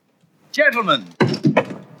Gentlemen,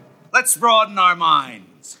 let's broaden our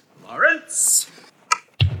minds. Lawrence?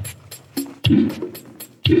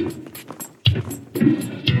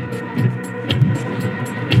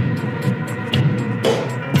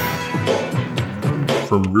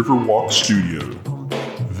 From Riverwalk Studio,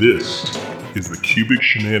 this is the Cubic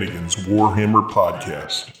Shenanigans Warhammer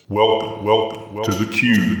Podcast. Welcome to the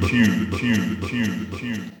Cube.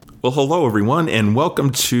 Well, hello everyone, and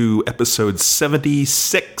welcome to episode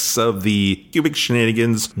 76 of the Cubic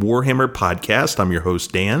Shenanigans Warhammer Podcast. I'm your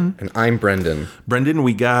host, Dan. And I'm Brendan. Brendan,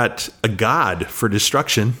 we got a god for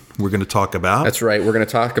destruction we're going to talk about. That's right. We're going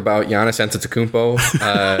to talk about Giannis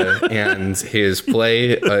Antetokounmpo and his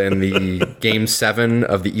play in the Game 7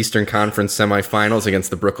 of the Eastern Conference semifinals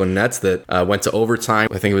against the Brooklyn Nets that went to overtime.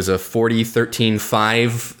 I think it was a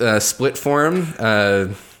 40-13-5 split for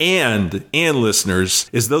him. And listeners,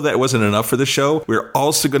 as though that wasn't enough for the show, we're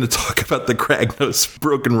also going to talk about the Kragnos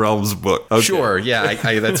Broken Realms book. Okay. Sure, yeah,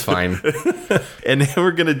 that's fine. And then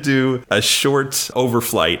we're going to do a short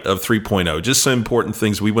overflight of 3.0, just some important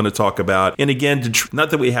things we want to talk about. And again, not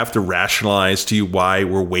that we have to rationalize to you why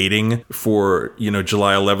we're waiting for,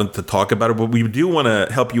 July 11th to talk about it, but we do want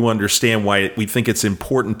to help you understand why we think it's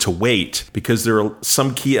important to wait, because there are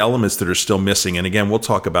some key elements that are still missing. And again, we'll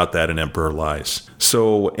talk about that in Emperor Lies.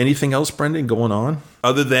 So anything else, Brendan, going on?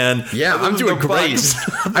 Other than... Yeah, I'm doing great.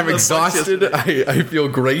 I'm exhausted. I feel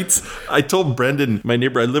great. I told Brendan, my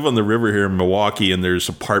neighbor, I live on the river here in Milwaukee, and there's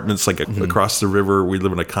apartments across the river. We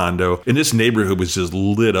live in a condo. And this neighborhood was just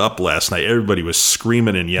lit up last night. Everybody was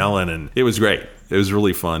screaming and yelling, and it was great. It was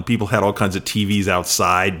really fun. People had all kinds of TVs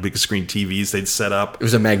outside, big screen TVs they'd set up. It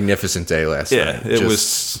was a magnificent day last night. Yeah, it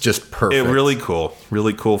was just perfect. Really cool.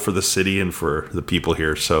 Really cool for the city and for the people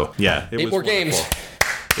here. So, yeah. It 8 was more wonderful. games.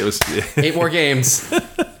 It was 8 more games.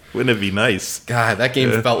 Wouldn't it be nice? God, that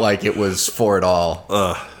game felt like it was for it all.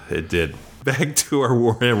 It did. Back to our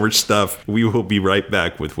Warhammer stuff. We will be right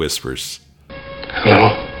back with Whispers. Hello.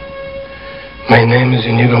 My name is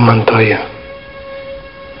Inigo Montoya.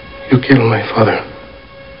 You killed my father.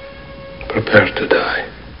 Prepare to die.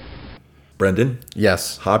 Brendan?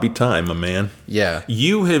 Yes. Hobby time, my man. Yeah.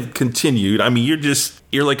 You have continued. I mean,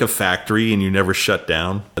 you're like a factory and you never shut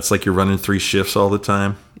down. It's like you're running 3 shifts all the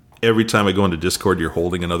time. Every time I go into Discord, you're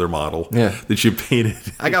holding another model that you painted.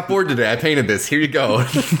 I got bored today. I painted this. Here you go.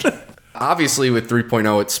 Obviously, with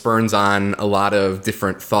 3.0, it spurns on a lot of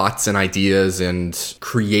different thoughts and ideas and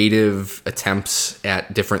creative attempts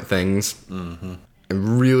at different things. Mm-hmm.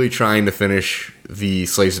 I'm really trying to finish the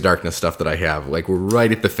Slaves of Darkness stuff that I have. Like, we're right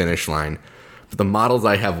at the finish line. But the models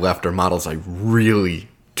I have left are models I really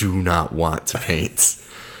do not want to paint.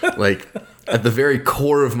 Like, at the very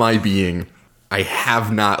core of my being, I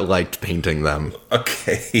have not liked painting them.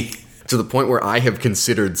 Okay. To the point where I have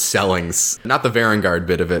considered selling, not the Varangard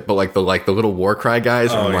bit of it, but like the little Warcry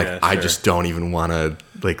guys. I'm like, sure. I just don't even want to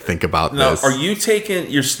think about this. Are you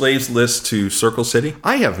taking your slaves list to Circle City?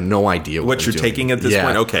 I have no idea what you're taking at this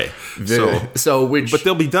point. Okay, but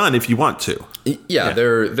they'll be done if you want to. Yeah,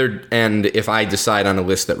 they're and if I decide on a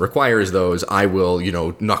list that requires those, I will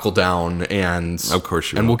knuckle down and of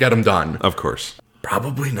course we'll get them done. Of course,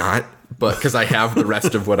 probably not, but because I have the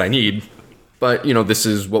rest of what I need. But, this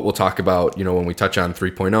is what we'll talk about, when we touch on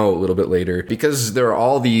 3.0 a little bit later. Because there are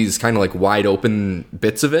all these kind of like wide open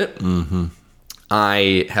bits of it. Mm-hmm.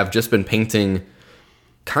 I have just been painting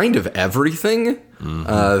kind of everything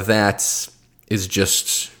that is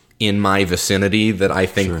just in my vicinity that I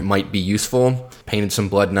think might be useful. Painted some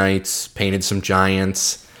Blood Knights, painted some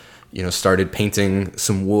Giants, started painting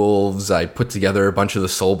some Wolves. I put together a bunch of the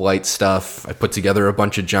Soulblight stuff. I put together a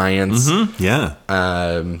bunch of Giants. Mm-hmm. Yeah.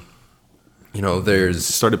 There's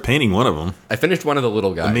started painting one of them. I finished one of the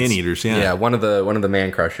little guys, the Man-Eaters. Yeah, one of the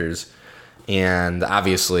Man Crushers, and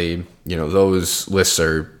obviously, those lists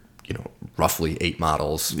are, roughly 8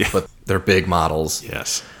 models, but they're big models.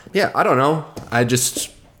 Yes. Yeah, I don't know. I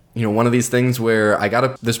just, one of these things where I got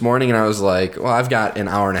up this morning and I was like, well, I've got an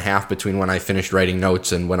hour and a half between when I finished writing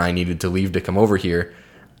notes and when I needed to leave to come over here,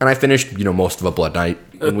 and I finished, most of a Blood Knight.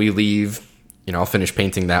 When we leave, I'll finish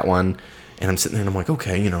painting that one. And I'm sitting there and I'm like,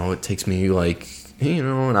 okay, it takes me like,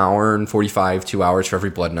 an hour and 45, 2 hours for every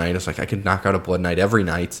Blood Knight. It's like I could knock out a Blood Knight every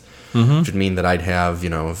night, which would mean that I'd have,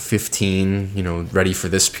 15, ready for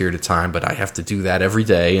this period of time. But I have to do that every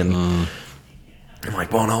day. And I'm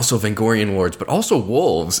like, well, and also Vangorian Lords, but also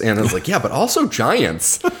Wolves. And I was like, yeah, but also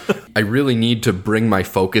Giants. I really need to bring my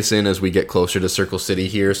focus in as we get closer to Circle City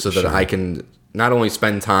here so that I can not only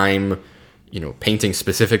spend time, painting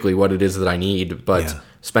specifically what it is that I need, but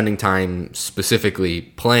spending time specifically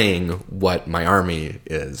playing what my army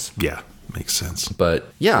is. Yeah. Makes sense.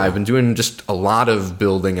 But yeah, I've been doing just a lot of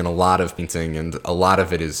building and a lot of painting, and a lot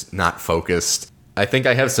of it is not focused. I think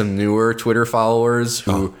I have some newer Twitter followers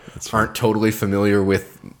who aren't totally familiar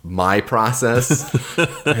with my process.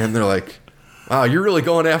 And they're like, wow, you're really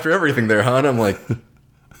going after everything there, huh? And I'm like,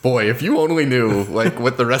 boy, if you only knew like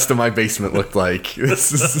what the rest of my basement looked like.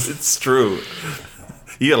 It's true.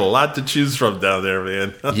 You got a lot to choose from down there,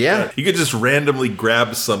 man. Yeah. You could just randomly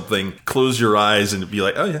grab something, close your eyes, and be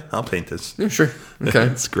like, oh, yeah, I'll paint this. Yeah, sure. Okay.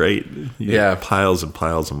 It's great. You get piles and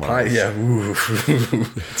piles of marbles. Yeah. Ooh.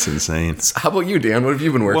 It's insane. How about you, Dan? What have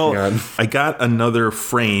you been working on? I got another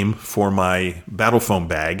frame for my battle foam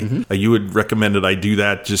bag. You had recommended I do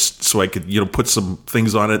that just so I could, put some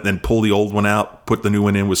things on it and then pull the old one out, put the new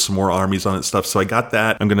one in with some more armies on it and stuff. So I got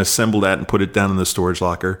that. I'm going to assemble that and put it down in the storage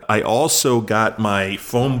locker. I also got my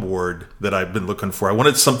foam board that I've been looking for. I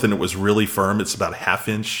wanted something that was really firm. It's about a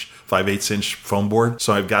 5/8 inch foam board.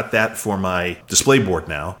 So I've got that for my display board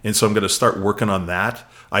now. And so I'm going to start working on that.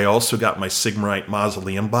 I also got my Sigmarite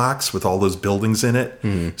mausoleum box with all those buildings in it.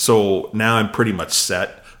 So now I'm pretty much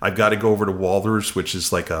set. I've got to go over to Walther's, which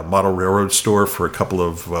is like a model railroad store, for a couple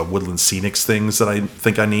of Woodland Scenics things that I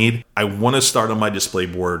think I need. I want to start on my display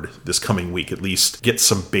board this coming week, at least get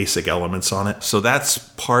some basic elements on it. So that's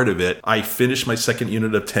part of it. I finished my second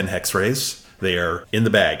unit of 10 hex rays. They are in the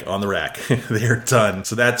bag, on the rack. They are done.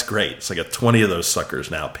 So that's great. So I got 20 of those suckers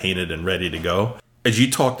now painted and ready to go. As you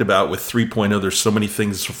talked about with 3.0, there's so many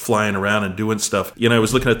things flying around and doing stuff. I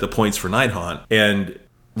was looking at the points for Nighthaunt, and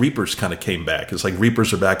Reapers kind of came back. It's like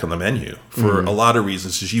Reapers are back on the menu for a lot of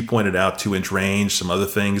reasons. As you pointed out, 2-inch range, some other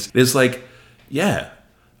things. It's like, yeah,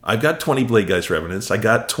 I've got 20 Bladegeist Revenants. I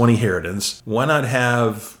got 20 Harridans. Why not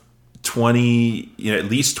have 20, at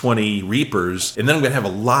least 20 Reapers, and then I'm going to have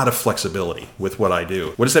a lot of flexibility with what I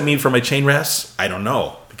do. What does that mean for my chain rasps? I don't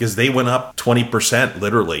know, because they went up 20%,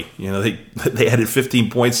 literally. They added 15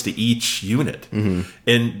 points to each unit.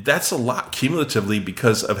 And that's a lot cumulatively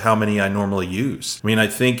because of how many I normally use. I mean, I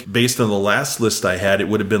think based on the last list I had, it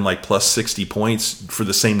would have been like plus 60 points for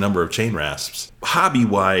the same number of chain rasps.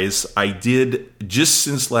 Hobby-wise, I did, just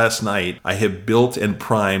since last night, I have built and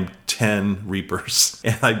primed 10 Reapers.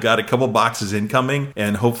 And I've got a couple boxes incoming,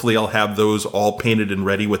 and hopefully I'll have those all painted and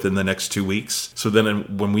ready within the next 2 weeks. So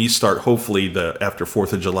then when we start, hopefully after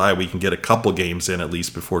 4th of July, we can get a couple games in at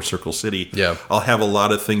least before Circle City. Yeah. I'll have a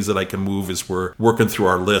lot of things that I can move as we're working through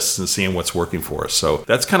our lists and seeing what's working for us. So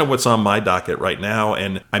that's kind of what's on my docket right now.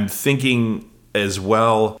 And I'm thinking as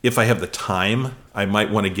well, if I have the time, I might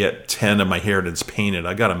want to get 10 of my Harridans painted.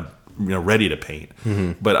 I got them ready to paint,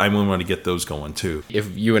 but I want to get those going too.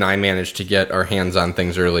 If you and I manage to get our hands on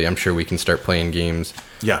things early, I'm sure we can start playing games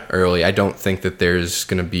early. I don't think that there's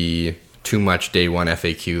going to be too much day one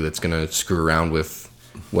FAQ that's going to screw around with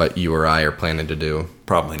what you or I are planning to do.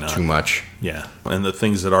 Probably not. Too much. Yeah. And the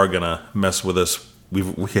things that are going to mess with us, we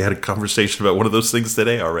had a conversation about one of those things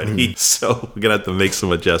today already. So we're going to have to make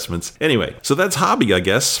some adjustments. Anyway, so that's hobby, I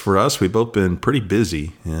guess, for us. We've both been pretty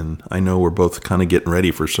busy. And I know we're both kind of getting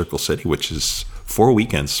ready for Circle City, which is 4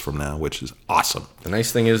 weekends from now, which is awesome. The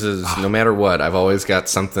nice thing is no matter what, I've always got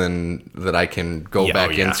something that I can go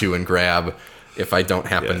back into and grab if I don't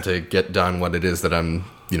happen to get done what it is that I'm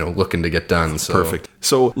looking to get done. So. Perfect.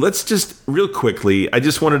 So let's just real quickly, I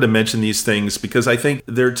just wanted to mention these things because I think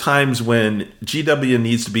there are times when GW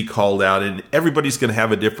needs to be called out and everybody's going to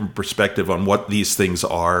have a different perspective on what these things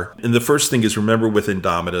are. And the first thing is, remember with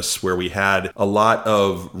Indomitus, where we had a lot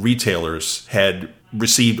of retailers had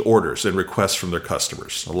received orders and requests from their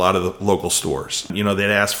customers, a lot of the local stores. They'd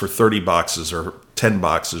ask for 30 boxes or 10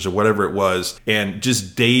 boxes or whatever it was. And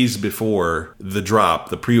just days before the drop,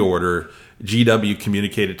 the pre-order, GW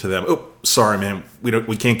communicated to them, oh, sorry, man,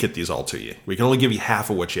 we can't get these all to you. We can only give you half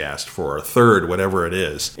of what you asked for, or a third, whatever it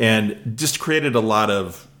is. And just created a lot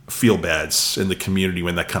of feel bads in the community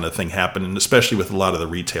when that kind of thing happened, and especially with a lot of the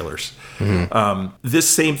retailers. This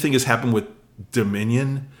same thing has happened with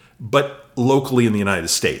Dominion, but locally in the United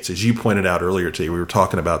States. As you pointed out earlier today, we were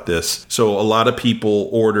talking about this. So a lot of people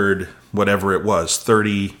ordered whatever it was,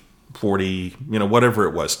 30, 40, whatever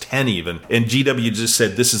it was, 10 even. And GW just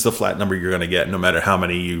said, this is the flat number you're going to get, no matter how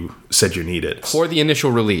many you said you needed. For the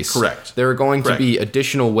initial release. Correct. There are going to be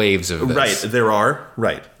additional waves of this. Right, there are.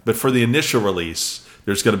 Right. But for the initial release,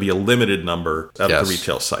 there's going to be a limited number of the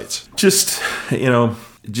retail sites. Just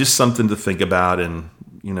something to think about. And,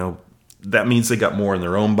 that means they got more in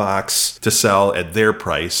their own box to sell at their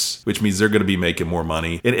price, which means they're going to be making more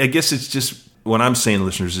money. And I guess it's just what I'm saying,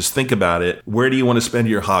 listeners, is think about it. Where do you want to spend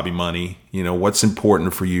your hobby money? What's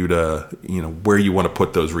important for you to, where you want to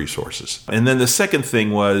put those resources. And then the second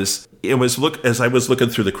thing was, as I was looking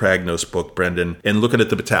through the Kragnos book, Brendan, and looking at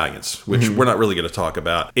the battalions, which we're not really going to talk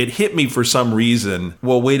about, it hit me for some reason,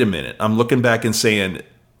 well, wait a minute. I'm looking back and saying,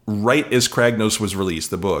 right as Kragnos was released,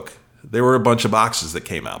 the book, there were a bunch of boxes that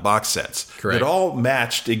came out, box sets. Correct. That all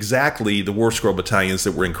matched exactly the Warscroll Battalions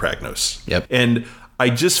that were in Kragnos. Yep. And I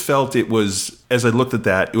just felt it was, as I looked at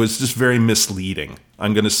that, it was just very misleading.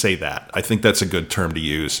 I'm going to say that. I think that's a good term to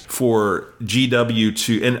use for GW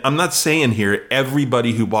to, and I'm not saying here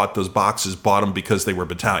everybody who bought those boxes bought them because they were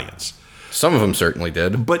battalions. Some of them certainly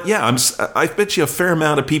did. But yeah, I bet you a fair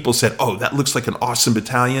amount of people said, oh, that looks like an awesome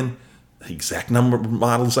battalion. The exact number of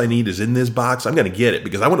models I need is in this box. I'm going to get it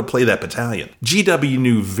because I want to play that battalion. GW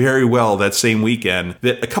knew very well that same weekend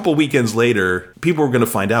that a couple weekends later, people were going to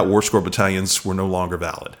find out Warscroll Battalions were no longer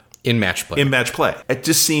valid. In match play. In match play. It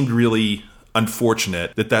just seemed really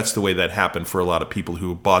unfortunate that that's the way that happened for a lot of people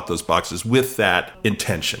who bought those boxes with that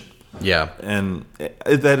intention. Yeah. And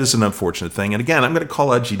that is an unfortunate thing. And again, I'm going to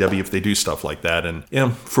call out GW if they do stuff like that. And,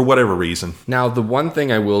 for whatever reason. Now, the one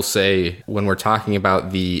thing I will say when we're talking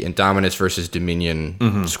about the Indominus versus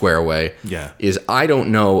Dominion square away is I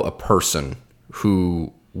don't know a person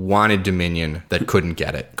who wanted Dominion that couldn't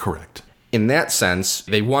get it. Correct. In that sense,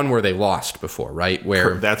 they won where they lost before, right?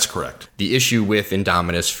 Where that's correct. The issue with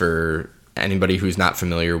Indominus, for anybody who's not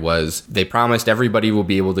familiar, was they promised everybody will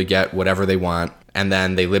be able to get whatever they want, and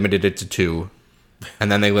then they limited it to 2, and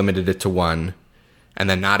then they limited it to 1, and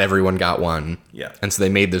then not everyone got 1. Yeah. And so they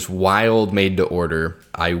made this wild made-to-order.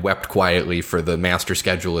 I wept quietly for the master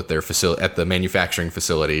schedule at their at the manufacturing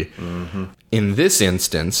facility. Mm-hmm. In this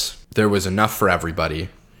instance, there was enough for everybody.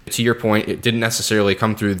 To your point, it didn't necessarily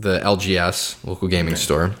come through the LGS, local gaming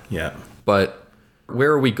store. Yeah. But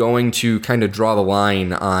where are we going to kind of draw the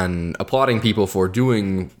line on applauding people for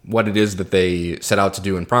doing what it is that they set out to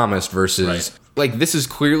do and promised versus, like, this is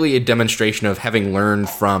clearly a demonstration of having learned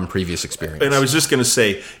from previous experience. And I was just going to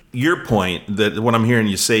say, your point, that what I'm hearing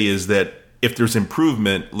you say is that if there's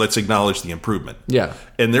improvement, let's acknowledge the improvement. Yeah.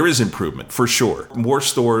 And there is improvement, for sure. More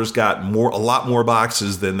stores got a lot more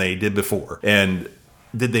boxes than they did before. And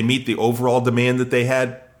did they meet the overall demand that they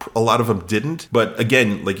had? A lot of them didn't. But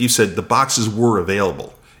again, like you said, the boxes were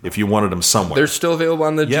available if you wanted them somewhere. They're still available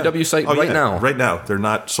on the GW site now. Right now. They're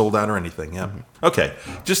not sold out or anything. Yeah. Mm-hmm. Okay.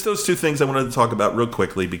 Just those two things I wanted to talk about real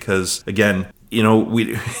quickly because, again, we're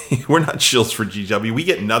not shills for GW. We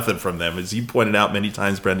get nothing from them. As you pointed out many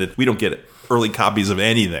times, Brendan, we don't get early copies of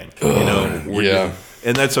anything.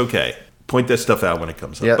 And that's okay. Point that stuff out when it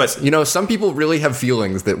comes up. Yeah, but some people really have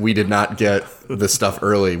feelings that we did not get the stuff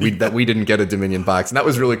early. that we didn't get a Dominion box, and that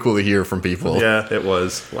was really cool to hear from people. Yeah, it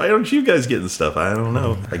was. Why don't you guys get the stuff? I don't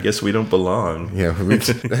know. I guess we don't belong. Yeah,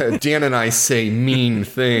 Dan and I say mean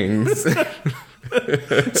things.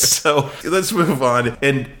 So let's move on.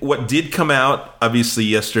 And what did come out, obviously,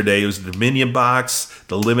 yesterday was the Dominion box,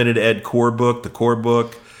 the limited ed core book, the core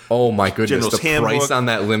book. Oh my goodness! General's the Handbook. Price on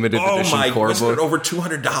that limited edition core book, wasn't it over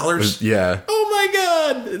 $200? Yeah. Oh my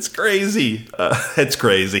God, it's crazy. It's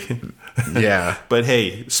crazy. Yeah. But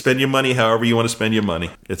hey, spend your money however you want to spend your money.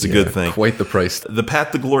 It's a good thing. Quite the price. The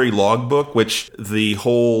Path to Glory logbook, which the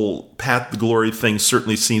whole Path to Glory thing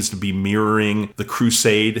certainly seems to be mirroring the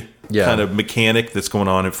Crusade kind of mechanic that's going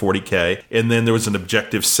on in 40K. And then there was an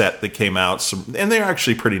objective set that came out, and they're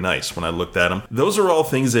actually pretty nice when I looked at them. Those are all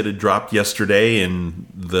things that had dropped yesterday, and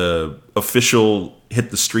the official hit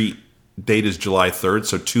the street date is July 3rd,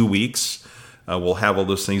 so 2 weeks. We'll have all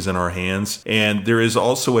those things in our hands. And there is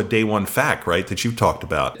also a day one FAQ, right, that you've talked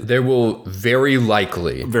about. There will very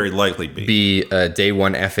likely be a day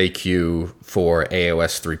one FAQ for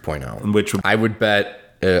AOS 3.0. Which I would bet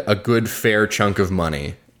a good fair chunk of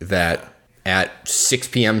money that at 6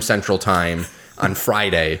 p.m. Central Time on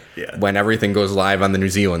Friday, when everything goes live on the New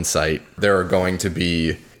Zealand site, there are going to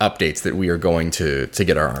be updates that we are going to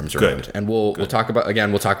get our arms around. And we'll talk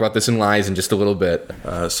about this in Lies in just a little bit.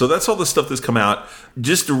 So that's all the stuff that's come out.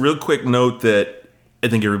 Just a real quick note that I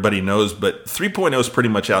think everybody knows, but 3.0 is pretty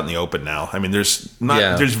much out in the open now. I mean, there's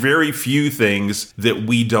very few things that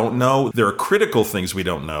we don't know. There are critical things we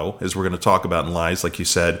don't know, as we're going to talk about in Lies, like you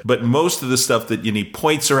said. But most of the stuff that you need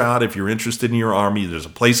points are out. If you're interested in your army, there's a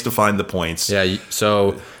place to find the points. Yeah,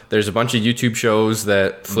 so there's a bunch of YouTube shows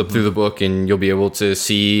that flip through the book and you'll be able to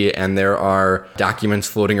see, and there are documents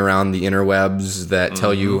floating around the interwebs that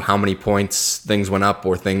tell you how many points things went up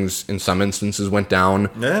or things in some instances went down.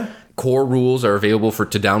 Yeah. core rules are available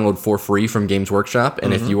to download for free from Games Workshop.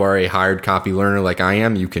 And if you are a hard copy learner like I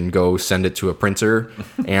am, you can go send it to a printer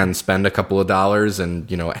and spend a couple of dollars and,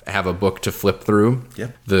 have a book to flip through.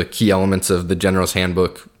 Yep. The key elements of the General's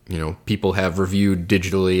Handbook, people have reviewed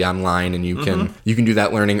digitally online, and you can do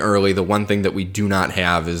that learning early. The one thing that we do not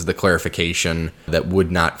have is the clarification that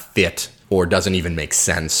would not fit or doesn't even make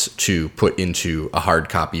sense to put into a hard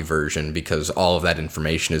copy version, because all of that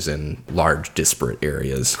information is in large disparate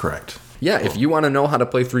areas. Correct. Yeah, if you want to know how to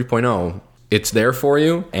play 3.0, it's there for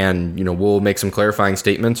you, and we'll make some clarifying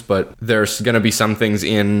statements, but there's going to be some things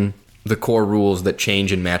in the core rules that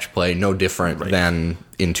change in match play no different than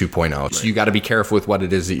in 2.0. Right. So you got to be careful with what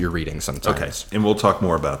it is that you're reading sometimes. Okay, and we'll talk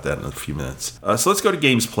more about that in a few minutes. So let's go to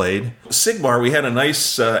games played. Sigmar, we had a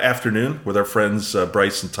nice afternoon with our friends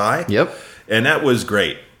Bryce and Ty. Yep. And that was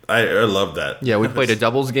great. I loved that. Yeah, we played a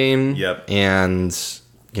doubles game. Yep. And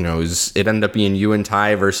it ended up being you and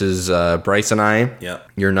Ty versus Bryce and I. Yep.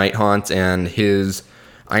 Your Nighthaunt and his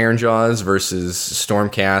Ironjaws versus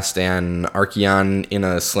Stormcast and Archeon in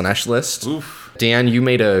a Slaanesh list. Oof. Dan, you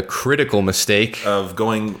made a critical mistake of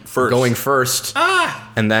going first.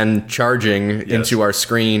 And then charging into our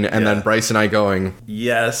screen, and then Bryce and I going,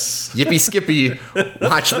 yes, yippee skippy,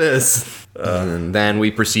 watch this. And then we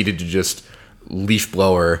proceeded to just leaf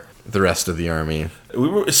blower the rest of the army. We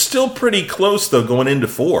were still pretty close, though, going into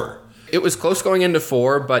 4. It was close going into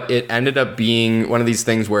 4, but it ended up being one of these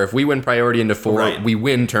things where if we win priority into 4, we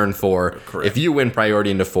win turn 4. Correct. If you win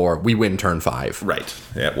priority into 4, we win turn 5. Right.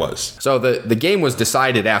 Yeah, it was. So the game was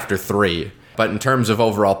decided after 3, but in terms of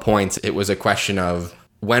overall points, it was a question of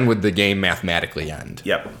when would the game mathematically end.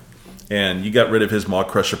 Yep. And you got rid of his Maw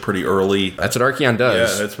Crusher pretty early. That's what Archeon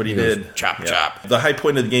does. Yeah, that's what he did. Chop, chop. The high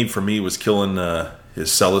point of the game for me was killing his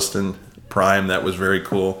Celestin Prime. That was very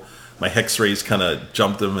cool. My Hex Rays kind of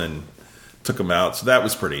jumped him and took him out. So that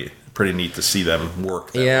was pretty neat to see them work.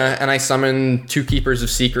 Yeah, and I summoned 2 Keepers of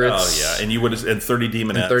Secrets. Oh, yeah. And you would have... And 30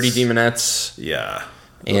 Demonettes. 30 Demonettes. Yeah.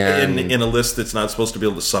 And in a list that's not supposed to be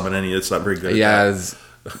able to summon any, it's not very good. Yeah,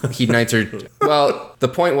 Heat Knights are... Well, the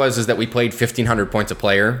point was that we played 1,500 points a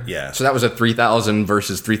player. Yeah. So that was a 3,000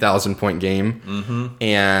 versus 3,000 point game. Mm-hmm.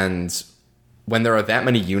 And when there are that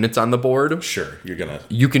many units on the board... Sure,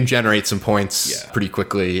 you can generate some points pretty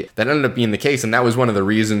quickly. That ended up being the case, and that was one of the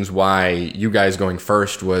reasons why you guys going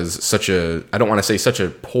first was such a... I don't want to say such a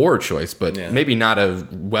poor choice, but maybe not a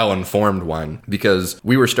well-informed one. Because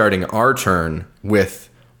we were starting our turn with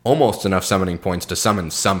almost enough summoning points to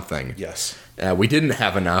summon something. Yes. We didn't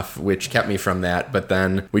have enough, which kept me from that, but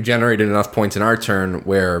then we generated enough points in our turn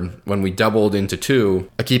where when we doubled into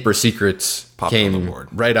 2, a Keeper Secrets popped on the came board.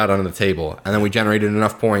 right out on the table, and then we generated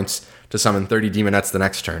enough points to summon 30 Demonettes the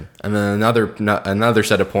next turn, and then another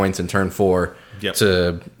set of points in turn 4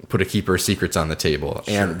 to put a Keeper Secrets on the table.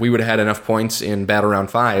 Sure. And we would have had enough points in Battle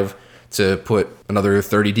Round 5 to put another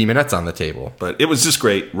 30 Demonettes on the table. But it was just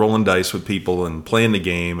great rolling dice with people and playing the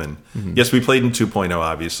game. And yes, we played in 2.0,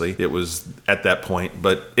 obviously. It was at that point,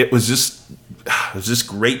 but it was just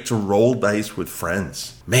great to roll dice with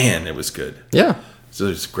friends. Man, it was good. Yeah. So it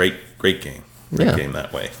was a great game. Great game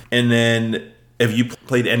that way. And then, have you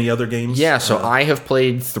played any other games? Yeah, so I have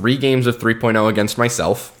played 3 games of 3.0 against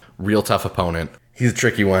myself. Real tough opponent. He's a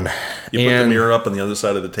tricky one. You put the mirror up on the other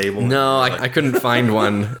side of the table? No, I couldn't find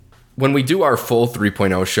one. When we do our full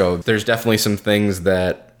 3.0 show, there's definitely some things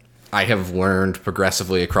that I have learned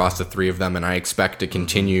progressively across the 3 of them, and I expect to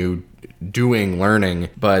continue learning.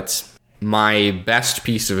 But my best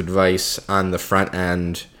piece of advice on the front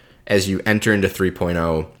end as you enter into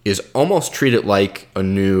 3.0 is almost treat it like a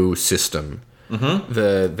new system. Mm-hmm.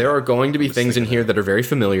 There are going to be things in here that are very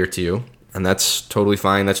familiar to you, and that's totally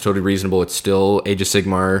fine. That's totally reasonable. It's still Age of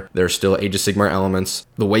Sigmar. There are still Age of Sigmar elements.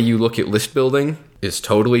 The way you look at list building is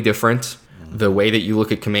totally different. The way that you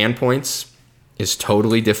look at command points is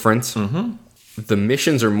totally different. Mm-hmm. The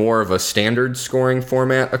missions are more of a standard scoring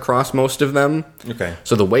format across most of them. Okay.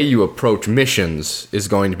 So the way you approach missions is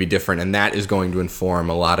going to be different, and that is going to inform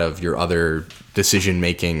a lot of your other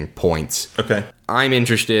decision-making points. Okay. I'm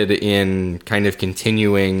interested in kind of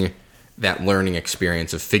continuing that learning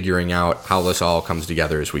experience of figuring out how this all comes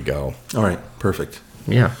together as we go. All right. Perfect.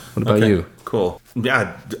 Yeah. What about you? Cool.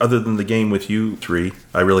 Yeah, other than the game with you 3,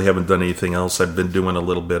 I really haven't done anything else. I've been doing a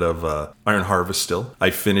little bit of Iron Harvest still. I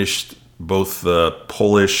finished both the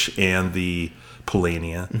Polish and the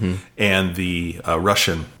Polania and the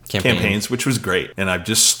Russian campaigns, which was great. And I've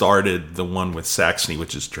just started the one with Saxony,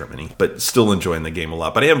 which is Germany, but still enjoying the game a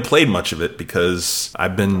lot. But I haven't played much of it because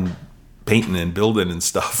I've been painting and building and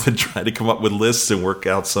stuff and trying to come up with lists and work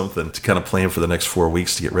out something to kind of plan for the next 4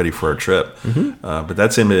 weeks to get ready for our trip. Mm-hmm. But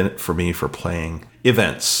that's in it for me for playing.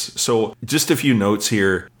 events. So just a few notes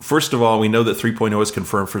here. First of all, we know that 3.0 is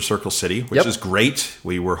confirmed for Circle City, which is great.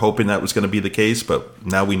 We were hoping that was going to be the case, but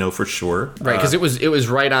now we know for sure. Right, because it was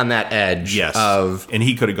right on that edge of... And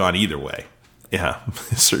he could have gone either way. Yeah,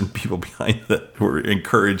 certain people behind that were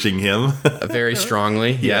encouraging him. Very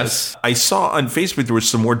strongly, yes. I saw on Facebook there was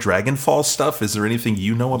some more Dragonfall stuff. Is there anything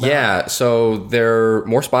you know about? Yeah, so there are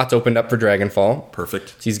more spots opened up for Dragonfall.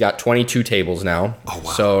 Perfect. So he's got 22 tables now. Oh,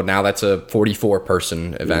 wow. So now that's a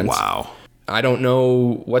 44-person event. Wow. I don't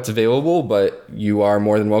know what's available, but you are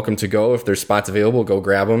more than welcome to go. If there's spots available, go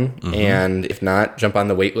grab them. Mm-hmm. And if not, jump on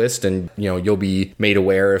the wait list and you'll be made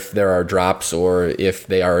aware if there are drops or if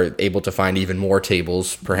they are able to find even more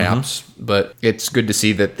tables, perhaps. Mm-hmm. But it's good to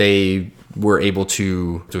see that they were able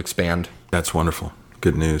to expand. That's wonderful.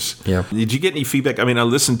 Good news. Yeah. Did you get any feedback? I mean, I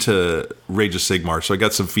listened to Rage of Sigmar, so I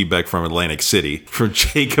got some feedback from Atlantic City, from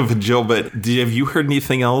Jacob and Jill, but have you heard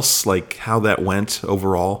anything else, like how that went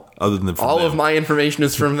overall, other than from all them? Of my information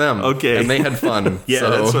is from them. Okay. And they had fun. Yeah, so.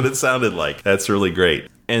 That's what it sounded like. That's really great.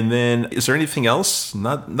 And then, is there anything else?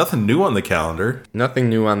 Nothing new on the calendar. Nothing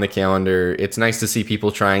new on the calendar. It's nice to see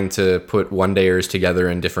people trying to put one-dayers together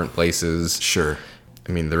in different places. Sure.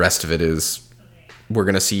 I mean, the rest of it is... We're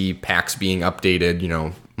going to see packs being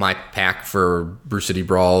updated. My pack for Brew City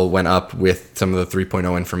Brawl went up with some of the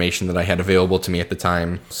 3.0 information that I had available to me at the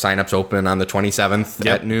time. Signups open on the 27th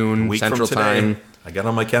at noon Central Time. I got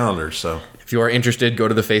on my calendar, so. If you are interested, go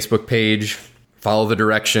to the Facebook page, follow the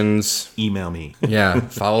directions. Email me. Yeah,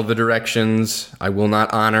 follow the directions. I will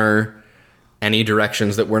not honor any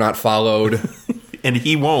directions that were not followed. And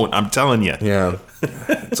he won't, I'm telling you. Yeah.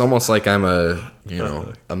 It's almost like I'm a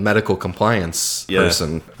medical compliance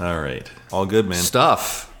person. All right. All good, man.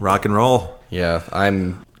 Stuff. Rock and roll. Yeah,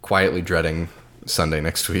 I'm quietly dreading Sunday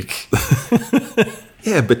next week.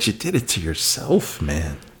 Yeah, but you did it to yourself,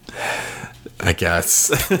 man. I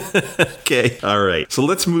guess. Okay. All right. So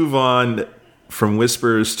let's move on from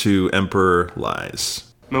Whispers to Emperor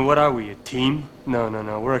Lies. Man, what are we, a team? No.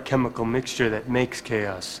 We're a chemical mixture that makes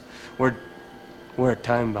chaos. We're a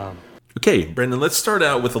time bomb. Okay, Brendan, let's start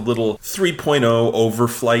out with a little 3.0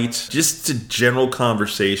 Overflight. Just a general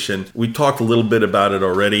conversation. We talked a little bit about it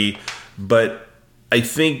already, but I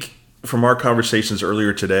think from our conversations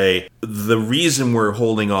earlier today, the reason we're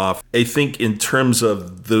holding off, I think in terms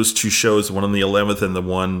of those two shows, one on the 11th and the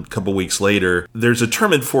one a couple weeks later, there's a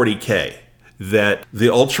term in 40K that the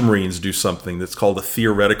Ultramarines do something that's called a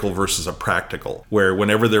theoretical versus a practical, where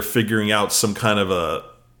whenever they're figuring out some kind of a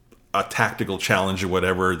tactical challenge or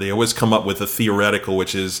whatever, they always come up with a theoretical,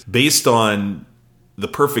 which is based on the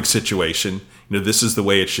perfect situation. This is the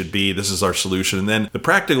way it should be. This is our solution. And then the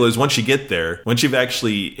practical is once you get there, once you've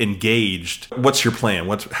actually engaged, what's your plan?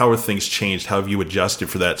 How are things changed? How have you adjusted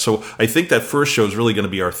for that? So I think that first show is really going to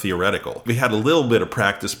be our theoretical. We had a little bit of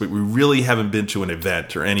practice, but we really haven't been to an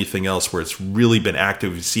event or anything else where it's really been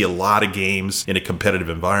active. You see a lot of games in a competitive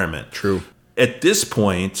environment. True. At this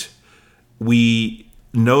point, we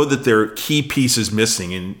know that there are key pieces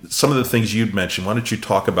missing, and some of the things you'd mentioned, why don't you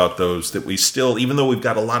talk about those, that we still, even though we've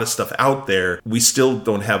got a lot of stuff out there, we still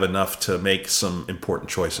don't have enough to make some important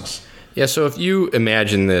choices. Yeah, so if you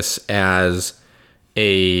imagine this as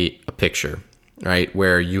a picture, right,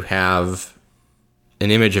 where you have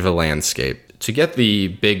an image of a landscape, to get the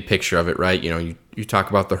big picture of it, right, you talk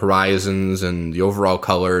about the horizons and the overall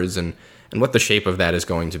colors and what the shape of that is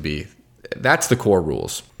going to be. That's the core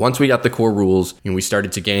rules. Once we got the core rules, we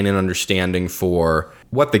started to gain an understanding for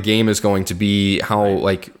what the game is going to be,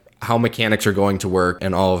 how mechanics are going to work,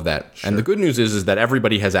 and all of that. Sure. And the good news is that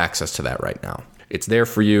everybody has access to that right now. It's there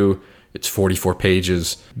for you. It's 44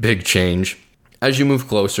 pages, big change. As you move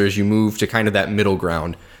closer, as you move to kind of that middle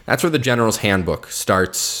ground, that's where the General's Handbook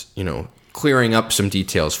starts, clearing up some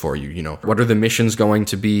details for you. What are the missions going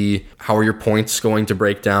to be? How are your points going to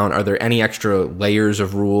break down? Are there any extra layers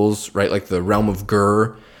of rules, right? Like the Realm of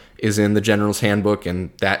Gur is in the General's Handbook,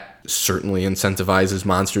 and that certainly incentivizes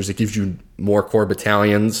monsters. It gives you more core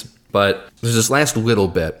battalions. But there's this last little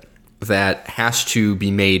bit that has to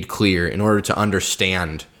be made clear in order to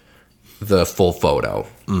understand the full photo.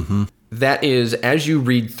 Mm-hmm. That is, as you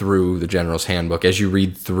read through the General's Handbook, as you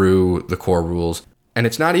read through the core rules, and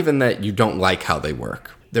it's not even that you don't like how they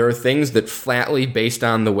work. There are things that flatly, based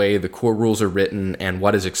on the way the core rules are written and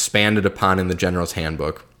what is expanded upon in the General's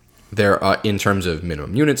Handbook, there are, in terms of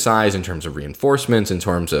minimum unit size, in terms of reinforcements, in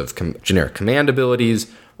terms of generic command abilities,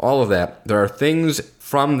 all of that, there are things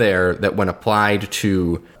from there that when applied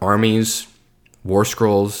to armies, war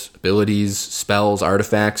scrolls, abilities, spells,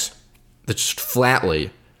 artifacts, that just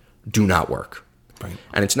flatly do not work. Right.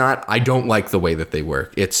 And it's not, I don't like the way that they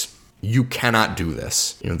work. It's, you cannot do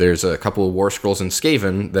this. There's a couple of War Scrolls in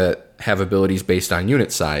Skaven that have abilities based on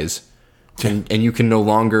unit size, and you can no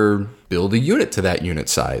longer build a unit to that unit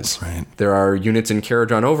size. Right. There are units in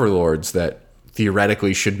Karajan Overlords that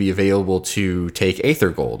theoretically should be available to take Aether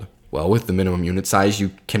Gold. Well, with the minimum unit size,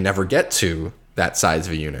 you can never get to that size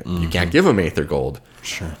of a unit. You can't give them Aether Gold.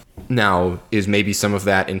 Sure. Now, is maybe some of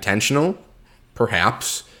that intentional?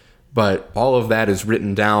 Perhaps. But all of that is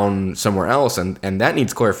written down somewhere else, and that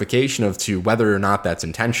needs clarification of to whether or not that's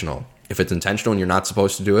intentional. If it's intentional and you're not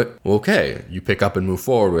supposed to do it, well, okay, you pick up and move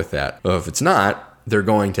forward with that. Well, if it's not, they're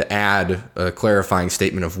going to add a clarifying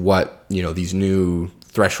statement of what, these new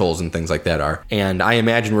thresholds and things like that are. And I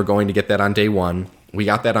imagine we're going to get that on day one. We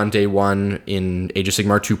got that on day one in Age of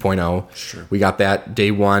Sigmar 2.0. Sure. We got that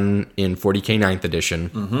day one in 40k 9th edition.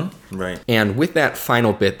 Mm-hmm. Right. And with that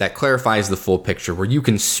final bit, that clarifies the full picture, where you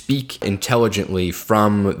can speak intelligently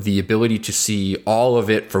from the ability to see all of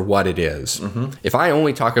it for what it is. Mm-hmm. If I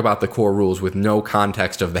only talk about the core rules with no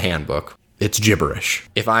context of the handbook, it's gibberish.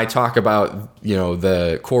 If I talk about,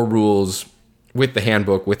 the core rules with the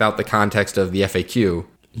handbook without the context of the FAQ,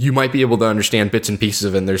 you might be able to understand bits and pieces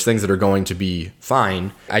of it, and there's things that are going to be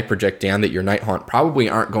fine. I project, Dan, that your Night Haunt probably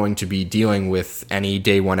aren't going to be dealing with any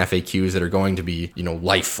day one FAQs that are going to be,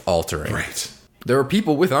 life-altering. Right. There are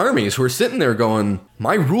people with armies who are sitting there going,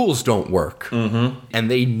 my rules don't work. Mm-hmm. And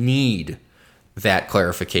they need that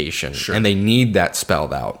clarification. Sure. And they need that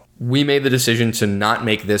spelled out. We made the decision to not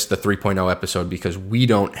make this the 3.0 episode because we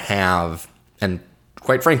don't have, and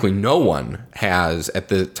quite frankly, no one has, at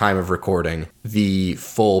the time of recording, the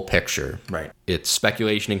full picture. Right. It's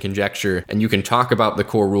speculation and conjecture, and you can talk about the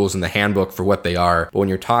core rules in the handbook for what they are, but when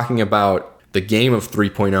you're talking about the game of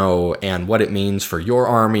 3.0 and what it means for your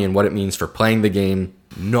army and what it means for playing the game,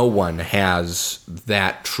 no one has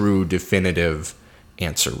that true definitive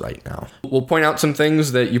answer right now. We'll point out some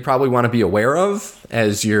things that you probably want to be aware of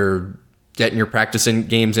as you're getting your practicing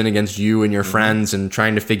games in against you and your friends and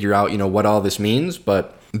trying to figure out, what all this means.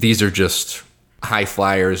 But these are just high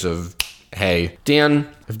flyers of, hey, Dan,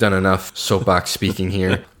 I've done enough soapbox speaking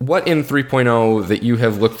here. What in 3.0 that you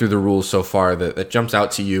have looked through the rules so far that jumps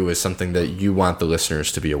out to you as something that you want the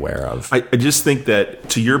listeners to be aware of? I just think that,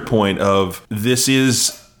 to your point of, this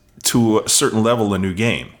is, to a certain level, a new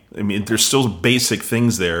game. I mean, there's still basic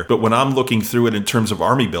things there, but when I'm looking through it in terms of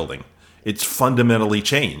army building, it's fundamentally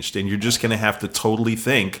changed, and you're just going to have to totally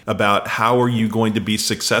think about how are you going to be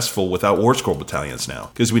successful without Warscroll Battalions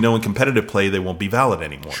now, because we know in competitive play they won't be valid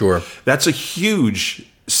anymore. Sure. That's a huge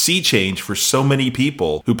sea change for so many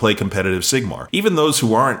people who play competitive Sigmar. Even those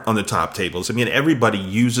who aren't on the top tables. I mean, everybody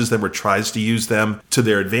uses them or tries to use them to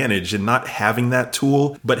their advantage, and not having that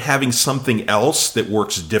tool, but having something else that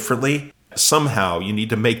works differently. Somehow you need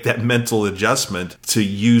to make that mental adjustment to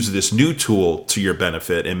use this new tool to your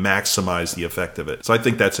benefit and maximize the effect of it. So I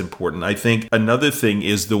think that's important. I think another thing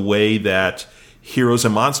is the way that heroes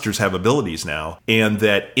and monsters have abilities now, and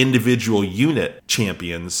that individual unit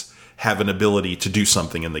champions have an ability to do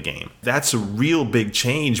something in the game. That's a real big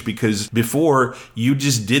change, because before you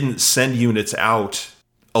just didn't send units out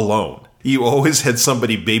alone. You always had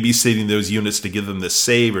somebody babysitting those units to give them the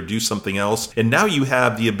save or do something else. And now you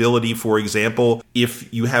have the ability, for example,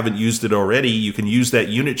 if you haven't used it already, you can use that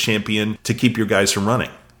unit champion to keep your guys from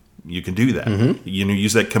running. You can do that. Mm-hmm.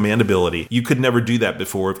 Use that command ability. You could never do that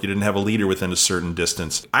before if you didn't have a leader within a certain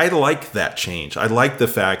distance. I like that change. I like the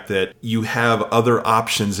fact that you have other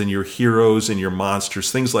options in your heroes and your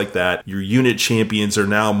monsters, things like that. Your unit champions are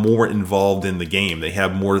now more involved in the game. They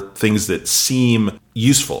have more things that seem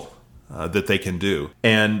useful that they can do.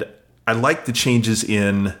 And I like the changes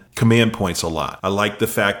in command points a lot. I like the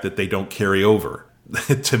fact that they don't carry over.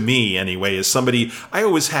 To me, anyway, as somebody, I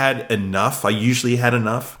always had enough. I usually had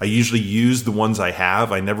enough. I usually used the ones I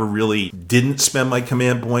have. I never really didn't spend my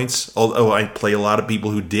command points, although I play a lot of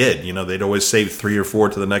people who did. They'd always save 3 or 4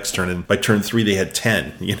 to the next turn, and by turn 3 they had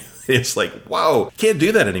 10. It's like, wow, can't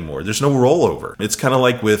do that anymore. There's no rollover. It's kind of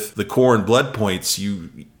like with the core and blood points, you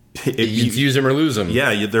use them or lose them.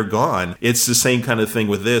 Yeah, they're gone. It's the same kind of thing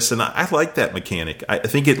with this, and I like that mechanic. I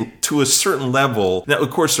think it, to a certain level, now, of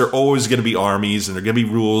course, there are always going to be armies, and there are going to be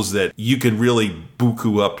rules that you can really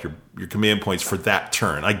buku up your command points for that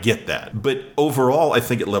turn. I get that. But overall, I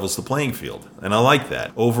think it levels the playing field, and I like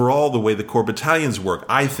that. Overall, the way the core battalions work,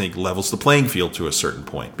 I think, levels the playing field to a certain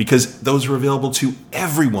point, because those are available to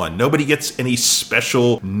everyone. Nobody gets any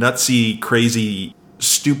special, nutsy, crazy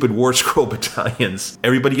stupid Warscroll Battalions,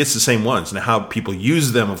 everybody gets the same ones. Now, how people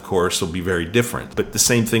use them, of course, will be very different. But the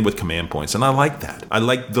same thing with command points. And I like that. I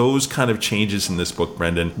like those kind of changes in this book,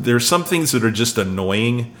 Brendan. There are some things that are just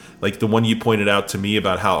annoying, like the one you pointed out to me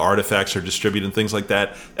about how artifacts are distributed and things like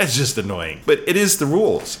that. That's just annoying. But it is the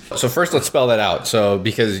rules. So first, let's spell that out. So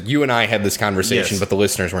because you and I had this conversation, Yes. but the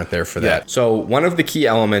listeners weren't there for that. So one of the key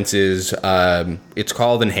elements is it's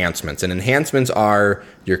called enhancements. And enhancements are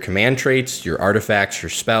your command traits, your artifacts, your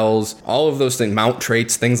spells, all of those things, mount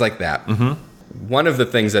traits, things like that. One of the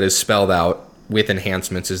things that is spelled out with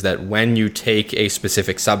enhancements is that when you take a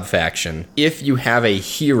specific subfaction, if you have a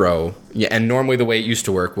hero, and normally the way it used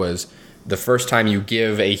to work was the first time you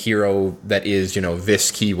give a hero that is,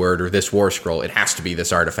 this keyword or this war scroll, it has to be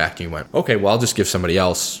this artifact. And you went, okay, well, I'll just give somebody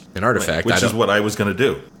else an artifact. Which is what I was going to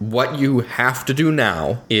do. What you have to do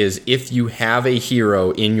now is if you have a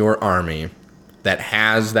hero in your army that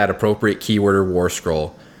has that appropriate keyword or war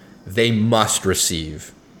scroll, they must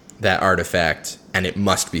receive that artifact, and it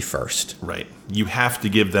must be first. Right. You have to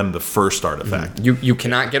give them the first artifact. You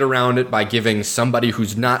cannot get around it by giving somebody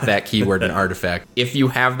who's not that keyword an artifact. If you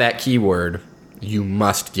have that keyword, you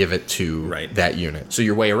must give it to that unit. So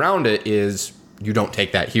your way around it is you don't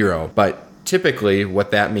take that hero. But typically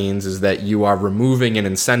what that means is that you are removing an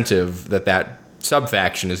incentive that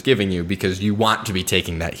subfaction is giving you because you want to be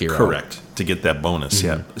taking that hero. Correct. To get that bonus,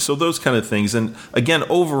 yeah. So those kind of things. And again,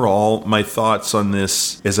 overall, my thoughts on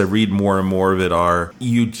this as I read more and more of it are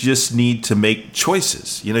you just need to make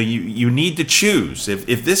choices. You need to choose.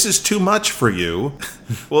 If this is too much for you,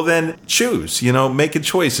 well then choose, make a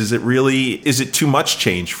choice. Is it too much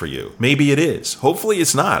change for you? Maybe it is. Hopefully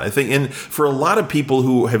it's not. I think, and for a lot of people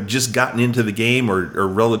who have just gotten into the game or are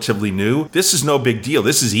relatively new, this is no big deal.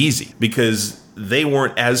 This is easy because they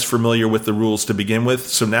weren't as familiar with the rules to begin with.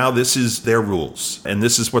 So now this is their rules and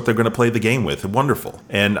this is what they're going to play the game with. Wonderful.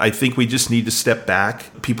 And I think we just need to step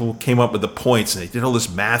back. People came up with the points and they did all this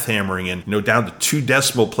math hammering and, down to 2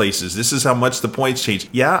 decimal places. This is how much the points changed.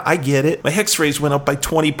 Yeah, I get it. My hex rays went up by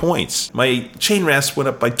 20 points. My chain rasps went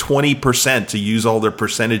up by 20% to use all their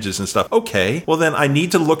percentages and stuff. Okay, well then I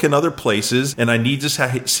need to look in other places and I need to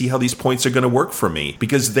see how these points are going to work for me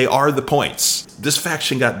because they are the points. This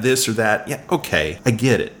faction got this or that. Yeah, okay, I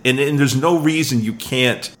get it. And there's no reason you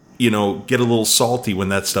can't, get a little salty when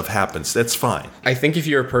that stuff happens. That's fine. I think if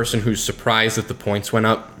you're a person who's surprised that the points went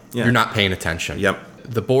up, you're not paying attention. Yep.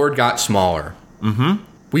 The board got smaller.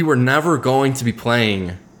 We were never going to be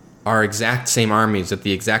playing our exact same armies at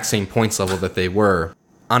the exact same points level that they were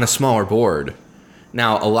on a smaller board.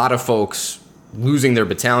 Now, a lot of folks losing their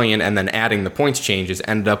battalion and then adding the points changes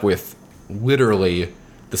ended up with literally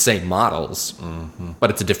the same models, but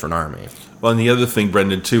it's a different army. Well, and the other thing,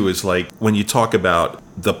 Brendan, too, is like when you talk about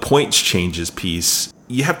the points changes piece,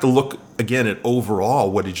 you have to look again at overall,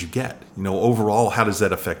 what did you get? Overall, how does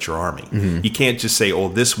that affect your army? You can't just say, oh,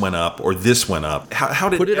 this went up or this went up. How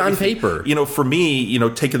did put it on paper? For me,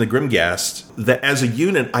 taking the Grimghast, that as a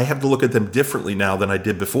unit, I have to look at them differently now than I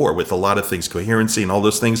did before with a lot of things, coherency and all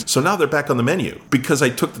those things. So now they're back on the menu because I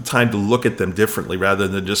took the time to look at them differently rather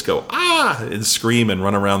than just go, and scream and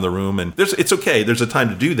run around the room. And it's okay. There's a time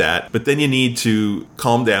to do that. But then you need to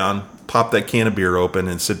calm down, pop that can of beer open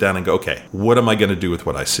and sit down and go, okay, what am I going to do with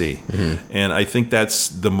what I see? And I think that's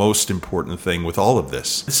the most important thing with all of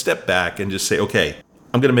this. Step back and just say, okay,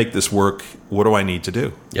 I'm going to make this work. What do I need to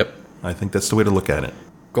do? Yep. I think that's the way to look at it.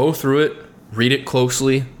 Go through it, read it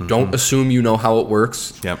closely. Don't assume you know how it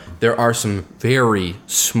works. Yep. There are some very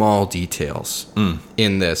small details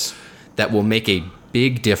in this that will make a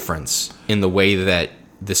big difference in the way that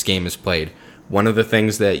this game is played. One of the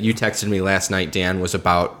things that you texted me last night, Dan, was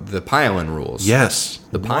about the pile-in rules. Yes.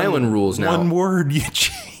 The pile-in rules now one word you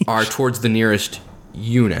change. Are towards the nearest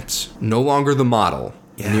units, no longer the model,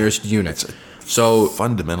 the nearest units. So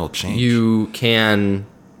fundamental change. You can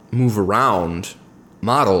move around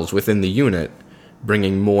models within the unit,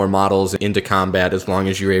 bringing more models into combat as long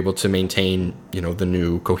as you're able to maintain, the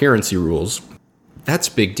new coherency rules. That's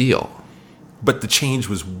a big deal. But the change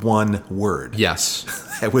was one word. Yes.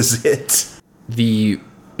 That was it. The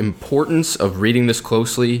importance of reading this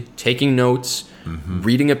closely, taking notes,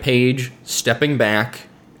 reading a page, stepping back,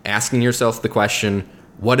 asking yourself the question,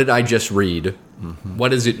 what did I just read? What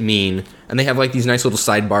does it mean? And they have like these nice little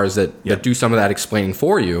sidebars that do some of that explaining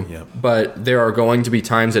for you. Yep. But there are going to be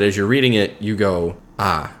times that as you're reading it, you go,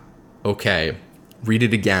 okay, read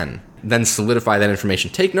it again. then solidify that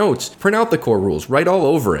information. Take notes, print out the core rules, write all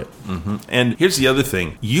over it. And here's the other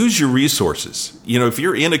thing. Use your resources. If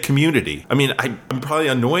you're in a community, I'm probably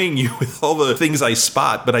annoying you with all the things I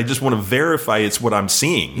spot, but I just want to verify it's what I'm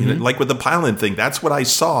seeing. Like with the pylon thing, that's what I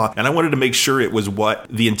saw, and I wanted to make sure it was what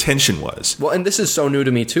the intention was. Well, and this is so new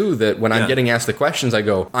to me too, that when I'm getting asked the questions, I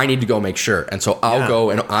go, I need to go make sure. And so I'll go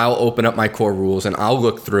and I'll open up my core rules and I'll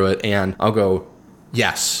look through it and I'll go,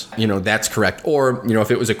 yes, that's correct. Or,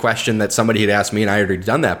 if it was a question that somebody had asked me and I had already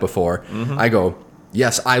done that before, I go,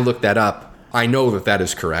 yes, I looked that up. I know that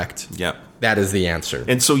is correct. Yeah. That is the answer.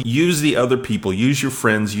 And so use the other people, use your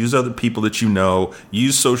friends, use other people that you know,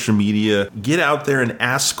 use social media, get out there and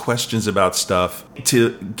ask questions about stuff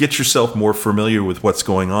to get yourself more familiar with what's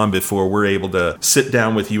going on before we're able to sit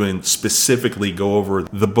down with you and specifically go over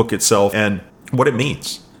the book itself and what it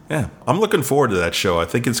means. Yeah, I'm looking forward to that show. I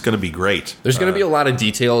think it's going to be great. There's going to be a lot of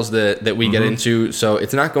details that we get into, so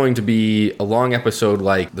it's not going to be a long episode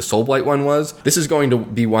like the Soulblight one was. This is going to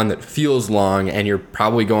be one that feels long, and you're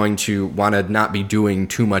probably going to want to not be doing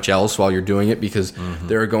too much else while you're doing it, because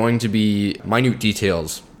there are going to be minute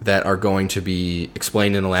details that are going to be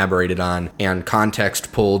explained and elaborated on, and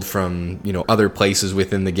context pulled from other places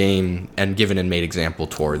within the game and given and made example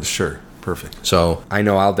towards. Sure. Perfect. So I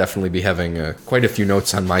know I'll definitely be having quite a few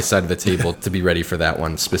notes on my side of the table to be ready for that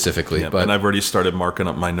one specifically. Yeah, but and I've already started marking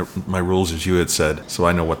up my rules as you had said, so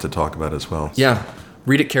I know what to talk about as well. Yeah,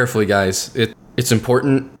 read it carefully, guys. It's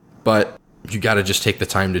important, but you got to just take the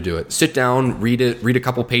time to do it. Sit down, read it, read a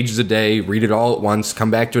couple pages a day, read it all at once,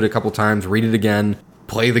 come back to it a couple times, read it again.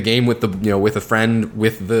 Play the game with with a friend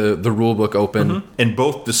with the rule book open, and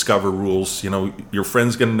both discover rules. Your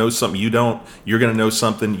friend's going to know something you don't. You're going to know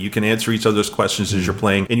something. You can answer each other's questions as you're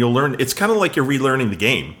playing, and you'll learn. It's kind of like you're relearning the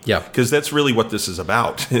game. Yeah, because that's really what this is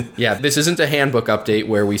about. Yeah, this isn't a handbook update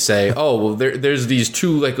where we say, oh, well, there's these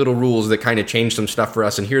two little rules that kind of change some stuff for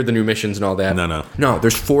us, and here are the new missions and all that. No.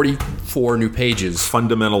 There's 44 new pages.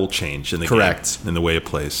 Fundamental change in the game, in the way it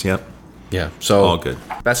plays. Yep. Yeah, so all good.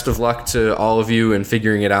 Best of luck to all of you in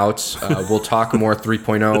figuring it out. We'll talk more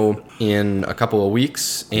 3.0 in a couple of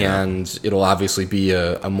weeks, and it'll obviously be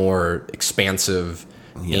a more expansive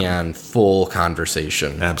and full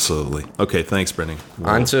conversation. Absolutely. Okay, thanks, Brennan.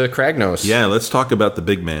 On to Kragnos. Yeah, let's talk about the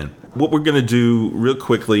big man. What we're going to do real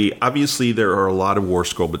quickly, obviously there are a lot of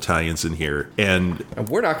Warscroll Battalions in here, and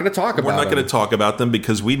we're not going to talk about them. We're not going to talk about them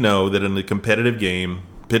because we know that in the competitive game,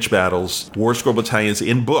 pitch battles, Warscroll Battalions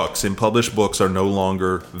in books, in published books, are no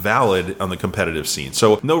longer valid on the competitive scene.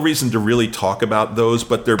 So no reason to really talk about those,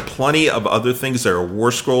 but there are plenty of other things. There are War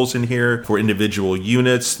Scrolls in here for individual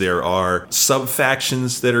units. There are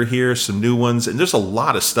sub-factions that are here, some new ones, and there's a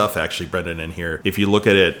lot of stuff actually, Brendan, in here if you look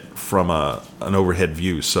at it from an overhead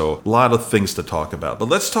view. So a lot of things to talk about. But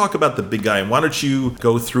let's talk about the big guy, and why don't you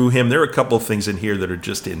go through him? There are a couple of things in here that are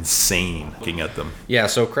just insane looking at them. Yeah,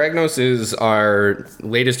 so Kragnos is our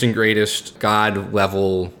latest and greatest god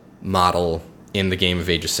level model in the game of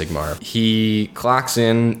Age of Sigmar. He clocks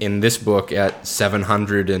in this book at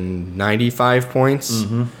 795 points,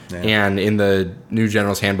 and in the new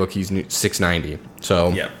General's Handbook he's 690. So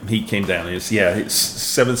yeah, he came down. He's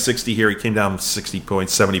 760 here. He came down 60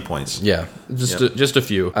 points, 70 points. Yeah, just a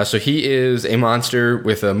few. So he is a monster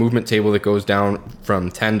with a movement table that goes down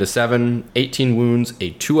from 10 to 7, 18 wounds,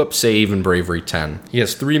 a 2-up save, and bravery 10. He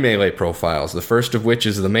has 3 melee profiles. The first of which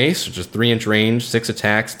is the mace, which is 3-inch range, 6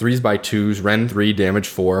 attacks, 3s/2s, Ren 3, damage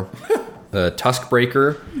 4. The Tusk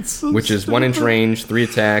Breaker, which is 1-inch range, 3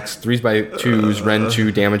 attacks, 3s/2s, Ren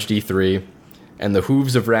 2, damage D3. And the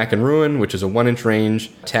Hooves of Rack and Ruin, which is a 1-inch range.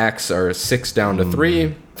 Attacks are 6 down to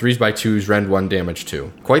 3. 3s/2s, rend 1, damage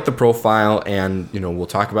 2. Quite the profile, and we'll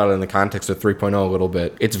talk about it in the context of 3.0 a little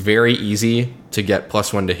bit. It's very easy to get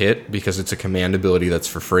 +1 to hit because it's a command ability that's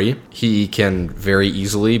for free. He can very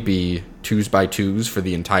easily be 2s/2s for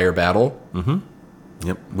the entire battle.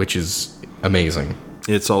 Yep. Which is amazing.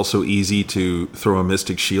 It's also easy to throw a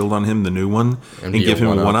Mystic Shield on him, the new one, and give him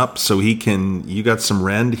a 1-up, so he can. You got some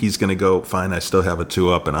rend. He's going to go. Fine, I still have a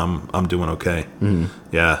 2-up, and I'm doing okay.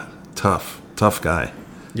 Yeah, tough guy.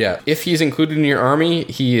 Yeah, if he's included in your army,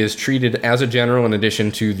 he is treated as a general in addition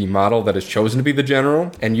to the model that is chosen to be the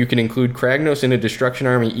general, and you can include Kragnos in a destruction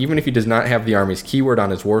army even if he does not have the army's keyword on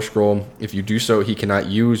his war scroll. If you do so, he cannot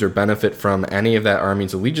use or benefit from any of that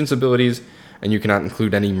army's allegiance abilities, and you cannot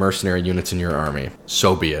include any mercenary units in your army.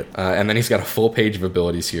 So be it. And then he's got a full page of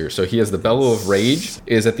abilities here. So he has the Bellow of Rage,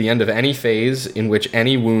 is at the end of any phase in which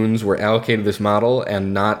any wounds were allocated this model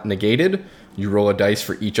and not negated. You roll a dice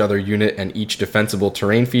for each other unit and each defensible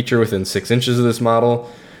terrain feature within 6 inches of this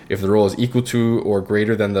model. If the roll is equal to or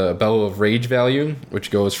greater than the Bellow of Rage value,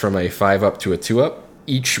 which goes from a 5-up to a 2-up,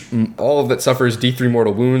 all that suffers D3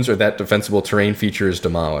 mortal wounds or that defensible terrain feature is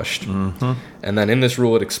demolished. Mm-hmm. And then in this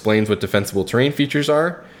rule, it explains what defensible terrain features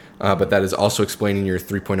are, but that is also explaining your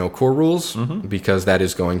 3.0 core rules, because that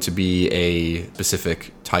is going to be a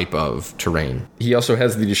specific type of terrain. He also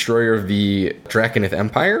has the Destroyer of the Draconith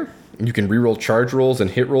Empire. You can reroll charge rolls and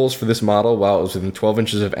hit rolls for this model while it was within 12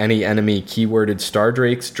 inches of any enemy keyworded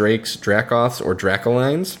Stardrakes, Drakes, Dracoths, or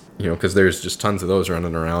Dracolines. Because there's just tons of those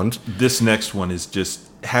running around. This next one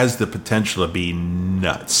has the potential to be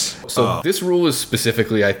nuts. So this rule is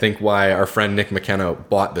specifically, I think, why our friend Nick McKenna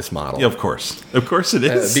bought this model. Yeah, of course it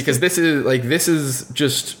is. Because this is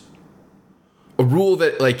just a rule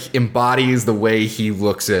that embodies the way he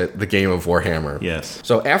looks at the game of Warhammer. Yes.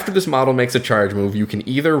 So after this model makes a charge move, you can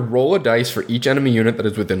either roll a dice for each enemy unit that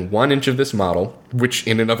is within 1 inch of this model, which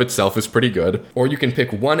in and of itself is pretty good, or you can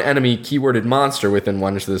pick one enemy keyworded monster within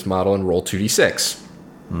 1 inch of this model and roll 2d6.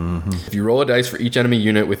 Mm-hmm. If you roll a dice for each enemy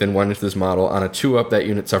unit within 1 inch of this model, on a 2-up, that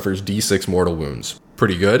unit suffers d6 mortal wounds.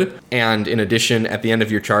 Pretty good. And in addition, at the end of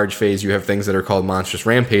your charge phase, you have things that are called monstrous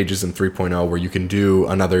rampages in 3.0, where you can do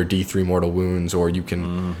another d3 mortal wounds, or you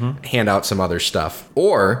can hand out some other stuff.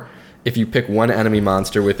 Or if you pick one enemy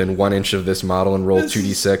monster within 1 inch of this model and roll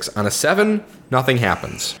 2d6, on a 7, nothing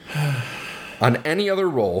happens. On any other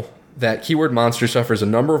roll, that keyword monster suffers a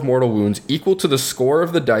number of mortal wounds equal to the score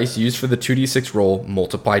of the dice used for the 2d6 roll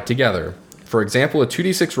multiplied together. For example, a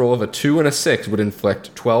 2d6 roll of a 2 and a 6 would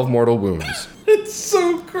inflict 12 mortal wounds. It's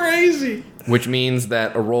so crazy. Which means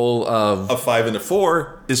that a roll of a 5 and a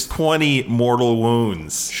 4 is 20 mortal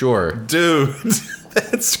wounds. Sure. Dude,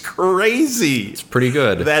 that's crazy. It's pretty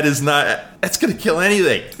good. That's going to kill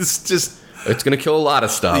anything. It's going to kill a lot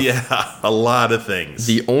of stuff. Yeah, a lot of things.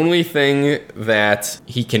 The only thing that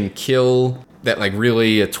he can kill that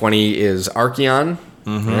really a 20 is Archeon,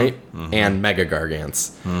 right? Mm-hmm. And Mega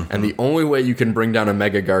Gargants. Mm-hmm. And the only way you can bring down a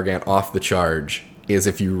Mega Gargant off the charge is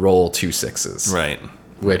if you roll 2 6s. Right.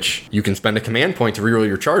 Which you can spend a command point to reroll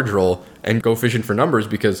your charge roll and go fishing for numbers,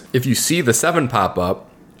 because if you see the 7 pop up,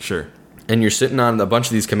 sure, and you're sitting on a bunch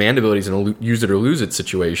of these command abilities in a use it or lose it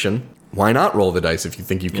situation, why not roll the dice if you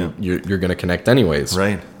think you can? Yeah. You're going to connect anyways.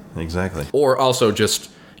 Right. Exactly. Or also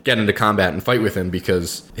just get into combat and fight with him,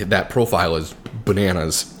 because that profile is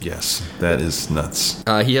bananas. Yes, that is nuts.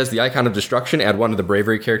 He has the Icon of Destruction. Add one of the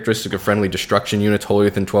bravery characteristic of friendly destruction units wholly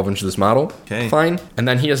within 12 inches of this model. Okay. Fine. And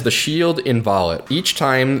then he has the Shield Involet. Each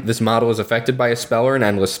time this model is affected by a spell or an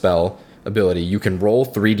endless spell ability, you can roll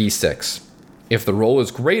 3d6. If the roll is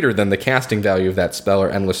greater than the casting value of that spell or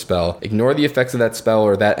endless spell, ignore the effects of that spell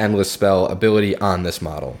or that endless spell ability on this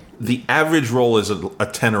model. The average roll is a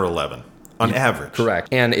 10 or 11. On average. Correct.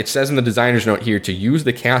 And it says in the designer's note here to use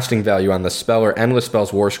the casting value on the spell or endless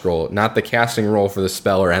spell's war scroll, not the casting roll for the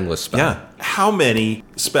spell or endless spell. Yeah. How many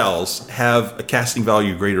spells have a casting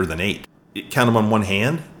value greater than 8? Count them on one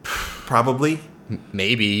hand? Probably.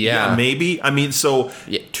 Maybe, yeah. Yeah, maybe. I mean, so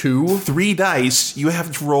 3 dice, you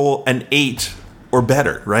have to roll an 8 or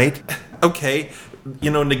better, right? Okay.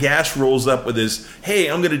 Nagash rolls up with his, hey,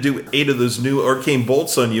 I'm going to do 8 of those new arcane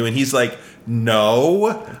bolts on you. And he's like,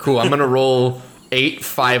 no. Cool, I'm going to roll 8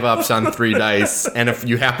 5-ups on 3 dice. And if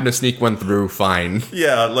you happen to sneak one through, fine.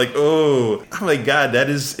 Yeah, oh my God,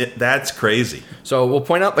 that's crazy. So we'll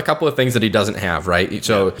point out the couple of things that he doesn't have, right?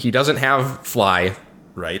 So he doesn't have fly.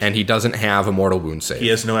 Right. And he doesn't have a mortal wound save. He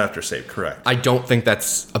has no after save, correct. I don't think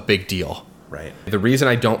that's a big deal. Right. The reason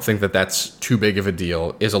I don't think that that's too big of a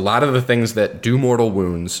deal is a lot of the things that do mortal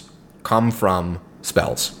wounds come from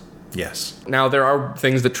spells. Yes. Now, there are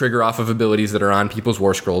things that trigger off of abilities that are on people's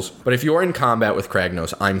war scrolls, but if you're in combat with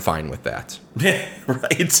Kragnos, I'm fine with that.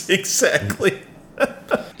 Right, exactly.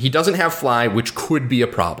 He doesn't have fly, which could be a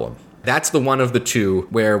problem. That's the one of the two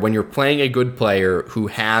where when you're playing a good player who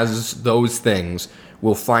has those things,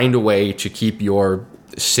 will find a way to keep your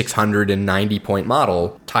 690-point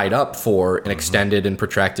model tied up for an extended and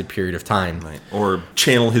protracted period of time. Right. Or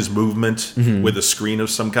channel his movement with a screen of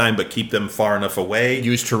some kind, but keep them far enough away.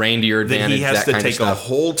 Use terrain to your advantage. Then he has to take a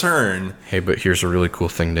whole turn. Hey, but here's a really cool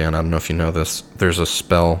thing, Dan. I don't know if you know this. There's a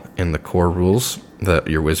spell in the core rules that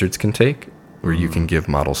your wizards can take where you can give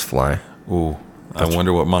models fly. Ooh. I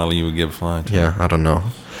wonder what model you would give fly to. Yeah, I don't know.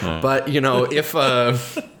 But,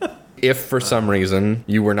 if for some reason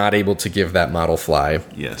you were not able to give that model fly,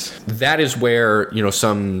 yes, that is where,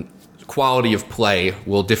 some quality of play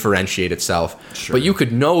will differentiate itself. Sure. But you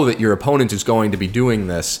could know that your opponent is going to be doing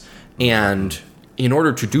this, and in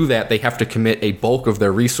order to do that, they have to commit a bulk of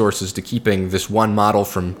their resources to keeping this one model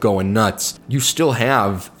from going nuts. You still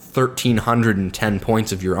have 1,310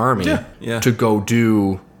 points of your army to go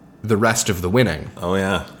do the rest of the winning. Oh,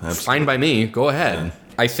 yeah. Absolutely. Fine by me. Go ahead.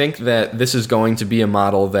 I think that this is going to be a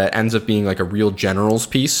model that ends up being like a real general's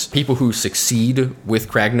piece. People who succeed with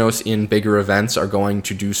Kragnos in bigger events are going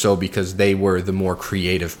to do so because they were the more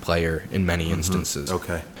creative player in many instances.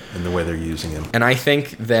 Okay. And the way they're using him. And I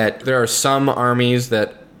think that there are some armies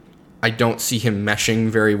that I don't see him meshing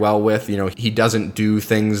very well with. You know, he doesn't do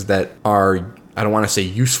things that are, I don't want to say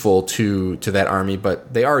useful to that army,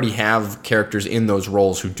 but they already have characters in those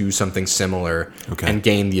roles who do something similar and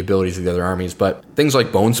gain the abilities of the other armies. But things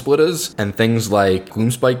like Bone Splitters and things like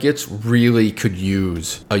Gloomspike Gitz really could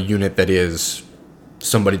use a unit that is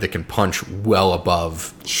somebody that can punch well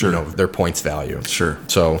above their points value. Sure.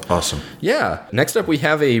 So awesome. Yeah. Next up, we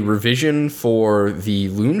have a revision for the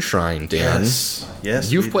Loon Shrine, Dan.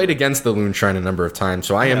 Yes. You've played against the Loon Shrine a number of times,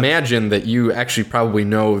 so I imagine that you actually probably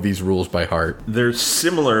know these rules by heart. They're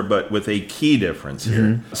similar, but with a key difference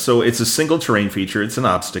here. So it's a single terrain feature. It's an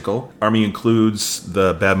obstacle. Army includes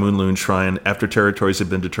the Bad Moon Loon Shrine. After territories have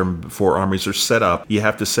been determined before armies are set up, you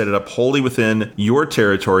have to set it up wholly within your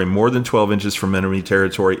territory, more than 12 inches from enemy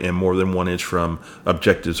territory, and more than 1 inch from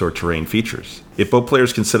objectives or terrain features. If both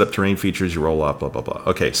players can set up terrain features, you roll off, blah, blah, blah.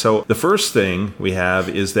 Okay, so the first thing we have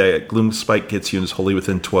is that Gloomspike Gitz units wholly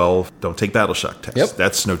within 12 don't take battle shock tests. Yep.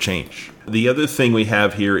 That's no change. The other thing we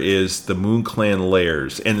have here is the Moon Clan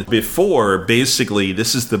layers. And before, basically,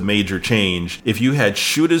 this is the major change. If you had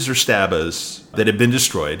shooters or stabbas that had been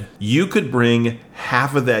destroyed, you could bring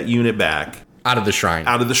half of that unit back. Out of the shrine.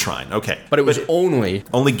 Okay. But it was only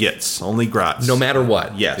Gitz, only Grots. No matter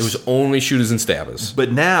what. Yes. It was only shooters and stabbas.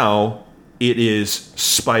 But now it is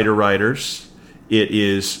Spider Riders, it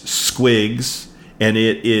is Squigs, and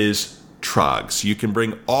it is Trogs. You can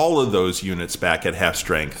bring all of those units back at half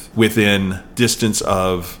strength within distance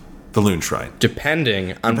of the Loon Shrine.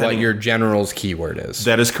 Depending on what your general's keyword is.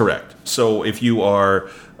 That is correct. So if you are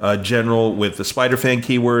a general with the Spider Fan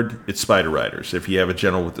keyword, it's Spider Riders. If you have a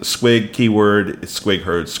general with the Squig keyword, it's Squig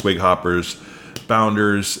Herds, Squig Hoppers,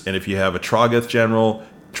 Bounders. And if you have a Trogoth general,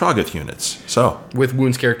 Trogoth units. So with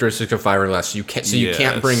wounds characteristics of 5 or less, you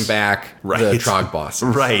can't bring back the Trog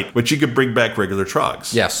bosses. Right. But you could bring back regular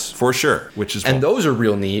Trogs. Yes. For sure. Which is and those are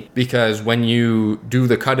real neat because when you do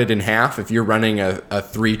the cut it in half, if you're running a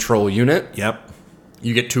 3 troll unit,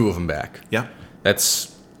 you get 2 of them back. Yep.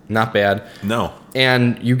 That's not bad. No.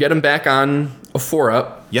 And you get them back on a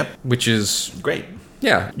 4-up. Yep. Which is great.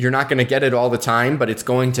 Yeah, you're not going to get it all the time, but it's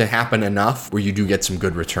going to happen enough where you do get some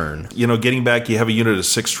good return. You know, getting back, you have a unit of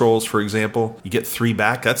 6 trolls, for example. You get 3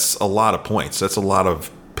 back. That's a lot of points. That's a lot of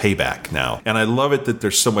payback now. And I love it that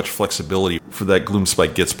there's so much flexibility for that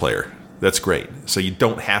Gloomspike Gitz player. That's great. So you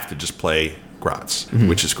don't have to just play Grots,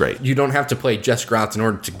 which is great. You don't have to play just Grots in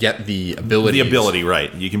order to get the ability. The ability,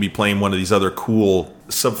 right. You can be playing one of these other cool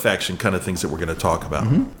sub-faction kind of things that we're going to talk about.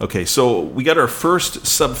 Okay, so we got our first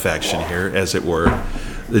sub-faction here, as it were,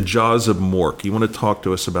 the Jaws of Mork. You want to talk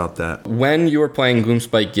to us about that? When you are playing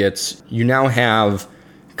Gloomspike Gitz, you now have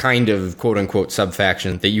kind of quote-unquote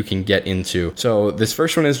sub-faction that you can get into. So this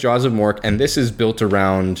first one is Jaws of Mork, and this is built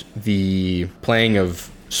around the playing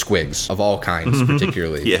of squigs of all kinds,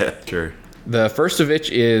 particularly. Yeah, sure. The first of which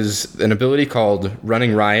is an ability called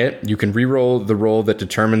Running Riot. You can reroll the roll that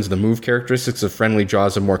determines the move characteristics of friendly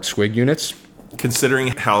Jaws of Mork squig units. Considering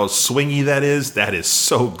how swingy that is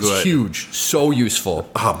so good. It's huge. So useful.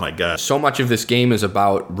 Oh my god. So much of this game is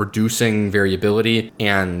about reducing variability,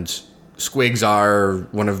 and squigs are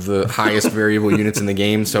one of the highest variable units in the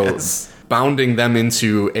game, so bounding them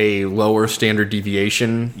into a lower standard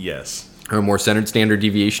deviation or a more centered standard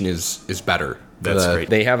deviation is better. That's great.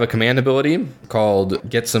 They have a command ability called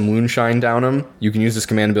Get Some Moonshine Down 'em. You can use this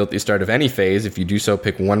command ability at the start of any phase. If you do so,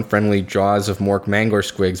 pick one friendly Jaws of Mork Mangor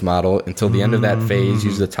Squigs model. Until the end of that phase,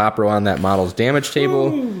 use the top row on that model's damage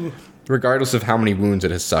table, regardless of how many wounds it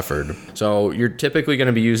has suffered. So you're typically going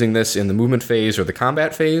to be using this in the movement phase or the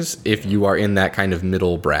combat phase if you are in that kind of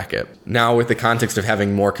middle bracket. Now, with the context of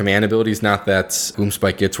having more command abilities, not that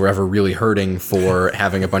Gloomspike Gitz were ever really hurting for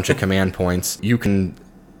having a bunch of command points, you can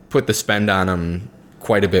put the spend on them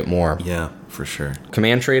quite a bit more. Yeah, for sure.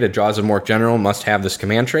 Command trait, a Jaws of Mork general must have this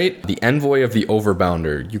command trait. The Envoy of the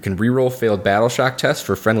Overbounder. You can reroll failed battle shock tests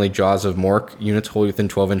for friendly Jaws of Mork units wholly within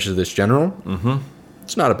 12 inches of this general.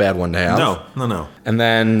 It's not a bad one to have. No. And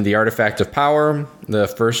then the Artifact of Power. The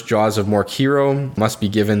first Jaws of Mork hero must be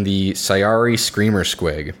given the Sayari Screamer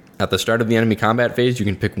Squig. At the start of the enemy combat phase, you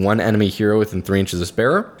can pick one enemy hero within 3 inches of this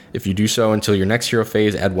bearer. If you do so until your next hero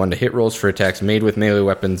phase, add 1 to hit rolls for attacks made with melee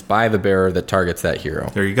weapons by the bearer that targets that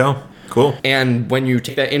hero. There you go. Cool. And when you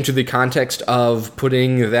take that into the context of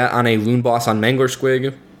putting that on a loon boss on Mangler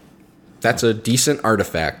Squig, That's a decent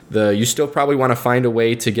artifact. You still probably want to find a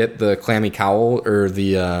way to get the Clammy Cowl or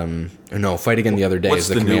the Fight Again the Other Day is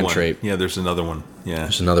the command trait. Yeah, there's another one. Yeah.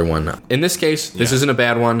 There's another one. In this case, this isn't a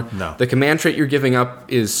bad one. No. The command trait you're giving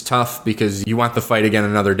up is tough because you want the Fight Again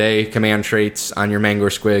Another Day command traits on your Mangor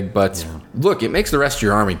Squig, but look, it makes the rest of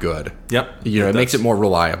your army good. Yep. It makes it more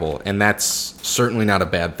reliable, and that's certainly not a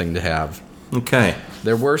bad thing to have. Okay.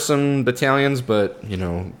 There were some battalions, but,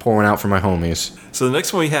 pour one out for my homies. So the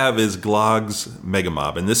next one we have is Glog's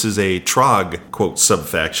Megamob, and this is a Trog, quote,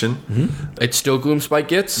 subfaction. Mm-hmm. It's still Gloomspike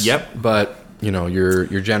Gitz. Yep. But,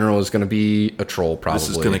 your general is going to be a troll, probably. This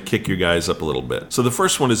is going to kick your guys up a little bit. So the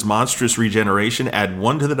first one is Monstrous Regeneration. Add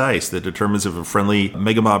 1 to the dice that determines if a friendly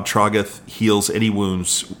Megamob Troggoth heals any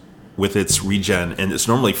wounds with its regen, and it's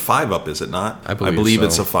normally 5-up, is it not? I believe so.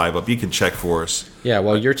 It's a 5-up. You can check for us. Yeah,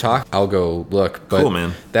 while you're talking, I'll go look. But cool,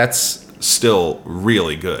 man. That's still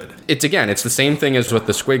really good. It's the same thing as what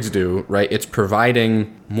the Squigs do, right? It's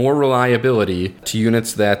providing more reliability to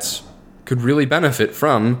units that could really benefit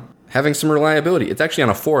from having some reliability. It's actually on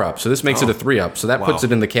a 4-up, so this makes it a 3-up. So that puts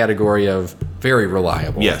it in the category of very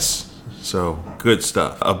reliable. Yes. So, good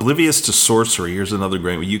stuff. Oblivious to Sorcery. Here's another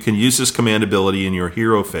great one. You can use this command ability in your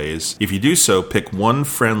hero phase. If you do so, pick one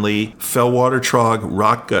friendly Fellwater Trog,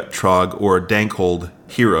 Rockgut Trog, or a Dankhold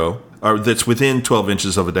hero that's within 12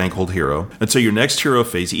 inches of a Dankhold hero. Until your next hero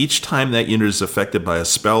phase, each time that unit is affected by a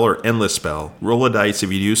spell or endless spell, roll a dice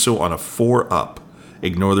if you do so on a 4-up.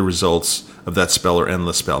 Ignore the results of that spell or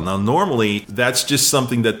endless spell. Now, normally, that's just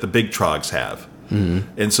something that the big Trogs have.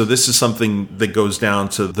 Mm-hmm. And so this is something that goes down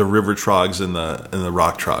to the river trogs and the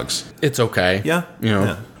rock trogs. It's okay. Yeah.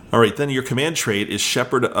 Yeah. All right, then your command trait is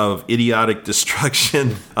Shepherd of Idiotic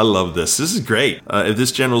Destruction. I love this. This is great. If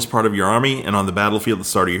this general is part of your army and on the battlefield at the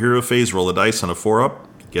start of your hero phase, roll a dice on a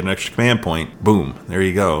 4-up, get an extra command point. Boom. There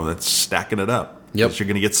you go. That's stacking it up. Yep. You're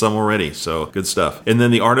going to get some already, so good stuff. And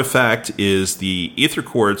then the artifact is the Aether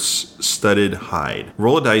Quartz Studded Hide.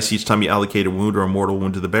 Roll a dice each time you allocate a wound or a mortal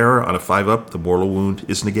wound to the bearer. On a 5-up, the mortal wound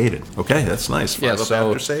is negated. Okay, that's nice. 5-up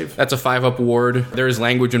after save. That's a 5-up ward. There's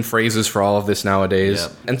language and phrases for all of this nowadays.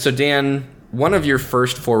 Yep. And so, Dan, one of your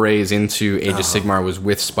first forays into Age of Sigmar was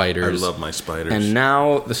with spiders. I love my spiders. And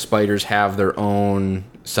now the spiders have their own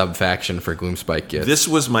sub-faction for Gloomspike Gitz. This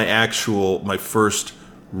was my first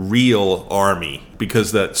real army,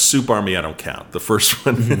 because that soup army I don't count. The first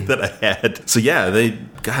one that I had. So yeah,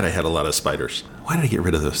 I had a lot of spiders. Why did I get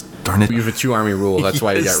rid of those? Darn it. You have a 2-army rule. That's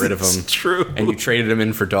why you got rid of them. True. And you traded them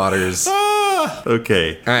in for daughters.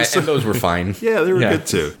 Okay. And those were fine. Yeah, they were good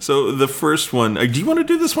too. So the first one, do you want to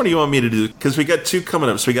do this one or do you want me to do? Because we got 2 coming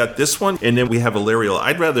up. So we got this one and then we have Alariel.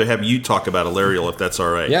 I'd rather have you talk about Alariel if that's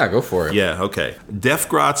all right. Yeah, go for it. Yeah, okay.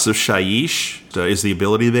 Deathgrots of Shaiish is the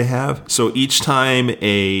ability they have. So each time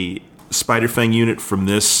a Spiderfang unit from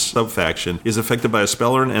this sub-faction is affected by a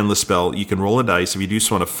spell or an endless spell, you can roll a dice. If you do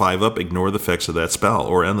so on a 5-up, ignore the effects of that spell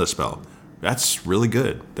or endless spell. That's really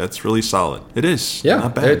good. That's really solid. It is. Yeah.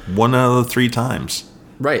 Not bad. 1 out of 3 times.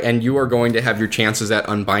 Right, and you are going to have your chances at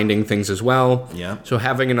unbinding things as well. Yeah. So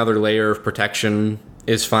having another layer of protection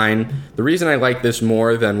is fine. The reason I like this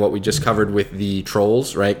more than what we just covered with the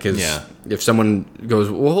trolls, right? Because if someone goes,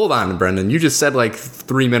 well, hold on, Brendan, you just said like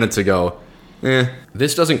 3 minutes ago,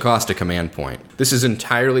 this doesn't cost a command point. This is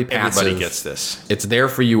entirely passive. Everybody gets this. It's there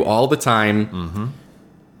for you all the time. Mm-hmm.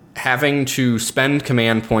 Having to spend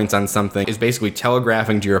command points on something is basically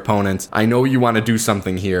telegraphing to your opponents, I know you want to do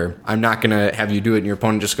something here. I'm not going to have you do it, and your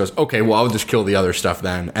opponent just goes, okay, well, I'll just kill the other stuff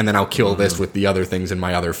then, and then I'll kill this with the other things in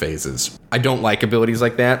my other phases. I don't like abilities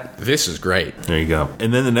like that. This is great. There you go.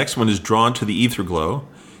 And then the next one is Drawn to the Ether Glow.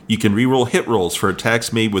 You can reroll hit rolls for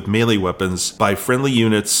attacks made with melee weapons by friendly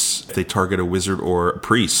units if they target a wizard or a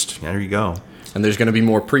priest. There you go. And there's going to be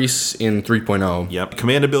more priests in 3.0. Yep.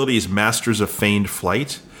 Command ability is Masters of Feigned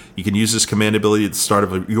Flight. You can use this command ability at the start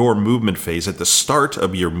of your movement phase,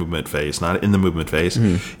 not in the movement phase.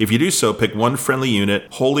 Mm-hmm. If you do so, pick one friendly unit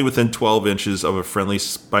wholly within 12 inches of a friendly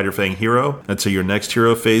Spiderfang hero. Until your next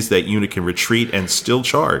hero phase, that unit can retreat and still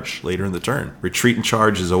charge later in the turn. Retreat and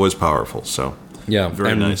charge is always powerful, so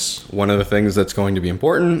very nice. One of the things that's going to be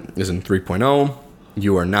important is in 3.0,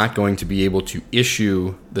 you are not going to be able to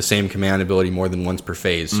issue the same command ability more than once per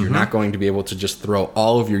phase. Mm-hmm. You're not going to be able to just throw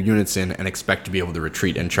all of your units in and expect to be able to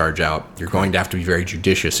retreat and charge out. You're going to have to be very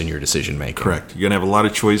judicious in your decision making. Correct. You're going to have a lot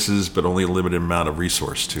of choices, but only a limited amount of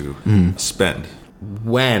resource to spend.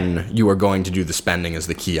 When you are going to do the spending is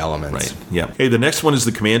the key element. Right. Yeah. Okay, the next one is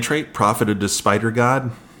the command trait, Prophet of the Spider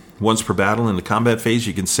God. Once per battle in the combat phase,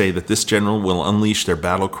 you can say that this general will unleash their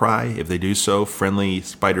battle cry. If they do so, friendly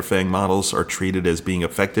Spiderfang models are treated as being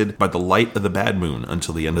affected by the light of the bad moon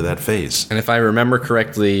until the end of that phase. And if I remember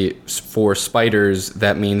correctly, for spiders,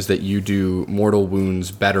 that means that you do mortal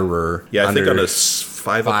wounds betterer. Yeah, I think on a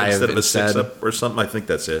 5 up instead of a 6 up or something. I think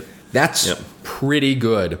that's it. That's pretty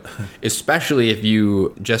good, especially if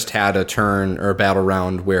you just had a turn or a battle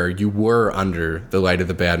round where you were under the light of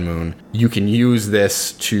the bad moon. You can use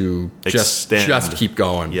this to just keep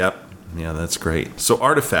going. Yep. Yeah, that's great. So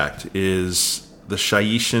artifact is the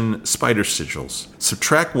Shaishan Spider Sigils.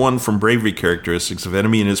 Subtract 1 from bravery characteristics of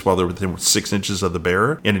enemy units while they're within 6 inches of the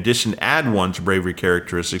bearer. In addition, add 1 to bravery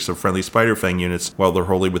characteristics of friendly Spiderfang units while they're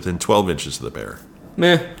wholly within 12 inches of the bearer.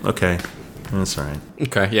 Meh. Okay. That's all right.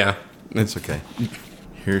 Okay, yeah. It's okay.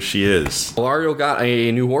 Here she is. Ariel got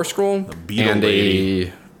a new war scroll and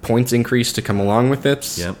a points increase to come along with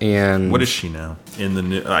it. Yep. And what is she now? In the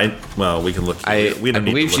new, we can look. I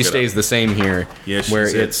believe she stays the same here. Yeah, where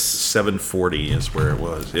it's 740 is where it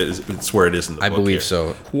was. It's where it is in the book. I believe here.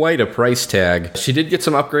 so. Quite a price tag. She did get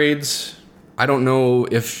some upgrades. I don't know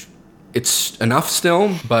if it's enough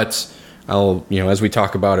still, but I'll, as we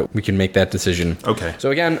talk about it, we can make that decision. Okay.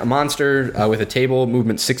 So again, a monster with a table,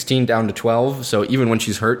 movement 16 down to 12. So even when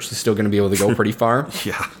she's hurt, she's still going to be able to go pretty far.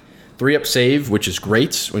 Yeah. 3-up save, which is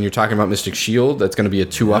great when you're talking about Mystic Shield. That's going to be a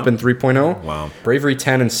 2-up in 3.0. Wow. Bravery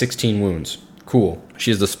 10 and 16 wounds. Cool.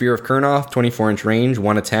 She has the Spear of Kurnoth, 24-inch range,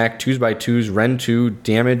 1 attack, 2x2s, Ren 2,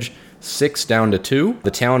 damage 6 down to 2. The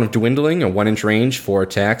Talon of Dwindling, a 1-inch range, 4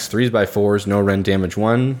 attacks, 3x4s, no Ren damage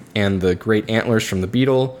 1. And the Great Antlers from the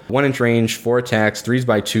Beetle, 1-inch range, 4 attacks,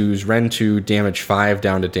 3x2s, Ren 2, damage 5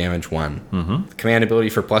 down to damage 1. Mm-hmm. The command ability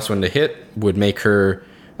for +1 to hit would make her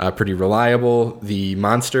pretty reliable. The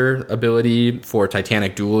monster ability for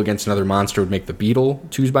Titanic Duel against another monster would make the Beetle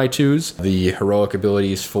 2x2s. The heroic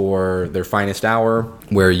abilities for their Finest Hour,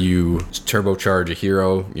 where you turbocharge a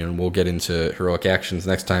hero, we'll get into heroic actions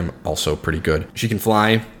next time, also pretty good. She can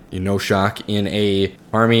fly, no shock. In a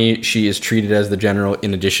army, she is treated as the general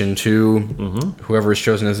in addition to whoever is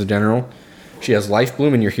chosen as the general. She has Life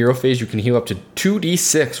Bloom in your hero phase. You can heal up to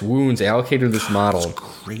 2d6 wounds allocated to this model. That's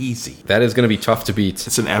crazy. That is going to be tough to beat.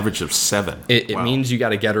 It's an average of 7. It means you got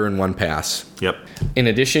to get her in one pass. Yep. In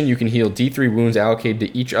addition, you can heal D3 wounds allocated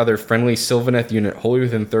to each other friendly Sylvaneth unit wholly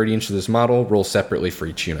within 30 inches of this model. Roll separately for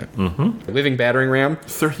each unit. Mm-hmm. Living Battering Ram.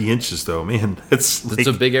 30 inches, though, man. It's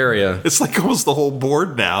a big area. It's like almost the whole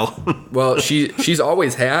board now. Well, she's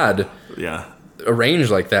always had a range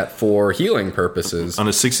like that for healing purposes. On a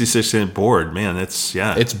 66-inch board, man, it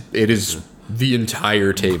is the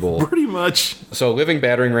entire table. Pretty much. So, Living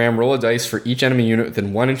Battering Ram, roll a dice for each enemy unit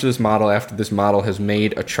within 1 inch of this model after this model has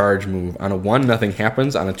made a charge move. On a 1, nothing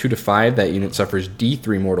happens. On a 2 to 5, that unit suffers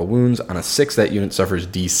D3 mortal wounds. On a 6, that unit suffers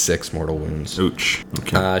D6 mortal wounds. Ouch.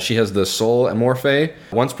 Okay. She has the Soul Amorphe.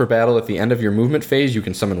 Once per battle, at the end of your movement phase, you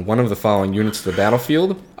can summon one of the following units to the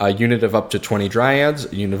battlefield. A unit of up to 20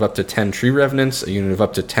 Dryads, a unit of up to 10 Tree Revenants, a unit of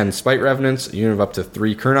up to 10 Spite Revenants, a unit of up to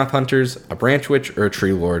 3 Kurnoth Hunters, a Branch Witch, or a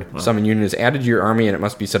Tree Lord. Wow. Summon unit is added to your army, and it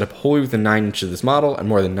must be set up wholly within 9 inches of this model and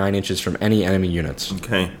more than 9 inches from any enemy units.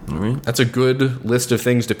 Okay. All right. That's a good list of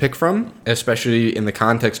things to pick from, especially in the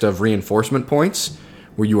context of reinforcement points,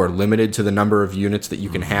 where you are limited to the number of units that you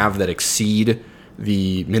can have that exceed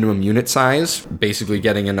the minimum unit size. Basically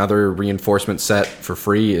getting another reinforcement set for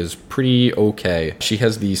free is pretty okay. She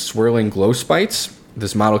has the Swirling Glow Spites.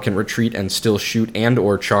 This model can retreat and still shoot and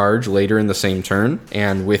or charge later in the same turn.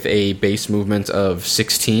 And with a base movement of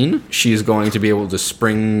 16, she is going to be able to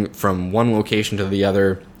spring from one location to the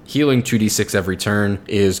other. Healing 2d6 every turn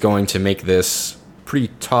is going to make this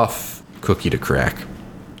pretty tough cookie to crack.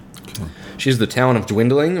 She has the Talon of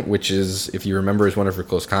Dwindling, which is, if you remember, is one of her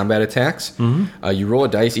close combat attacks. Mm-hmm. You roll a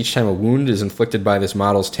dice each time a wound is inflicted by this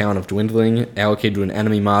model's Talon of Dwindling, allocated to an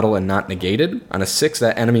enemy model and not negated. On a 6,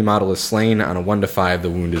 that enemy model is slain. On a 1 to 5, the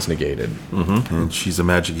wound is negated. Mm-hmm. And she's a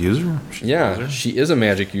magic user? She is a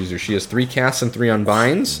magic user. She has 3 casts and 3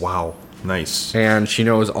 unbinds. Wow. Nice. And she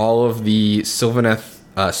knows all of the Sylvaneth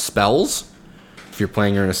spells. If you're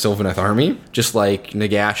playing her in a Sylvaneth army, just like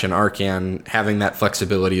Nagash and Arcan, having that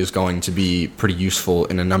flexibility is going to be pretty useful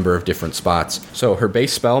in a number of different spots. So her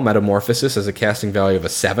base spell, Metamorphosis, has a casting value of a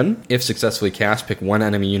 7. If successfully cast, pick one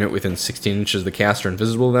enemy unit within 16 inches of the caster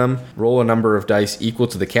invisible to them. Roll a number of dice equal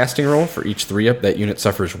to the casting roll. For each 3-up, that unit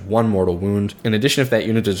suffers 1 mortal wound. In addition, if that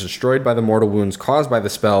unit is destroyed by the mortal wounds caused by the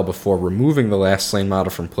spell before removing the last slain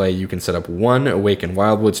model from play, you can set up 1 Awaken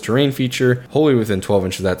Wildwoods terrain feature wholly within 12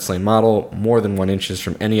 inches of that slain model. More than 1 inches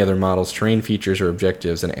from any other model's terrain features or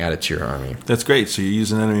objectives and add it to your army. That's great. So you're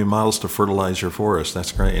using enemy models to fertilize your forest.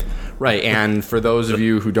 That's great. Right, and for those of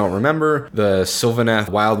you who don't remember, the Sylvaneth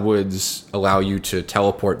Wildwoods allow you to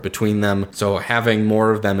teleport between them, so having more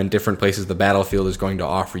of them in different places of the battlefield is going to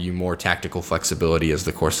offer you more tactical flexibility as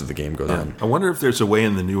the course of the game goes on. I wonder if there's a way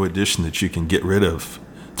in the new edition that you can get rid of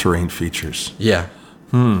terrain features. Yeah.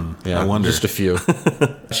 I wonder. Just a few.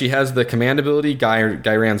 She has the command ability,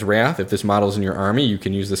 Gyran's Wrath. If this model is in your army, you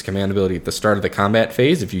can use this command ability at the start of the combat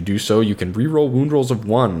phase. If you do so, you can reroll wound rolls of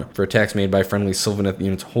 1 for attacks made by friendly Sylvaneth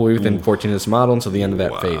units wholly within 14 of this model until the end of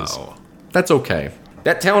that phase. That's okay.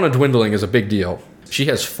 That Talon of Dwindling is a big deal. She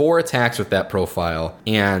has 4 attacks with that profile,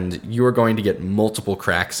 and you are going to get multiple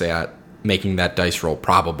cracks at making that dice roll,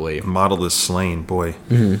 probably. Model is slain, boy.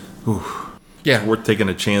 Yeah. Worth taking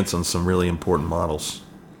a chance on some really important models.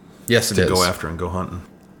 Yes, it to is. go after and go hunting.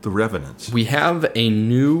 The Revenants. We have a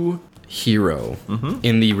new hero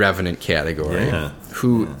in the Revenant category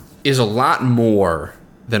who is a lot more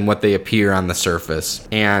than what they appear on the surface.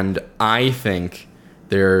 And I think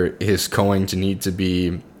there is going to need to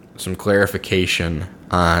be some clarification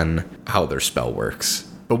on how their spell works.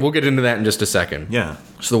 But we'll get into that in just a second. Yeah.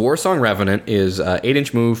 So the Warsong Revenant is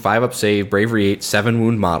 8-inch move, 5-up save, bravery 8,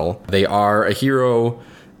 7-wound model. They are a hero,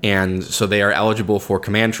 and so they are eligible for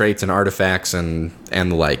command traits and artifacts and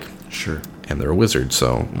the like. Sure. And they're a wizard,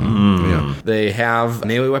 so yeah. They have a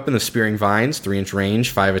melee weapon, the Spearing Vines, 3-inch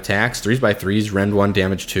range, 5 attacks, 3x3s, rend 1,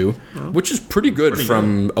 damage 2, which is pretty good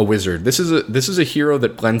from a wizard. This is a hero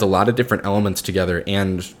that blends a lot of different elements together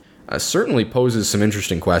and certainly poses some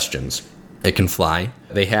interesting questions. It can fly.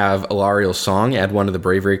 They have Alariel's Song. Add 1 to the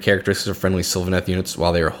bravery characteristics of friendly Sylvaneth units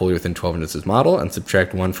while they are wholly within 12 inches of model, and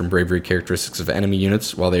subtract 1 from bravery characteristics of enemy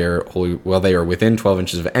units while they are within 12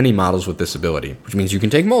 inches of any models with this ability, which means you can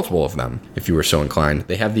take multiple of them if you were so inclined.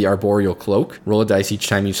 They have the Arboreal Cloak. Roll a dice each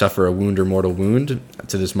time you suffer a wound or mortal wound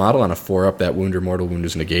to this model. On a 4-up, that wound or mortal wound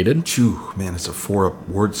is negated. Phew, man, it's a 4-up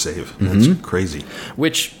ward save. That's crazy.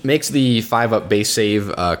 Which makes the 5-up base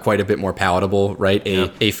save quite a bit more palatable, right?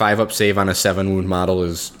 A 5-up save on a 7-wound model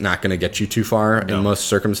is not going to get you too far in most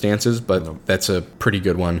circumstances, but that's a pretty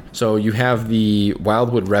good one. So you have the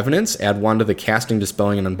Wildwood Revenants. Add 1 to the casting,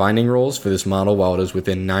 dispelling, and unbinding rolls for this model while it is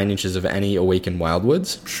within 9 inches of any awakened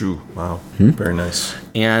Wildwoods. Shoo, wow. Very nice.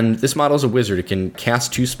 And this model is a wizard. It can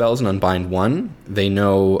cast 2 spells and unbind 1. They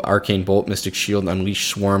know Arcane Bolt, Mystic Shield, and Unleash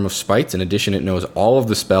Swarm of Spites. In addition, it knows all of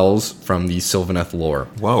the spells from the Sylvaneth lore.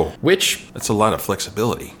 Whoa. Which... That's a lot of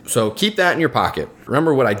flexibility. So keep that in your pocket.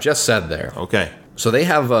 Remember what I just said there. Okay. So they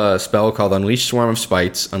have a spell called Unleash Swarm of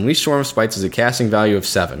Spites. Unleash Swarm of Spites is a casting value of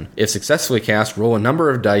 7. If successfully cast, roll a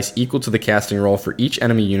number of dice equal to the casting roll for each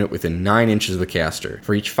enemy unit within 9 inches of the caster.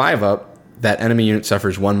 For each 5-up, that enemy unit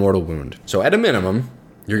suffers 1 mortal wound. So at a minimum,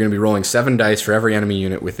 you're going to be rolling 7 dice for every enemy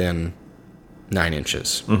unit within 9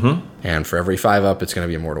 inches. And for every 5-up, it's going to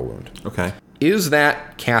be a mortal wound. Okay. Is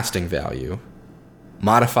that casting value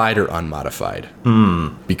modified or unmodified?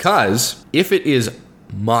 Because if it is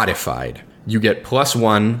modified, you get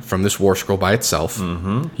 +1 from this War Scroll by itself.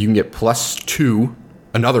 You can get +2,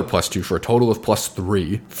 another +2 for a total of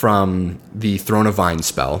 +3 from the Throne of Vine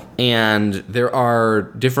spell. And there are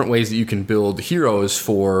different ways that you can build heroes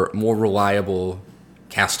for more reliable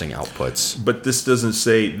casting outputs. But this doesn't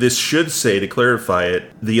say, this should say, to clarify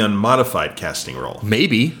it, the unmodified casting roll.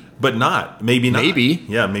 Maybe. But not. Maybe not. Maybe.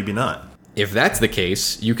 Yeah, maybe not. If that's the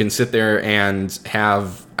case, you can sit there and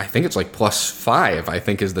have, I think it's like +5, I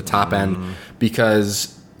think is the top end,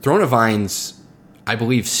 because Throne of Vines, I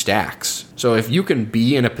believe, stacks. So if you can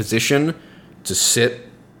be in a position to sit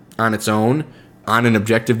on its own on an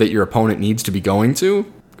objective that your opponent needs to be going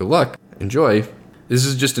to, good luck. Enjoy. This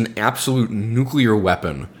is just an absolute nuclear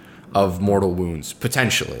weapon of mortal wounds,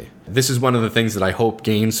 potentially. This is one of the things that I hope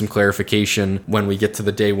gains some clarification when we get to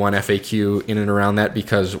the day 1 FAQ in and around that,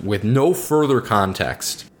 because with no further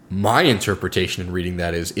context, my interpretation in reading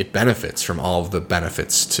that is it benefits from all of the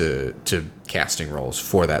benefits to casting rolls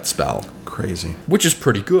for that spell. Crazy. Which is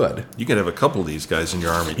pretty good. You could have a couple of these guys in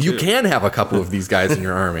your army, too. You can have a couple of these guys in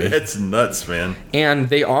your army. It's nuts, man. And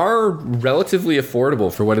they are relatively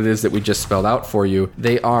affordable for what it is that we just spelled out for you.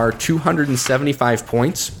 They are 275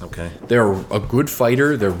 points. Okay. They're a good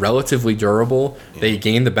fighter. They're relatively durable. Yeah. They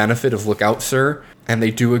gain the benefit of Look Out, Sir. And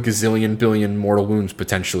they do a gazillion billion mortal wounds,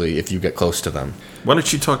 potentially, if you get close to them. Why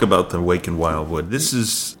don't you talk about the Awakened Wildwood? This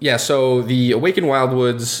is... Yeah, so the Awakened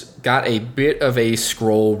Wildwoods got a bit of a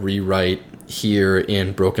scroll rewrite here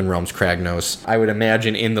in Broken Realms Kragnos, I would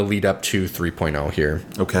imagine in the lead up to 3.0 here.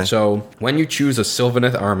 Okay. So when you choose a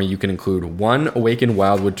Sylvaneth army, you can include one Awakened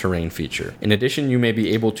Wildwood terrain feature. In addition, you may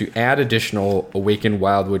be able to add additional Awakened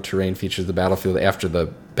Wildwood terrain features to the battlefield after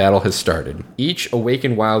the battle has started. Each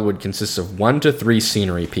Awakened Wildwood consists of 1 to 3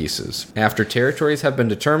 scenery pieces. After territories have been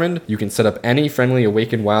determined, you can set up any friendly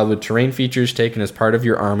Awakened Wildwood terrain features taken as part of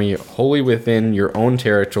your army wholly within your own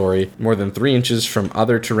territory, more than 3 inches from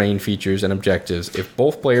other terrain features and objectives. If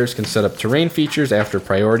both players can set up terrain features after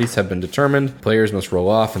priorities have been determined, players must roll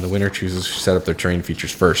off and the winner chooses to set up their terrain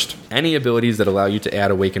features first. Any abilities that allow you to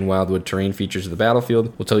add Awakened Wildwood terrain features to the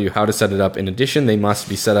battlefield will tell you how to set it up. In addition, they must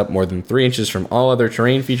be set up more than 3 inches from all other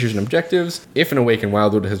terrain features and objectives. If an Awakened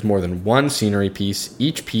Wildwood has more than one scenery piece,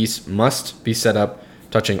 each piece must be set up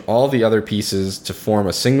touching all the other pieces to form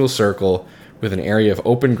a single circle with an area of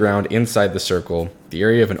open ground inside the circle. The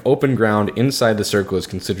area of an open ground inside the circle is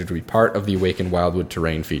considered to be part of the Awakened Wildwood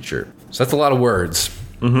terrain feature. So that's a lot of words.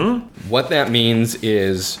 What that means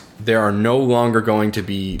is there are no longer going to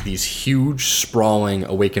be these huge, sprawling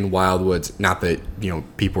Awakened Wildwoods. Not that,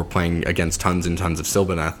 people are playing against tons and tons of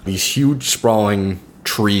Sylvaneth. These huge, sprawling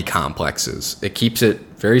tree complexes. It keeps it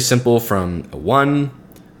very simple from 1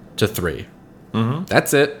 to 3.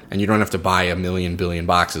 That's it. And you don't have to buy a million billion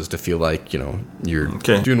boxes to feel like, you're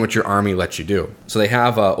doing what your army lets you do. So they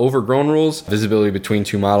have overgrown rules. Visibility between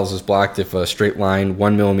 2 models is blocked if a straight line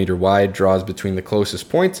 1 millimeter wide draws between the closest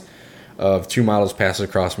points of 2 models passes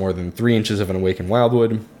across more than 3 inches of an Awakened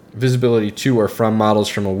Wildwood. Visibility to or from models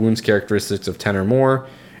from a wounds characteristics of 10 or more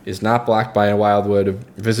is not blocked by a Wildwood.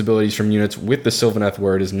 Visibilities from units with the Sylvaneth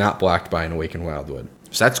word is not blocked by an Awakened Wildwood.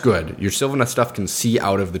 So that's good. Your Sylvaneth stuff can see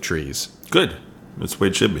out of the trees. Good. That's the way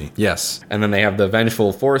it should be. Yes. And then they have the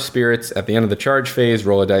Vengeful Forest Spirits. At the end of the charge phase,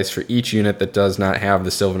 roll a dice for each unit that does not have the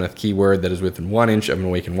Sylvaneth keyword that is within 1 inch of an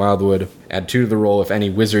Awakened Wildwood. Add 2 to the roll if any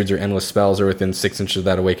wizards or endless spells are within 6 inches of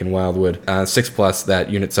that Awakened Wildwood. 6+, that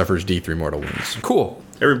unit suffers D3 mortal wounds. Cool.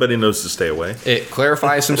 Everybody knows to stay away. It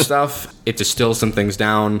clarifies some stuff. It distills some things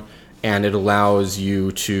down. And it allows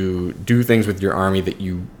you to do things with your army that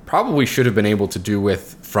you probably should have been able to do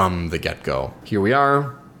with from the get-go. Here we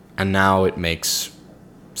are. And now it makes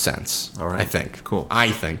sense. All right. I think. Cool. I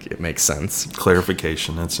think it makes sense.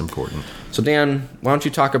 Clarification. That's important. So, Dan, why don't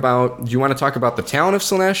you talk about... Do you want to talk about the talent of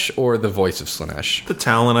Slaanesh or the voice of Slaanesh? The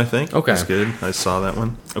talent, I think. Okay. That's good. I saw that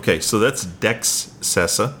one. Okay, so that's Dex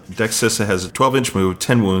Sessa. Dex Sessa has a 12-inch move,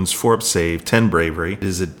 10 wounds, 4 up save, 10 bravery. It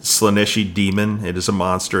is a Slaaneshi demon. It is a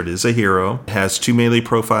monster. It is a hero. It has 2 melee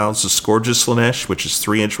profiles. The Scourge's Slaanesh, which is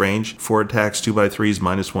 3-inch range, 4 attacks, 2x3s,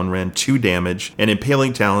 -1 rend, 2 damage, and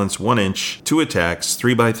Impaling Talons, 1 inch, 2 attacks,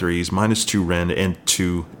 3x3s, -2 rend, and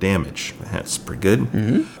 2 damage. That's pretty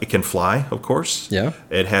good. It can fly, of course. Yeah.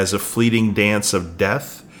 It has a fleeting dance of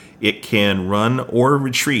death. It can run or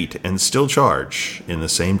retreat and still charge in the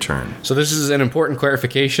same turn. So this is an important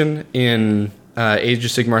clarification in Age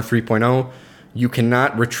of Sigmar 3.0. You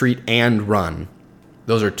cannot retreat and run.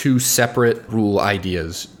 Those are 2 separate rule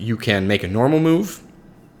ideas. You can make a normal move,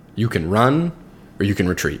 you can run, or you can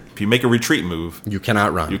retreat. If you make a retreat move, you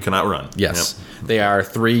cannot run. You cannot run. Yes. Yep. They are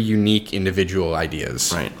 3 unique individual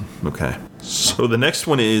ideas. Right. Okay. So the next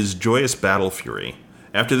one is Joyous Battle Fury.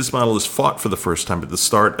 After this model is fought for the first time at the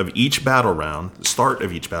start of each battle round,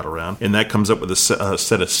 and that comes up with a set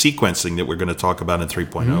of sequencing that we're going to talk about in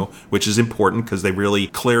 3.0, which is important because they really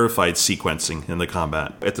clarified sequencing in the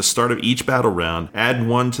combat. At the start of each battle round, add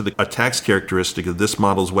 1 to the attacks characteristic of this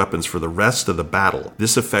model's weapons for the rest of the battle.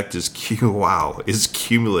 This effect is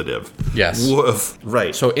cumulative. Yes. Woof.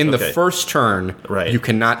 Right. So in the first turn, you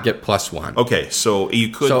cannot get +1. Okay, so you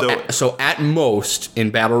could... So at most, in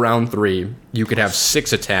battle round 3, you could have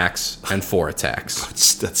 6 attacks and 4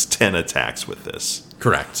 attacks. That's 10 attacks with this.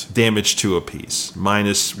 Correct. Damage 2 apiece.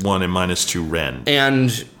 -1 and -2 rend.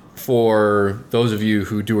 And for those of you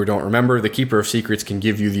who do or don't remember, the Keeper of Secrets can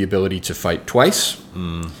give you the ability to fight twice.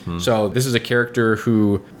 So this is a character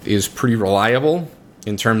who is pretty reliable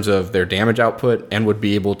in terms of their damage output and would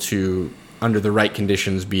be able to, under the right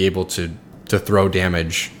conditions, be able to throw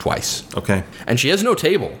damage twice. Okay. And she has no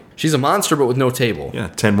table. She's a monster, but with no table. Yeah,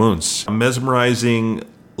 10 wounds. Mesmerizing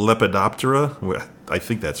Lepidoptera. I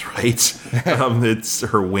think that's right. It's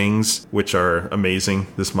her wings, which are amazing.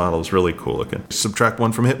 This model is really cool looking. Subtract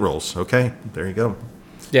 1 from hit rolls. Okay, there you go.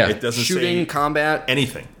 Yeah, it doesn't shooting, say combat,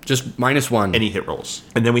 anything. Just -1. Any hit rolls.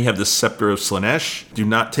 And then we have the Scepter of Slaanesh. Do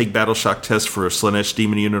not take battle shock tests for a Slaanesh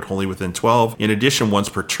demon unit wholly within 12. In addition, once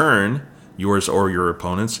per turn, yours or your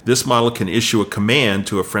opponent's, this model can issue a command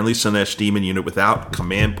to a friendly Slaanesh demon unit without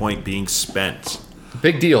command point being spent.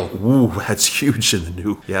 Big deal. Ooh, that's huge in the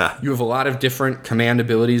new. Yeah. You have a lot of different command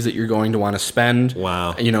abilities that you're going to want to spend.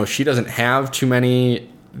 Wow. She doesn't have too many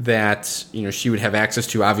that she would have access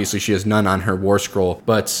to. Obviously, she has none on her war scroll,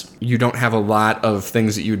 but you don't have a lot of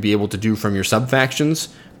things that you would be able to do from your sub-factions,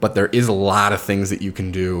 but there is a lot of things that you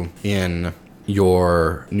can do in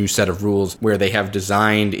your new set of rules where they have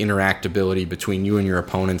designed interactability between you and your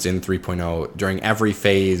opponents in 3.0 during every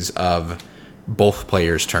phase of both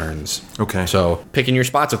players' turns. Okay. So picking your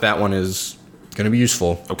spots with that one is going to be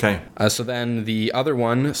useful. Okay. So then the other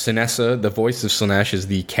one, Sinessa, the voice of Slaanesh, is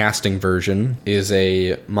the casting version, is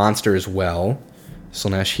a monster as well.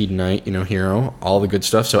 Slaanesh, Hedonite, hero, all the good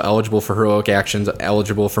stuff. So eligible for heroic actions,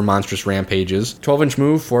 eligible for monstrous rampages. 12-inch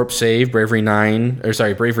move, 4-up save,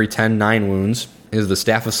 bravery 10, 9 wounds. Is the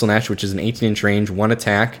Staff of Slaanesh, which is an 18-inch range, 1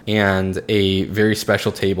 attack, and a very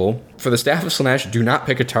special table. For the Staff of Slaanesh, do not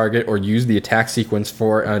pick a target or use the attack sequence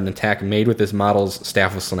for an attack made with this model's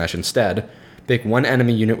Staff of Slaanesh. Instead, pick one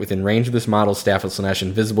enemy unit within range of this model's Staff of Slaanesh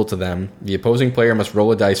and visible to them. The opposing player must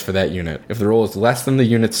roll a dice for that unit. If the roll is less than the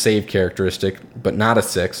unit's save characteristic, but not a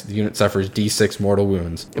 6, the unit suffers d6 mortal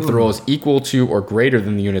wounds. If the roll is equal to or greater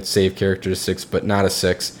than the unit's save characteristics, but not a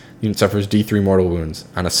 6, the unit suffers d3 mortal wounds.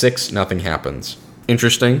 On a 6, nothing happens.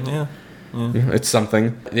 Interesting. Yeah. It's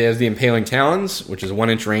something. It has the Impaling Talons, which is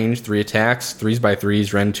 1-inch range, 3 attacks,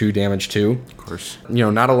 3x3s, Ren 2, damage 2. Of course.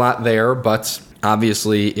 Not a lot there, but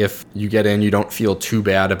obviously if you get in, you don't feel too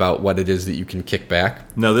bad about what it is that you can kick back.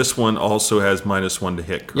 Now, this one also has -1 to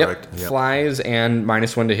hit, correct? Yep. Flies and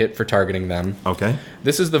 -1 to hit for targeting them. Okay.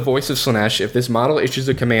 This is the voice of Slaanesh. If this model issues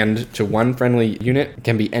a command to one friendly unit, it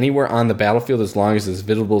can be anywhere on the battlefield as long as it's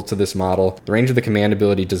visible to this model. The range of the command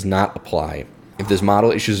ability does not apply. If this model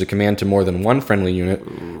issues a command to more than one friendly unit,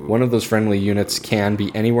 one of those friendly units can be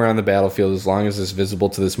anywhere on the battlefield as long as it's visible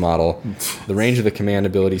to this model. The range of the command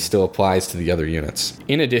ability still applies to the other units.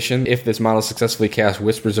 In addition, if this model successfully casts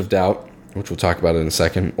Whispers of Doubt, which we'll talk about in a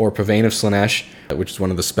second, or Pavane of Slaanesh, which is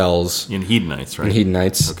one of the spells in Hedonites, right? In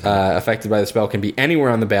Hedonites. Okay. Affected by the spell can be anywhere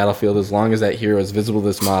on the battlefield as long as that hero is visible to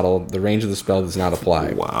this model. The range of the spell does not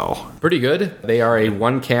apply. Wow. Pretty good. They are a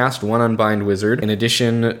 1-cast, 1-unbind wizard. In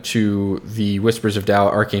addition to the Whispers of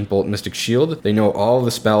Doubt, Arcane Bolt, Mystic Shield, they know all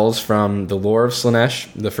the spells from the lore of Slaanesh,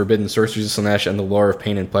 the Forbidden Sorceries of Slaanesh, and the lore of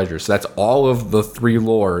Pain and Pleasure. So that's all of the 3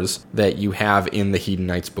 lores that you have in the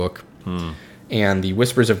Hedonites book. And the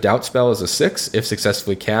Whispers of Doubt spell is a 6. If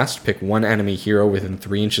successfully cast, pick one enemy hero within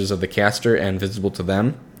 3 inches of the caster and visible to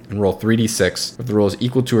them, and roll 3d6. If the roll is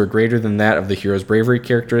equal to or greater than that of the hero's bravery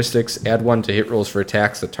characteristics, add 1 to hit rolls for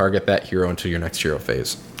attacks that target that hero until your next hero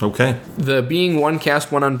phase. Okay. The being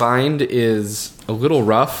 1-cast, 1-unbind is a little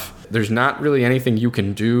rough. There's not really anything you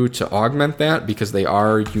can do to augment that because they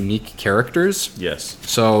are unique characters. Yes.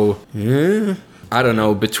 So, I don't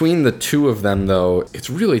know. Between the 2 of them, though, it's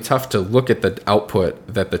really tough to look at the output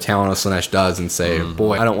that the Talon of Slaanesh does and say,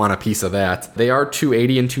 boy, I don't want a piece of that. They are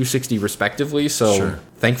 $280 and $260 respectively, so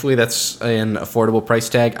thankfully that's an affordable price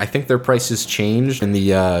tag. I think their prices changed in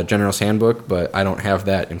the General's Handbook, but I don't have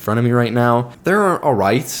that in front of me right now. They're all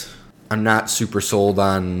right. I'm not super sold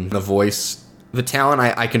on the voice. The Talon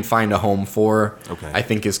I can find a home for. Okay. I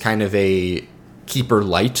think is kind of a keeper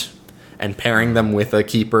light, and pairing them with a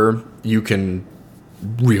keeper, you can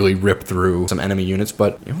really rip through some enemy units,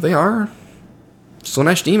 but they are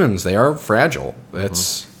Slaanesh demons. They are fragile.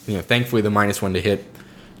 That's thankfully the -1 to hit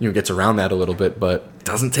gets around that a little bit, but it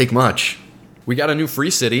doesn't take much. We got a new free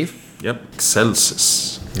city. Yep.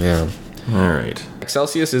 Excelsis. Yeah. All right.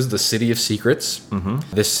 Excelsius is the city of secrets.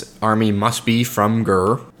 This army must be from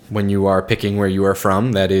Gur. When you are picking where you are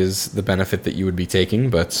from, that is the benefit that you would be taking,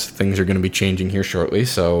 but things are going to be changing here shortly,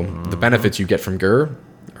 so the benefits you get from Gur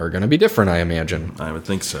are going to be different, I imagine. I would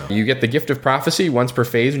think so. You get the Gift of Prophecy once per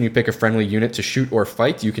phase. When you pick a friendly unit to shoot or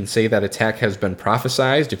fight, you can say that attack has been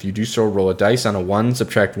prophesized. If you do so, roll a dice. On a 1,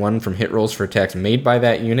 subtract 1 from hit rolls for attacks made by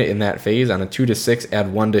that unit in that phase. On a 2 to 6,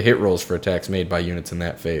 add 1 to hit rolls for attacks made by units in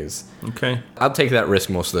that phase. Okay. I'll take that risk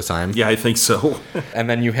most of the time. Yeah, I think so. And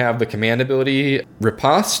then you have the command ability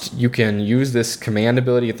Riposte. You can use this command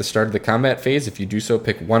ability at the start of the combat phase. If you do so,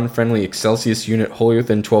 pick one friendly Excelsius unit wholly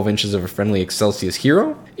within 12 inches of a friendly Excelsius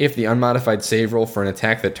hero. If the unmodified save roll for an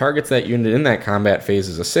attack that targets that unit in that combat phase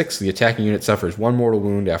is a 6, the attacking unit suffers 1 mortal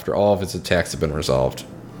wound after all of its attacks have been resolved.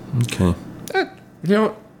 Okay.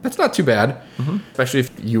 That's not too bad. Especially if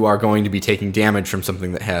you are going to be taking damage from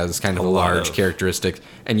something that has kind of a large characteristic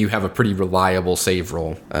and you have a pretty reliable save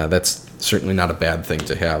roll. That's certainly not a bad thing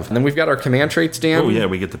to have. And then we've got our command traits, Dan. Oh, yeah,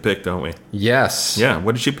 we get to pick, don't we? Yes. Yeah,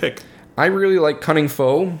 what did you pick? I really like Cunning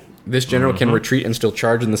Foe. This general can retreat and still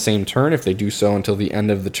charge in the same turn. If they do so until the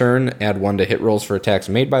end of the turn, add 1 to hit rolls for attacks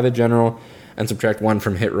made by the general. and subtract 1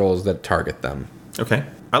 from hit rolls that target them. Okay.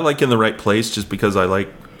 I like In the Right Place just because I like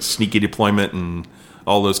sneaky deployment and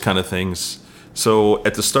all those kind of things. So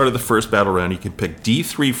at the start of the first battle round, you can pick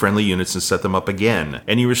D3 friendly units and set them up again.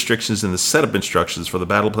 Any restrictions in the setup instructions for the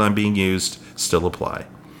battle plan being used still apply.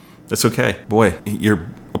 That's okay. Boy, your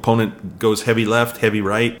opponent goes heavy left, heavy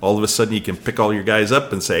right. All of a sudden, you can pick all your guys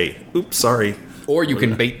up and say, oops, sorry. Or you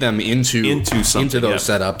can bait them into those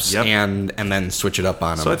setups and then switch it up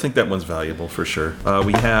on them. So I think that one's valuable for sure.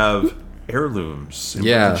 We have heirlooms. And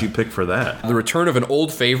Yeah. what did you pick for that? The return of an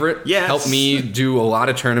old favorite Yes. helped me do a lot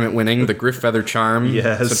of tournament winning. The Griff Feather Charm.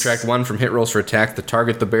 Yes. Subtract 1 from hit rolls for attack that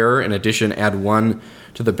target the bearer. In addition, add 1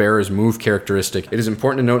 to the bearer's move characteristic. It is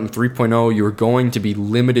important to note in 3.0, you are going to be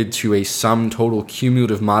limited to a sum total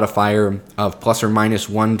cumulative modifier of plus or minus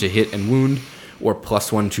 1 to hit and wound, or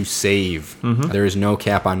plus 1 to save. There is no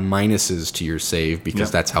cap on minuses to your save because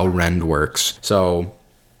that's how Rend works. So,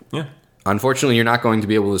 Yeah. unfortunately, you're not going to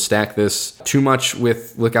be able to stack this too much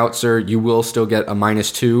with Lookout Sir. You will still get a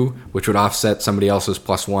 -2, which would offset somebody else's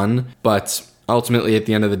 +1. But ultimately, at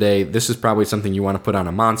the end of the day, this is probably something you want to put on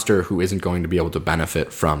a monster who isn't going to be able to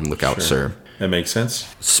benefit from Lookout Sir. That makes sense.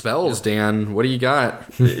 Spells, Dan. What do you got?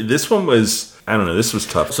 This one was, I don't know, this was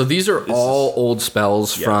tough. So these are all old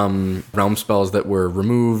spells from Realm spells that were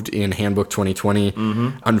removed in Handbook 2020.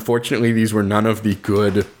 Unfortunately, these were none of the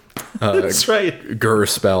good That's right. Gur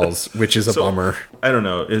spells, which is a bummer. I don't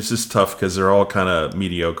know. It's just tough because they're all kind of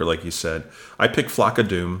mediocre, like you said. I picked Flock of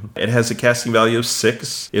Doom. It has a casting value of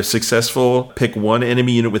 6. If successful, pick one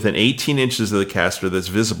enemy unit within 18 inches of the caster that's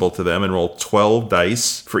visible to them and roll 12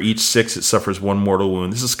 dice. For each 6, it suffers 1 mortal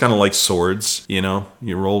wound. This is kind of like swords, you know?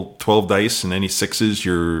 You roll 12 dice and any 6s,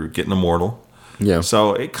 you're getting a mortal. Yeah.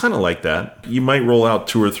 So it kind of like that. You might roll out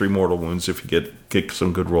 2 or 3 mortal wounds if you get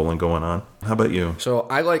some good rolling going on. How about you? So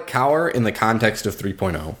I like Cower in the context of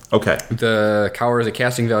 3.0. Okay. The Cower is a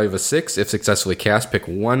casting value of a 6. If successfully cast, pick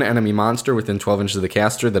one enemy monster within 12 inches of the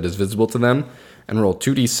caster that is visible to them and roll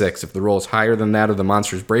 2d6. If the roll is higher than that of the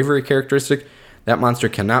monster's bravery characteristic, that monster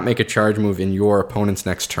cannot make a charge move in your opponent's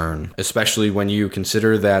next turn, especially when you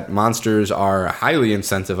consider that monsters are highly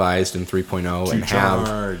incentivized in 3.0 and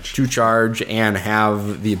have to charge and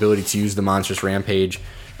have the ability to use the monstrous rampage.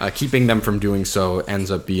 Keeping them from doing so ends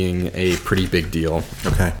up being a pretty big deal.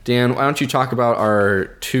 Okay. Dan, why don't you talk about our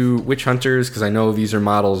 2 witch hunters, because I know these are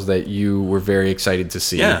models that you were very excited to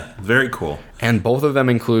see. Yeah, very cool. And both of them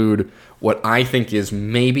include what I think is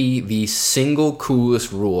maybe the single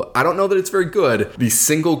coolest rule. I don't know that it's very good. The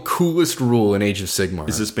single coolest rule in Age of Sigmar.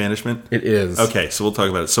 Is this banishment? It is. Okay, so we'll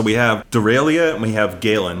talk about it. So we have Doralia and we have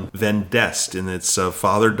Galen, then Dest, and it's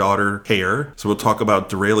father-daughter pair. So we'll talk about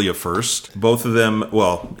Doralia first. Both of them,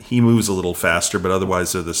 well, he moves a little faster, but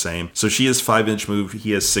otherwise they're the same. So she has 5-inch move,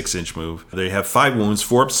 he has 6-inch move. They have 5 wounds,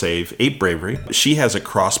 4 up save, 8 bravery. She has a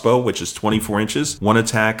crossbow, which is 24 inches, 1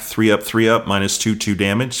 attack, 3 up, -2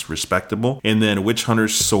 damage, respectively. And then Witch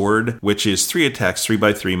Hunter's Sword, which is 3 attacks,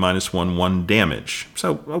 3x3, -1 damage.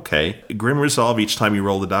 So, okay. Grim Resolve, each time you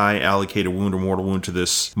roll the die, allocate a wound or mortal wound to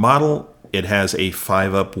this model. It has a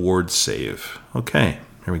 5-up ward save. Okay.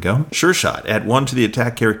 Here we go. Sure Shot. Add 1 to the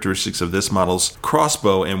attack characteristics of this model's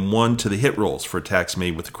crossbow and 1 to the hit rolls for attacks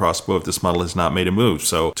made with the crossbow if this model has not made a move.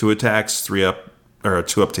 So 2 attacks, 3 up, or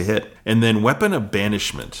 2 up to hit. And then Weapon of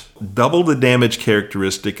Banishment. Double the damage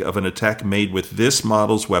characteristic of an attack made with this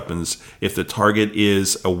model's weapons if the target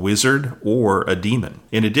is a wizard or a demon.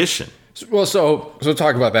 In addition... Well, so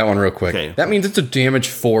talk about that one real quick. Okay. That means it's a damage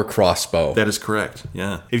 4 crossbow. That is correct,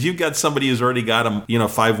 yeah. If you've got somebody who's already got a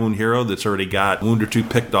 5-wound hero that's already got wound or 2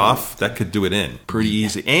 picked off, that could do it in pretty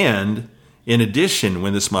easy. And... in addition,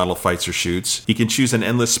 when this model fights or shoots, he can choose an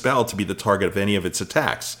endless spell to be the target of any of its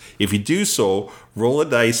attacks. If you do so, roll a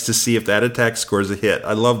dice to see if that attack scores a hit.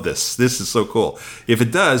 I love this. This is so cool. If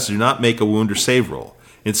it does, do not make a wound or save roll.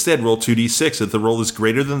 Instead, roll 2d6 if the roll is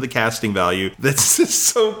greater than the casting value. That's just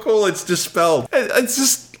so cool. It's dispelled. It's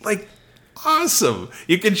just, like, awesome.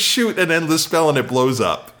 You can shoot an endless spell and it blows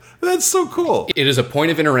up. That's so cool. It is a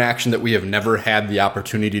point of interaction that we have never had the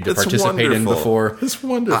opportunity to participate in before. It's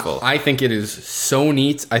wonderful. I think it is so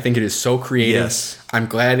neat. I think it is so creative. Yes. I'm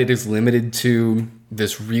glad it is limited to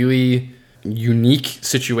this really unique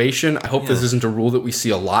situation. I hope this isn't a rule that we see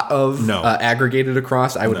a lot of aggregated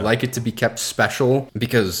across. I would like it to be kept special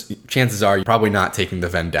because chances are you're probably not taking the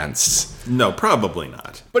Vendensts. No, probably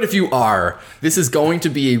not. But if you are, this is going to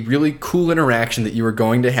be a really cool interaction that you are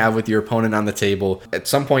going to have with your opponent on the table. At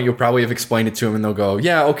some point, you'll probably have explained it to them and they'll go,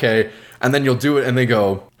 yeah, okay. And then you'll do it and they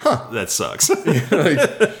go, huh. That sucks.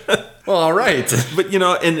 Well, all right. But,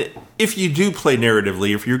 and if you do play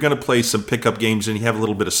narratively, if you're going to play some pickup games and you have a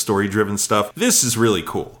little bit of story-driven stuff, this is really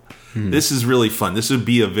cool. This is really fun. This would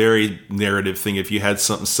be a very narrative thing if you had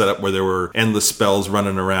something set up where there were endless spells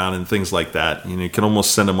running around and things like that. You can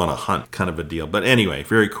almost send them on a hunt kind of a deal. But anyway,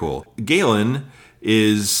 very cool. Galen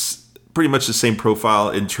is pretty much the same profile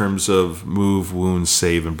in terms of move, wounds,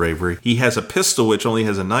 save, and bravery. He has a pistol which only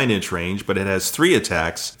has a 9-inch range, but it has 3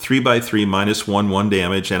 attacks, 3x3 -1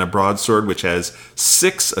 damage, and a broadsword which has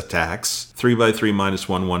 6 attacks, 3x3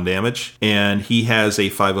 -1 damage. And he has a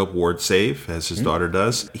 5-up ward save, as his daughter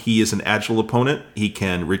does. He is an agile opponent. He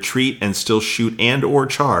can retreat and still shoot and or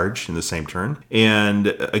charge in the same turn.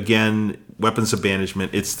 And again, weapons of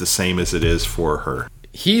banishment, it's the same as it is for her.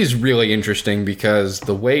 He's really interesting because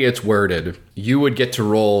the way it's worded, you would get to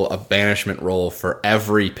roll a banishment roll for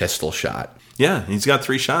every pistol shot. Yeah, he's got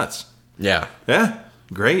 3 shots. Yeah. Yeah,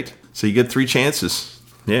 great. So you get 3 chances.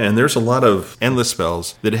 Yeah, and there's a lot of endless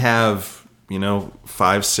spells that have,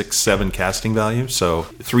 5, 6, 7 casting value. So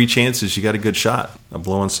 3 chances, you got a good shot of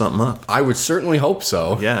blowing something up. I would certainly hope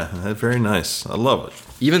so. Yeah, that's very nice. I love it.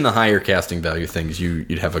 Even the higher casting value things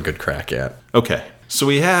you'd have a good crack at. Okay, so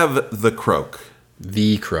we have the Croak.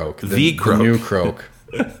 The Croak. The Croak. The new Croak.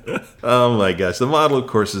 Oh my gosh. The model, of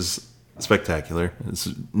course, is spectacular. It's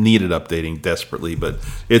needed updating desperately, but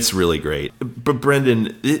it's really great. But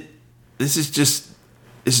Brendan, this is just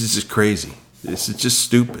crazy. This is just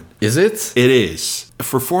stupid. Is it? It is.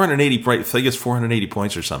 For 480 points, I think it's 480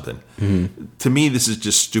 points or something. Mm-hmm. To me, this is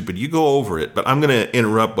just stupid. You go over it, but I'm going to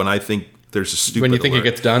interrupt when I think there's a stupid When you think alert. it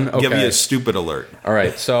gets done? Okay. Give me a stupid alert. All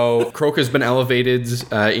right. So Croak has been elevated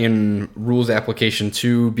in Rules Application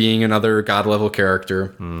 2, being another God-level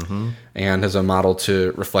character, and has a model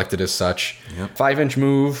to reflect it as such. Yep. 5-inch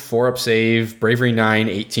move, 4-up save, bravery 9,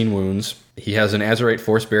 18 wounds. He has an Azurite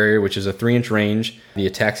Force Barrier, which is a 3-inch range. The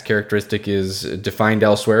attack's characteristic is defined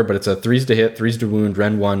elsewhere, but it's a 3s to hit, 3s to wound,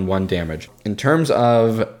 Ren 1, 1 damage. In terms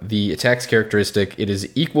of the attack's characteristic, it is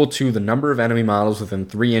equal to the number of enemy models within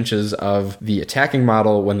 3 inches of the attacking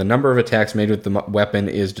model. When the number of attacks made with the weapon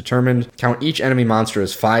is determined, count each enemy monster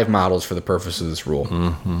as 5 models for the purpose of this rule.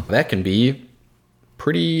 Mm-hmm. That can be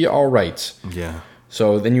pretty all right. Yeah.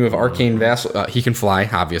 So then you have Arcane Vassal. He can fly,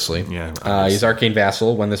 obviously. Yeah. He's Arcane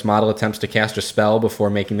Vassal. When this model attempts to cast a spell before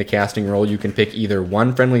making the casting roll, you can pick either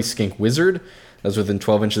one friendly Skink Wizard, that's within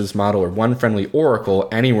 12 inches of this model, or one friendly Oracle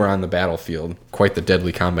anywhere on the battlefield. Quite the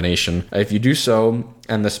deadly combination. If you do so,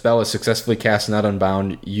 and the spell is successfully cast and not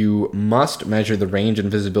unbound, you must measure the range and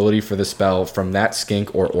visibility for the spell from that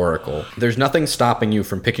Skink or Oracle. There's nothing stopping you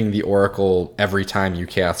from picking the Oracle every time you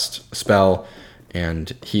cast a spell.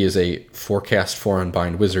 And he is a forecast 4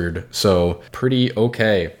 unbind wizard, so pretty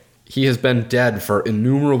okay. He has been dead for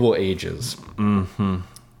innumerable ages. Mm-hmm.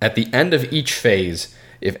 At the end of each phase,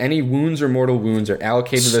 if any wounds or mortal wounds are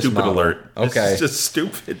allocated to this model... Stupid alert. Okay. It's just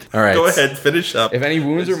stupid. All right. Go ahead, finish up. If any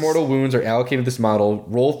wounds or mortal wounds are allocated to this model,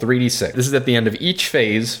 roll 3d6. This is at the end of each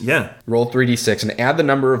phase. Yeah. Roll 3d6 and add the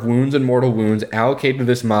number of wounds and mortal wounds allocated to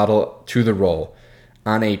this model to the roll.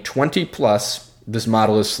 On a 20+, this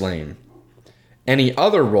model is slain. Any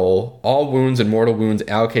other roll, all wounds and mortal wounds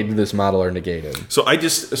allocated to this model are negated. So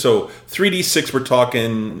 3d6, we're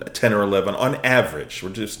talking 10 or 11 on average. We're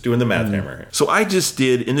just doing the math hammer here. So I just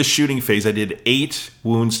did, in the shooting phase, I did 8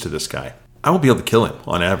 wounds to this guy. I won't be able to kill him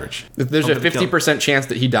on average. There's a 50% chance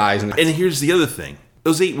that he dies. And here's the other thing.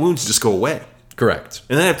 Those 8 wounds just go away. Correct.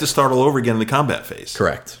 And then I have to start all over again in the combat phase.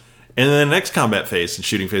 Correct. And then the next combat phase and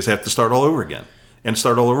shooting phase, I have to start all over again. And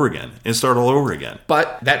start all over again. And start all over again.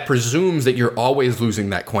 But that presumes that you're always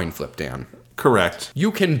losing that coin flip, Dan. Correct.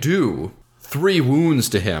 You can do 3 wounds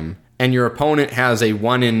to him, and your opponent has a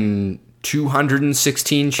 1 in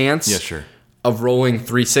 216 chance of rolling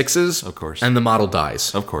 3 6s. Of course. And the model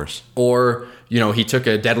dies. Of course. Or, he took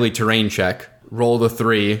a deadly terrain check, rolled a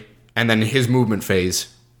 3, and then his movement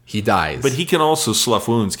phase, he dies. But he can also slough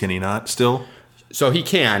wounds, can he not, still? So he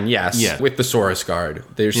can, yes, with the Saurus Guard.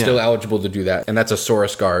 They're still eligible to do that, and that's a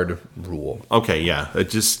Saurus Guard rule. Okay, yeah.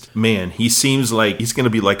 He seems like he's going to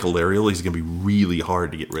be like Alariel. He's going to be really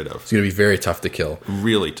hard to get rid of. It's going to be very tough to kill.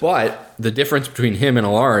 Really tough. But the difference between him and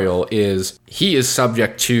Alariel is he is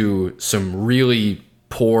subject to some really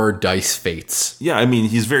poor dice fates. Yeah, I mean,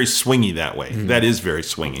 he's very swingy that way. Mm-hmm. That is very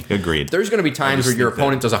swingy. Agreed. There's going to be times where your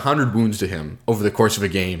opponent does 100 wounds to him over the course of a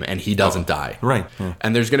game, and he doesn't die. Right. Yeah.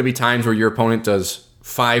 And there's going to be times where your opponent does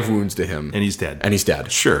 5 wounds to him. And he's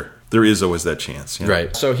dead. Sure. There is always that chance. Yeah.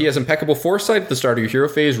 Right. So he has impeccable foresight at the start of your hero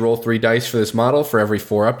phase. Roll 3 dice for this model. For every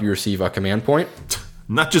 4 up, you receive a command point.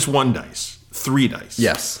 Not just 1 dice. 3 dice.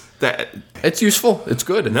 Yes. It's useful. It's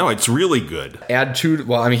good. No, it's really good. Add 2.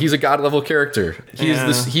 Well, I mean, he's a god level character. He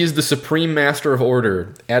is the supreme master of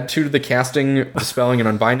order. Add 2 to the casting, dispelling, and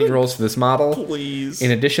unbinding rolls for this model. Please.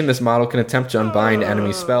 In addition, this model can attempt to unbind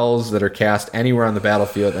enemy spells that are cast anywhere on the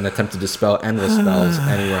battlefield and attempt to dispel endless spells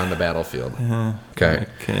anywhere on the battlefield.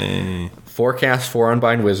 Okay. 4 cast, 4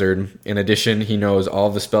 unbind wizard. In addition, he knows all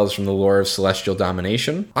of the spells from the lore of celestial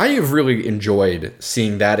domination. I have really enjoyed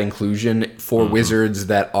seeing that inclusion for wizards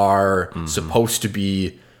that are supposed to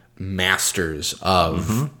be masters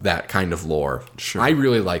of that kind of lore. Sure. I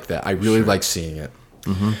really like that. I really like seeing it.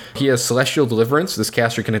 He has Celestial Deliverance. This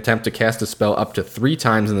caster can attempt to cast a spell up to 3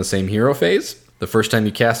 times in the same hero phase. The first time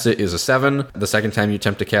you cast it is a 7, the second time you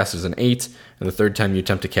attempt to cast is an 8, and the third time you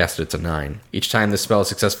attempt to cast it's a 9. Each time this spell is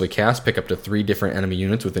successfully cast, pick up to 3 different enemy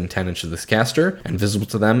units within 10 inches of this caster, and visible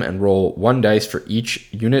to them, and roll 1 dice for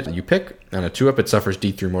each unit you pick. On a 2-up, it suffers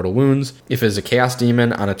D3 mortal wounds. If it is a Chaos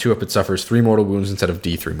Demon, on a 2-up, it suffers 3 mortal wounds instead of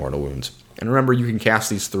D3 mortal wounds. And remember, you can cast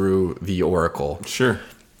these through the Oracle. Sure.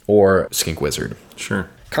 Or Skink Wizard. Sure.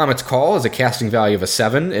 Comet's Call is a casting value of a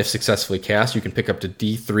 7. If successfully cast, you can pick up to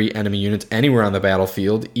D3 enemy units anywhere on the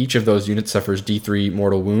battlefield. Each of those units suffers D3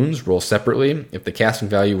 mortal wounds. Roll separately. If the casting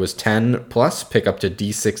value was 10 plus, pick up to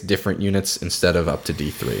D6 different units instead of up to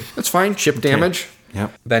D3. That's fine. Chip damage.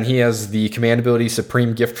 Yep. Then he has the command ability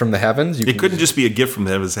Supreme Gift from the Heavens. It couldn't just be a gift from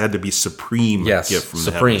the heavens. It had to be supreme gift from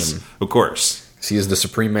the heavens. Of course. He is the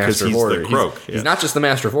Supreme Master of Order. He's the Croak. He's not just the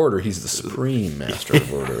Master of Order, he's the Supreme Master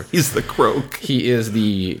of Order. He's the Croak. He is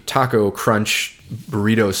the Taco Crunch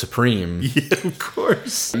Burrito Supreme. Yeah, of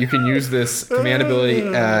course. You can use this command ability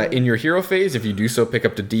in your hero phase. If you do so, pick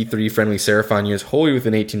up to D3 friendly Seraphon units wholly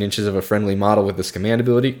within 18 inches of a friendly model with this command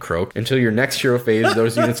ability, Croak. Until your next hero phase,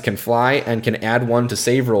 those units can fly and can add 1 to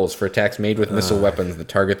save rolls for attacks made with missile weapons that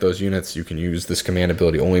target those units. You can use this command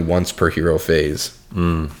ability only once per hero phase.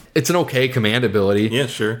 It's an okay command ability. Yeah,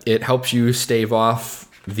 sure. It helps you stave off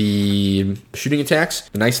the shooting attacks.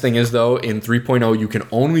 The nice thing is, though, in 3.0, you can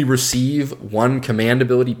only receive 1 command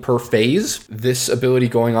ability per phase. This ability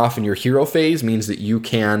going off in your hero phase means that you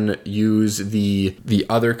can use the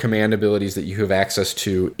other command abilities that you have access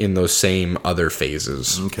to in those same other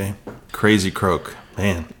phases. Okay. Crazy Croak.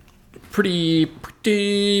 Man. Pretty For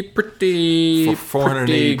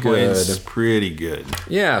 480 points, pretty good.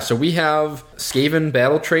 Yeah, so we have Skaven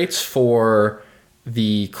battle traits for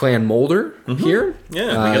the Clan Molder here.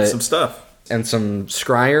 Yeah, we got some stuff. And some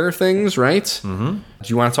scryer things, right? Do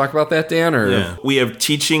you want to talk about that, Dan? Or? Yeah. We have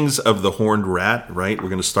Teachings of the Horned Rat, right? We're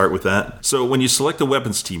going to start with that. So when you select a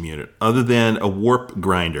weapons team unit, other than a Warp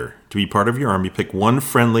Grinder, to be part of your army, pick 1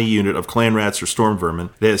 friendly unit of Clan Rats or Storm Vermin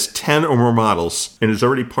that has 10 or more models and is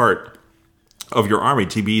already part of your army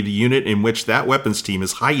to be the unit in which that weapons team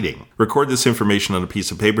is hiding. Record this information on a piece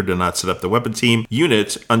of paper. Do not set up the weapon team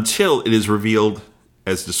unit until it is revealed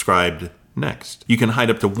as described next. You can hide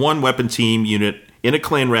up to 1 weapon team unit in a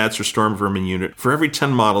Clan Rats or Storm Vermin unit for every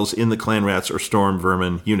 10 models in the Clan Rats or Storm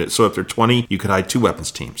Vermin unit. So if there are 20, you could hide 2 weapons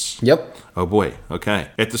teams. Yep. Oh boy,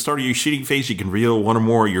 okay. At the start of your shooting phase, you can reveal 1 or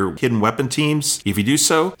more of your hidden weapon teams. If you do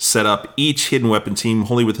so, set up each hidden weapon team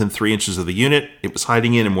wholly within 3 inches of the unit it was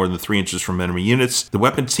hiding in and more than 3 inches from enemy units. The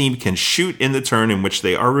weapon team can shoot in the turn in which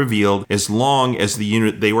they are revealed as long as the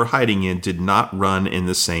unit they were hiding in did not run in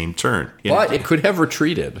the same turn. But it could have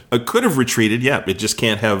retreated. It could have retreated, yeah. It just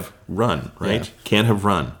can't have run, right? Yeah. Can't have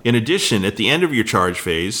run. In addition, at the end of your charge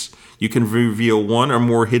phase, you can reveal 1 or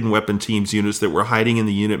more hidden weapon teams units that were hiding in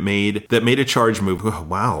the unit made a charge move. Oh,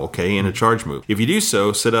 wow, okay, in a charge move. If you do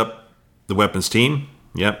so, set up the weapons team.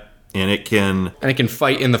 Yep. And it can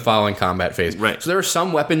fight in the following combat phase. Right. So there are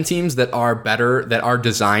some weapon teams that are better, that are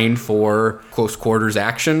designed for close quarters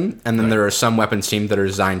action, and then there are some weapons teams that are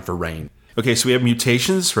designed for range. Okay, so we have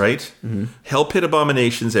mutations, right? Hell Pit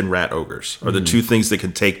Abominations and Rat Ogres are the 2 things that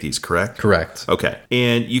can take these, correct? Correct. Okay.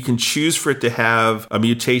 And you can choose for it to have a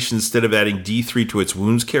mutation instead of adding D3 to its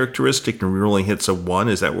wounds characteristic and rerolling hits of 1.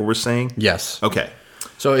 Is that what we're saying? Yes. Okay.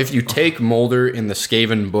 So if you take Molder in the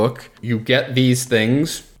Skaven book, you get these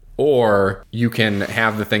things, or you can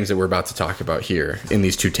have the things that we're about to talk about here in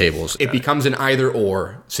these 2 tables. It becomes an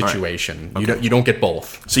either-or situation. Right. Okay. You don't get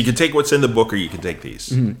both. So you can take what's in the book or you can take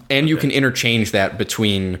these. And you can interchange that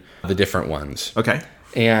between the different ones. Okay.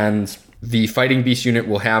 And the Fighting Beast unit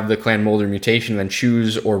will have the Clan Molder mutation, then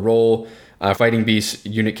choose or roll. A Fighting Beast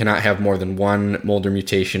unit cannot have more than 1 Molder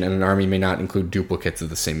mutation, and an army may not include duplicates of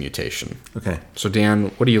the same mutation. Okay. So, Dan,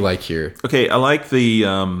 what do you like here? Okay, I like the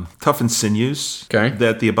Toughened Sinews. Okay.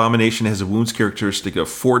 That the Abomination has a wounds characteristic of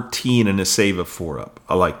 14 and a save of 4 up.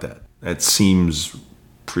 I like that. That seems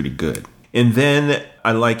pretty good. And then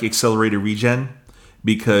I like Accelerated Regen.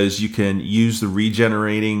 because you can use the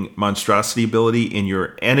regenerating monstrosity ability in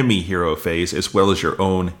your enemy hero phase as well as your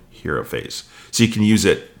own hero phase. So you can use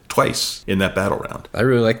it twice in that battle round. I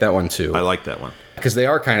really like that one too. I like that one. Because they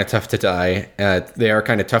are kind of tough to die. They are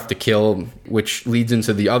kind of tough to kill, which leads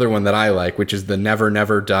into the other one that I like, which is the never,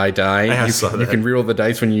 never die. You can reroll the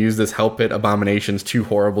dice when you use this Hell Pit Abomination's too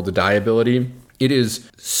horrible to die ability. It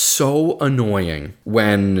is so annoying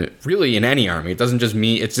when, really in any army, it doesn't just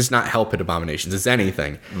mean, it's just not Hell Pit Abominations, it's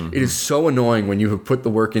anything. Mm-hmm. It is so annoying when you have put the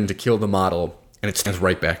work in to kill the model and it stands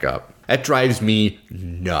right back up. That drives me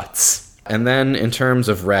nuts. And then in terms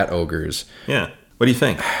of Rat Ogres. Yeah. What do you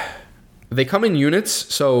think? They come in units,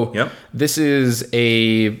 so this is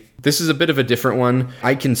a bit of a different one.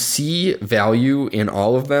 I can see value in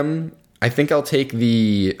all of them. I think I'll take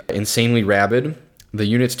the Insanely Rabid. The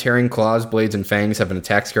unit's Tearing Claws, Blades, and Fangs have an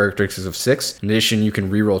attack characteristics of 6. In addition, you can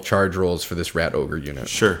reroll charge rolls for this Rat Ogre unit.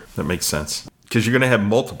 Sure, that makes sense. Because you're going to have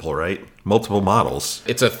multiple, right? Multiple models.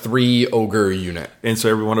 It's a 3 Ogre unit. And so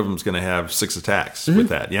every one of them is going to have 6 attacks with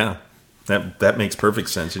that, yeah. That makes perfect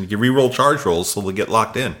sense. And you can reroll charge rolls so they'll get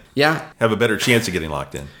locked in. Yeah. Have a better chance of getting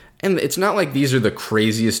locked in. And it's not like these are the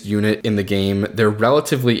craziest unit in the game. They're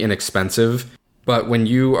relatively inexpensive. But when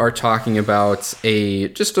you are talking about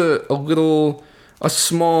a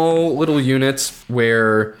small little units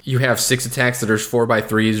where you have 6 attacks that are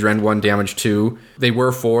 4x3s, rend 1, damage 2. They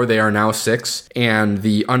were 4, they are now 6. And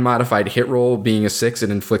the unmodified hit roll being a 6, it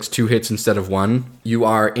inflicts 2 hits instead of 1. You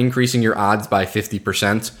are increasing your odds by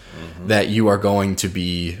 50% that you are going to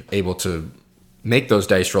be able to make those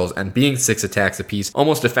dice rolls. And being 6 attacks apiece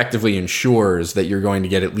almost effectively ensures that you're going to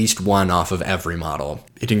get at least 1 off of every model.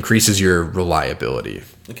 It increases your reliability.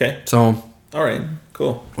 Okay. So, all right,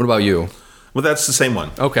 cool. What about you? Well, that's the same one.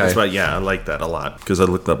 Okay. That's about, I like that a lot because I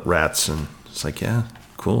looked up rats and it's like, yeah,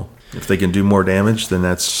 cool. If they can do more damage, then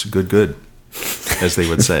that's good, as they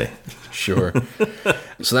would say. Sure.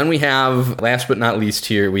 So then we have, last but not least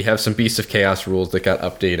here, we have some Beasts of Chaos rules that got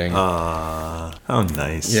updating. How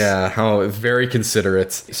nice. Yeah, how very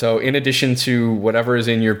considerate. So in addition to whatever is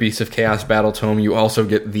in your Beasts of Chaos battle tome, you also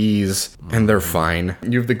get these, and they're fine.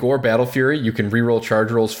 You have the Gore Battle Fury. You can reroll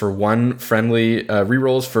charge rolls for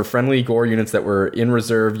rerolls for friendly Gore units that were in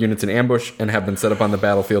reserve, units in ambush, and have been set up on the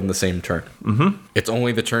battlefield in the same turn. Mm-hmm. It's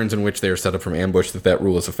only the turns in which they are set up from ambush that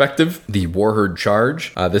rule is effective. The Warherd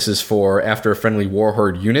Charge. This is for after a friendly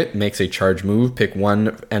Warherd unit makes a charge move, pick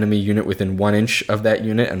one enemy unit within 1 inch of that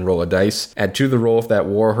unit and roll a dice. Add 2 to the roll if that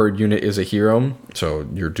Warherd unit is a hero, so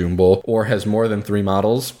your Doom Bull, or has more than 3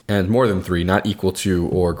 models, and more than 3, not equal to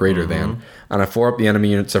or greater than. On a 4-up, the enemy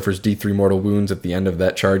unit suffers D3 mortal wounds at the end of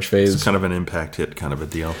that charge phase. It's kind of an impact hit kind of a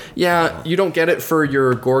deal. Yeah, you don't get it for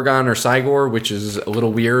your Gorgon or Cygor, which is a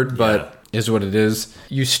little weird, but is what it is.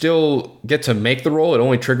 You still get to make the roll. It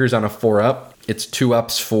only triggers on a 4-up. It's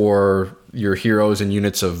 2-ups for your heroes and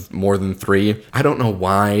units of more than 3. I don't know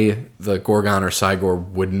why the Gorgon or Cygor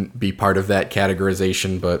wouldn't be part of that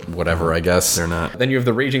categorization, but whatever, I guess. They're not. Then you have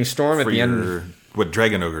the Raging Storm at the end. What,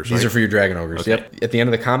 Dragon Ogres, These are for your Dragon Ogres, okay. Yep. At the end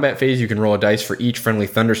of the combat phase, you can roll a dice for each friendly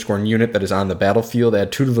Thunderscorn unit that is on the battlefield.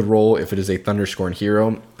 Add 2 to the roll if it is a Thunderscorn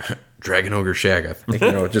hero. Dragon Ogre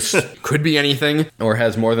Shaggoth. Just could be anything. Or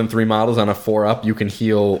has more than 3 models on a 4-up. You can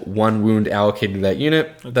heal 1 wound allocated to that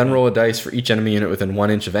unit. Okay. Then roll a dice for each enemy unit within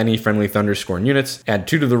 1 inch of any friendly Thunderscorn units. Add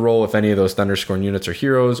 2 to the roll if any of those Thunderscorn units are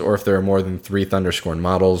heroes, or if there are more than 3 Thunderscorn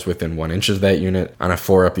models within 1 inch of that unit. On a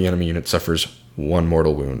 4-up, the enemy unit suffers 1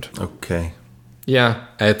 mortal wound. Okay. Yeah,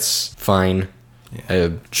 it's fine. Yeah.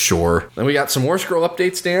 Sure. Then we got some Warscroll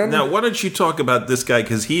updates, Dan. Now, why don't you talk about this guy,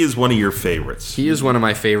 because he is one of your favorites. He is one of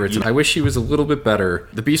my favorites. I wish he was a little bit better.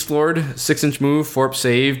 The Beast Lord, 6-inch move, 4-up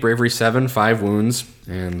save, bravery 7, 5 wounds,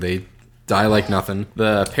 and they die like nothing.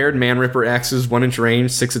 The Paired Man Ripper axes, 1-inch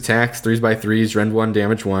range, 6 attacks, 3x3s, rend 1,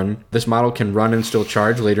 damage 1. This model can run and still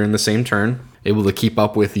charge later in the same turn. Able to keep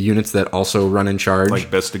up with the units that also run and charge. Like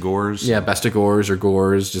Bestigors? Yeah, Bestigors or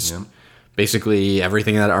Gores, just... Yep. Basically,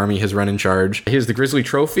 everything that army has run in charge. Here's the Grizzly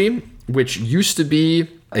Trophy, which used to be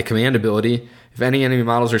a command ability. If any enemy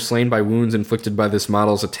models are slain by wounds inflicted by this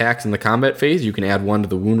model's attacks in the combat phase, you can add 1 to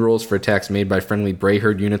the wound rolls for attacks made by friendly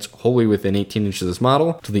Brayherd units wholly within 18 inches of this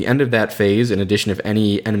model. To the end of that phase, in addition, if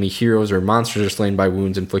any enemy heroes or monsters are slain by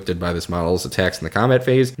wounds inflicted by this model's attacks in the combat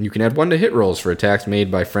phase, you can add 1 to hit rolls for attacks made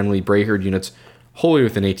by friendly Brayherd units wholly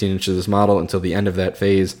within 18 inches of this model until the end of that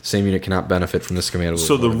phase. Same unit cannot benefit from this command ability.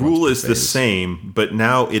 So the rule is the phase. same, but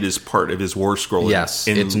now it is part of his war scroll. Yes,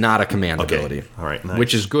 it's not a command ability. All right, nice.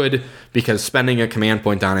 Which is good because spending a command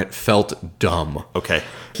point on it felt dumb. Okay.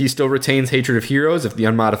 He still retains Hatred of Heroes if the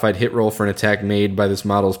unmodified hit roll for an attack made by this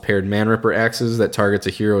model's paired Man-Ripper axes that targets a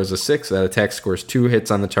hero is a 6. That attack scores 2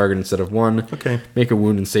 hits on the target instead of 1. Okay. Make a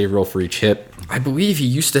wound and save roll for each hit. I believe he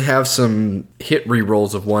used to have some hit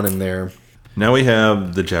re-rolls of 1 in there. Now we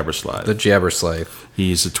have the Jabberslide. The Jabberslide.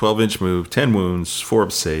 He's a 12-inch move, 10 wounds, 4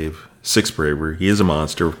 up save, 6 bravery. He is a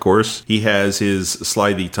monster, of course. He has his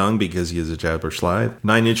slithy tongue because he is a Jabberslide.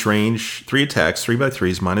 9-inch range, 3 attacks,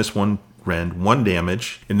 3x3s, -1 rend, 1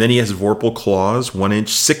 damage. And then he has Vorpal Claws, 1 inch,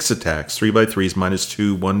 6 attacks, 3x3s,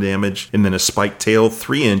 -2, 1 damage. And then a Spiked Tail,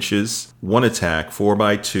 3 inches, 1 attack,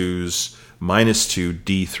 4x2s, -2,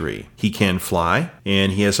 D3. He can fly,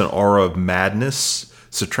 and he has an Aura of Madness.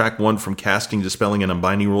 Subtract 1 from casting, dispelling, and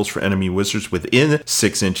unbinding rules for enemy wizards within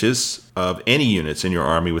 6 inches of any units in your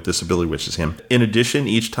army with this ability, which is him. In addition,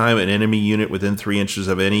 each time an enemy unit within 3 inches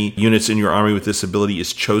of any units in your army with this ability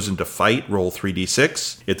is chosen to fight, roll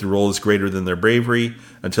 3d6. If the roll is greater than their bravery,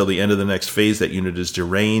 until the end of the next phase, that unit is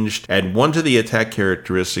deranged. Add 1 to the attack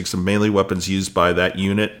characteristics of melee weapons used by that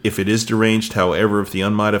unit. If it is deranged, however, if the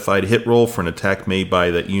unmodified hit roll for an attack made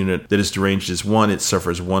by that unit that is deranged is 1, it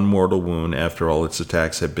suffers 1 mortal wound after all its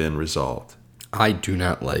attacks have been resolved. I do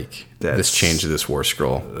not like this change of this war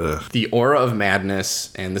scroll. The Aura of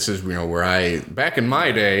Madness, and this is where I back in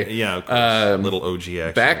my day, of course, little OG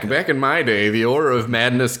action. Back in my day, the Aura of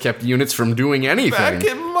Madness kept units from doing anything. Back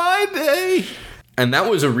in my day. And that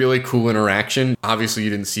was a really cool interaction. Obviously, you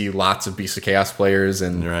didn't see lots of Beasts of Chaos players,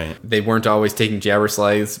 and they weren't always taking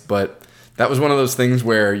Jabberslides, but that was one of those things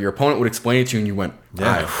where your opponent would explain it to you, and you went,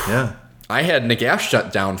 yeah. I had Nagash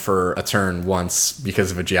shut down for a turn once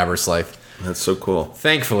because of a Jabberslide. That's so cool.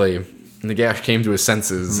 Thankfully, Nagash came to his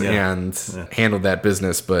senses and handled that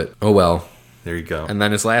business, but oh well. There you go. And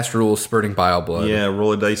then his last rule is Spurting Bile Blood. Yeah,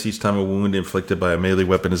 roll a dice each time a wound inflicted by a melee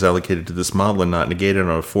weapon is allocated to this model and not negated. On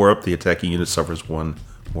a 4-up, the attacking unit suffers 1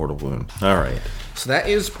 mortal wound. All right. So that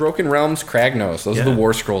is Broken Realms Kragnos. Those are the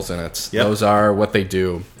war scrolls in it. Yep. Those are what they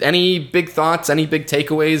do. Any big thoughts? Any big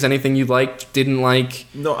takeaways? Anything you liked, didn't like?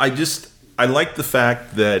 No, I like the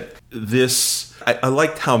fact that this... I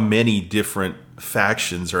liked how many different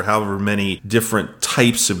factions or however many different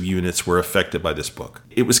types of units were affected by this book.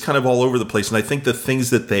 It was kind of all over the place, and I think the things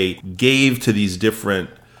that they gave to these different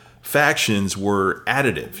factions were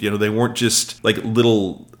additive. They weren't just like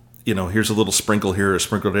little, here's a little sprinkle here, a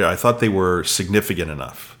sprinkle there. I thought they were significant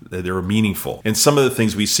enough. They were meaningful. And some of the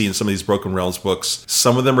things we see in some of these Broken Realms books,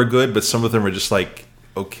 some of them are good, but some of them are just like,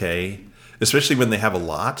 okay. Especially when they have a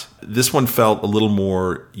lot. This one felt a little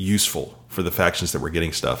more useful for the factions that were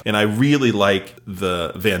getting stuff. And I really like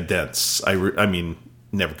the Van Dents. I'm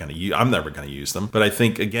never going to use them. But I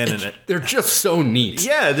think, again... they're just so neat.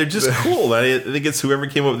 Yeah, they're just cool. I think it's whoever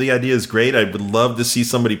came up with the idea is great. I would love to see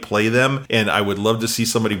somebody play them. And I would love to see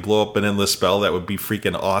somebody blow up an endless spell. That would be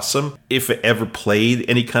freaking awesome. If it ever played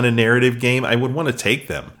any kind of narrative game, I would want to take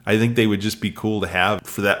them. I think they would just be cool to have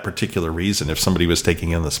for that particular reason if somebody was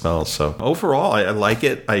taking in the spells. So overall, I like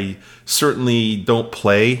it. I certainly don't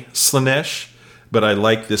play Slaanesh, but I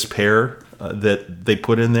like this pair that they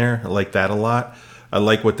put in there. I like that a lot. I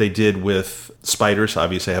like what they did with spiders.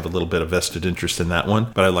 Obviously, I have a little bit of vested interest in that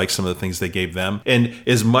one, but I like some of the things they gave them. And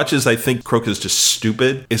as much as I think Croak is just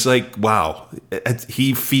stupid, it's like, wow,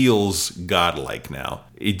 he feels godlike now.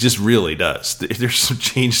 It just really does. There's some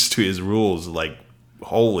changes to his rules, like,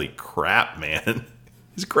 holy crap, man.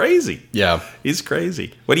 He's crazy. Yeah. He's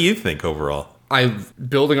crazy. What do you think overall?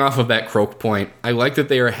 Building off of that Croak point, I like that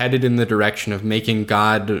they are headed in the direction of making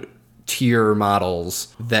God tier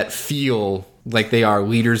models that feel like they are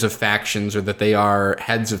leaders of factions, or that they are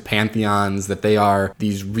heads of pantheons, that they are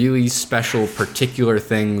these really special particular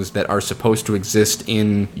things that are supposed to exist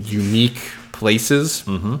in unique places.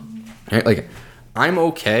 Mm-hmm. Right? Like, I'm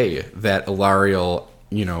okay that Ilariel,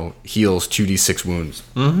 heals 2d6 wounds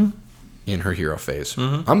in her hero phase.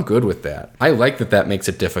 Mm-hmm. I'm good with that. I like that makes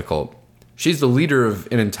it difficult. She's the leader of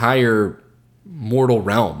an entire mortal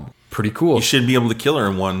realm. Pretty cool. You should be able to kill her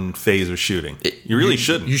in one phase of shooting. You really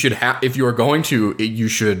shouldn't. You should have, if you are going to, it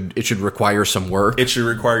should require some work. It should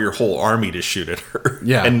require your whole army to shoot at her.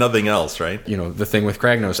 Yeah. And nothing else, right? The thing with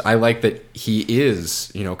Kragnos, I like that he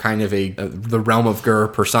is, kind of the realm of Gur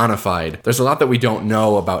personified. There's a lot that we don't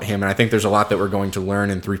know about him, and I think there's a lot that we're going to learn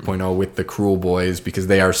in 3.0 with the Cruel Boys, because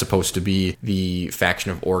they are supposed to be the faction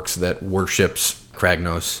of orcs that worships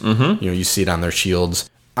Kragnos. Mm-hmm. You see it on their shields.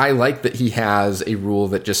 I like that he has a rule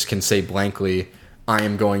that just can say blankly, I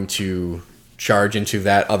am going to charge into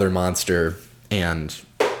that other monster and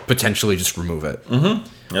potentially just remove it.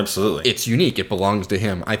 Mm-hmm. Absolutely. It's unique. It belongs to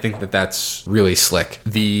him. I think that that's really slick.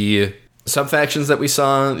 The sub-factions that we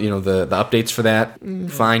saw, the updates for that,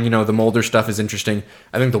 fine. The Molder stuff is interesting.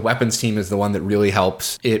 I think the weapons team is the one that really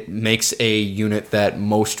helps. It makes a unit that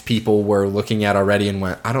most people were looking at already and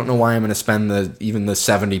went, I don't know why I'm going to spend even the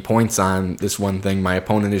 70 points on this one thing. My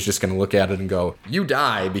opponent is just going to look at it and go, you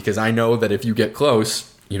die, because I know that if you get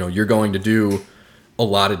close, you're going to do a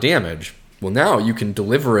lot of damage. Well, now you can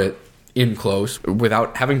deliver it in close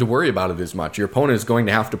without having to worry about it as much. Your opponent is going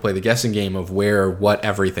to have to play the guessing game of what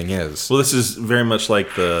everything is. Well, this is very much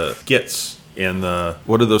like the Gitz and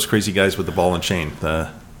what are those crazy guys with the ball and chain?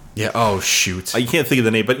 Yeah, oh, shoot. I can't think of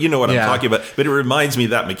the name, but you know what I'm talking about. But it reminds me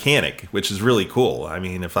of that mechanic, which is really cool. I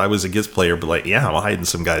mean, if I was a Gitz player, I'd be like, yeah, I'm hiding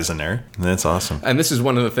some guys in there. That's awesome. And this is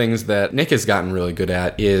one of the things that Nick has gotten really good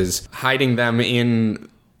at, is hiding them in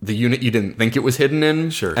the unit you didn't think it was hidden in.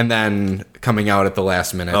 Sure. And then coming out at the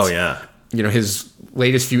last minute. Oh, yeah. His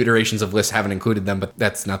latest few iterations of lists haven't included them, but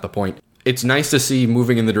that's not the point. It's nice to see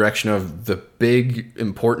moving in the direction of the big,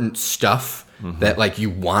 important stuff that, you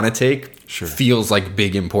want to take. Sure. Feels like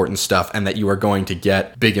big, important stuff, and that you are going to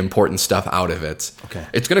get big, important stuff out of it. Okay.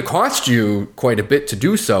 It's going to cost you quite a bit to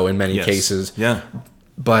do so in many cases. Yeah.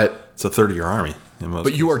 But it's a third of your army.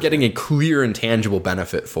 But you are getting a clear and tangible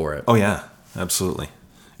benefit for it. Oh, yeah. Absolutely.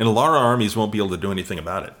 And a lot of armies won't be able to do anything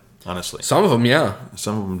about it, honestly. Some of them, yeah.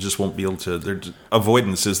 Some of them just won't be able to.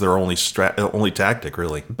 Avoidance is their only tactic,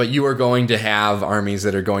 really. But you are going to have armies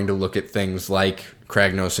that are going to look at things like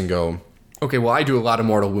Kragnos and go, okay, well, I do a lot of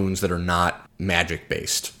mortal wounds that are not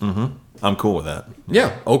magic-based. Mm-hmm. I'm cool with that.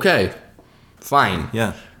 Yeah, okay. Fine.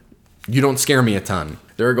 Yeah. You don't scare me a ton.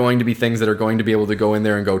 There are going to be things that are going to be able to go in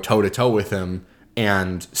there and go toe-to-toe with him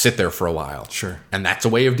and sit there for a while. Sure. And that's a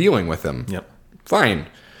way of dealing with him. Yep. Fine.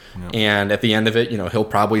 Yep. And at the end of it, he'll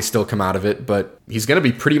probably still come out of it, but he's going to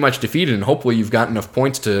be pretty much defeated, and hopefully you've got enough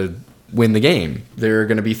points to win the game. There are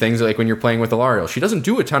going to be things like when you're playing with Alariel. She doesn't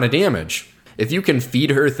do a ton of damage. If you can feed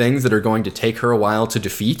her things that are going to take her a while to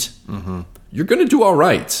defeat, you're going to do all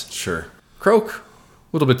right. Sure. Croak, a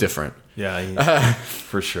little bit different. Yeah,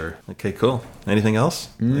 for sure. Okay, cool. Anything else?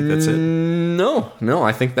 I think that's it. No,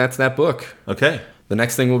 I think that's that book. Okay. The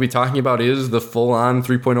next thing we'll be talking about is the full-on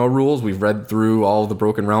 3.0 rules. We've read through all the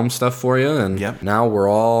Broken Realms stuff for you, and now we're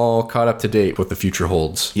all caught up to date with what the future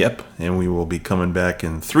holds. Yep, and we will be coming back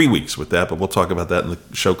in 3 weeks with that, but we'll talk about that in the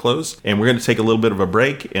show close. And we're going to take a little bit of a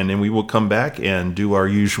break, and then we will come back and do our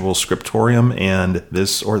usual scriptorium and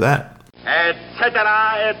this or that.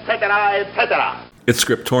 Etc., etc., etc. It's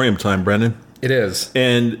scriptorium time, Brendan. It is.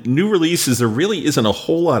 And new releases, there really isn't a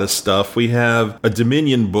whole lot of stuff. We have a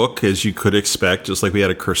Dominion book, as you could expect, just like we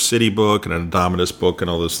had a Curse City book and a Indominus book and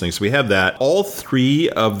all those things. We have that. All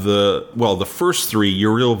three of the first three,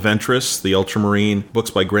 Uriel Ventress, the Ultramarine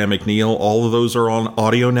books by Graham McNeil, all of those are on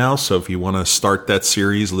audio now. So if you want to start that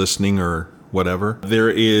series listening or whatever.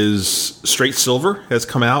 There is Straight Silver has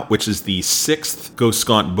come out, which is the 6th Ghost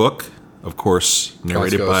Gaunt book, of course,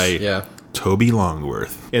 narrated by Toby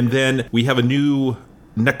Longworth. And then we have a new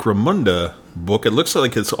Necromunda book. It looks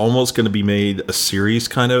like it's almost going to be made a series,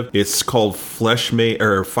 kind of. It's called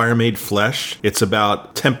Fire Made Flesh. It's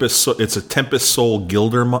about Tempest. It's a Tempest Soul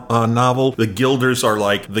Gilder novel. The Gilders are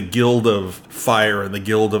like the Guild of Fire and the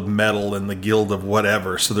Guild of Metal and the Guild of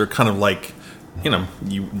whatever. So they're kind of like,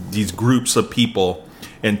 these groups of people.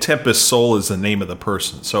 And Tempest Soul is the name of the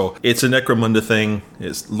person. So it's a Necromunda thing.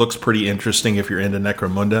 It looks pretty interesting if you're into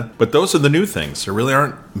Necromunda. But those are the new things. There really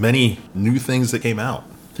aren't many new things that came out.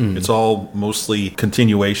 It's all mostly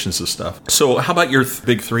continuations of stuff. So how about your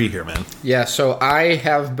big three here, man? Yeah, so I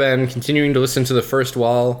have been continuing to listen to The First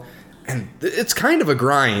Wall, and it's kind of a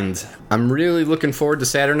grind. I'm really looking forward to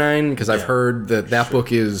Saturnine, because I've heard that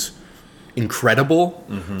book is incredible.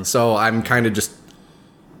 So I'm kind of just,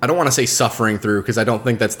 I don't want to say suffering through, because I don't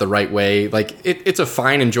think that's the right way. Like, it's a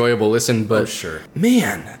fine, enjoyable listen, but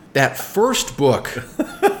man, that first book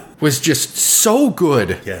was just so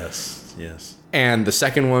good. Yes. And the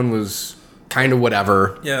second one was kind of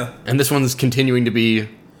whatever. Yeah. And this one's continuing to be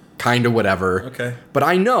kind of whatever. Okay. But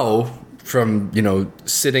I know from,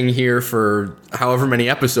 sitting here for however many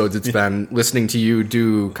episodes it's been, listening to you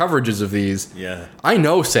do coverages of these. Yeah. I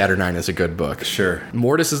know Saturnine is a good book. Sure.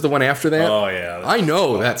 Mortis is the one after that. Oh, yeah. I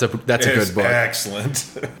know that's a good book.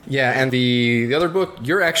 Excellent. Yeah, and the other book,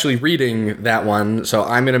 you're actually reading that one, so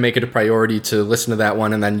I'm going to make it a priority to listen to that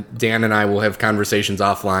one, and then Dan and I will have conversations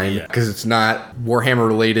offline, because it's not Warhammer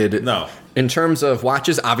related. No. In terms of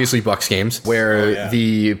watches, obviously Bucks games, where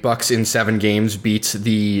the Bucks in 7 games beat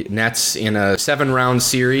the Nets in a 7-round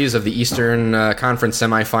series of the Eastern Conference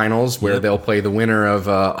semifinals, where they'll play the winner of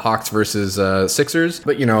Hawks versus Sixers.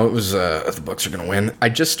 But, it was the Bucks are going to win. I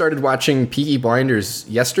just started watching Peaky Blinders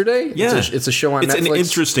yesterday. Yeah. It's a show on Netflix. It's an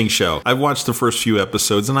interesting show. I've watched the first few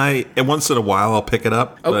episodes, and once in a while I'll pick it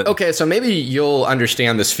up. Okay, so maybe you'll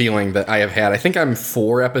understand this feeling that I have had. I think I'm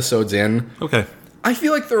 4 episodes in. Okay. I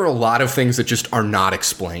feel like there are a lot of things that just are not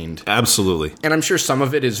explained. Absolutely. And I'm sure some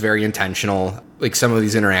of it is very intentional, like some of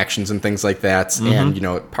these interactions and things like that.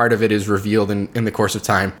 And, part of it is revealed in the course of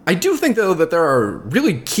time. I do think, though, that there are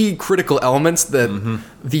really key critical elements that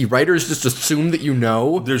the writers just assume that you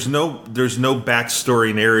know. There's no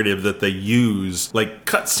backstory narrative that they use, like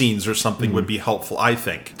cutscenes or something would be helpful, I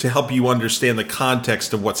think, to help you understand the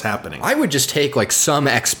context of what's happening. I would just take, some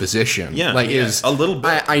exposition. Yeah, a little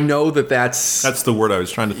bit. I know that's the word I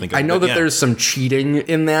was trying to think of. I know that there's some cheating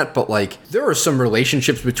in that, but there are some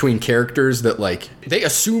relationships between characters that they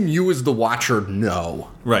assume you as the watcher know.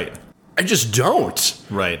 Right. I just don't.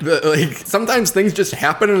 Right. Sometimes things just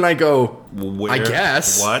happen and I go, where? I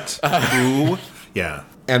guess. What? Who? Yeah.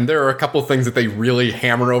 And there are a couple things that they really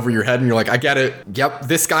hammer over your head and you're like, I get it. Yep,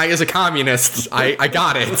 this guy is a communist. I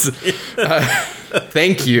got it.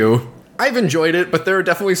 Thank you. I've enjoyed it, but there are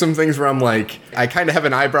definitely some things where I'm like, I kind of have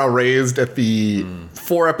an eyebrow raised at the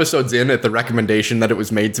 4 episodes in at the recommendation that it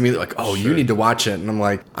was made to me. They're like, oh, you need to watch it. And I'm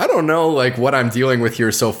like, I don't know what I'm dealing with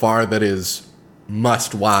here so far that is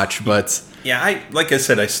must watch, but... Yeah, like I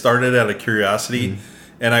said, I started out of curiosity,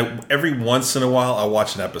 and every once in a while I'll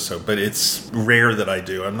watch an episode, but it's rare that I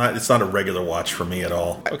do. It's not a regular watch for me at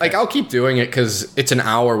all. Okay. I'll keep doing it because it's an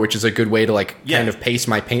hour, which is a good way to kind of pace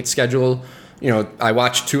my paint schedule. I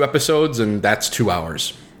watch 2 episodes, and that's 2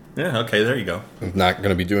 hours. Yeah, okay, there you go. I'm not going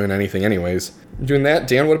to be doing anything anyways. Doing that.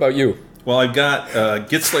 Dan, what about you? Well, I've got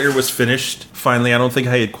Gitz was finished. Finally, I don't think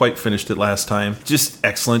I had quite finished it last time. Just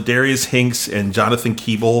excellent. Darius Hinks and Jonathan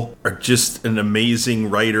Keeble are just an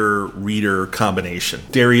amazing writer-reader combination.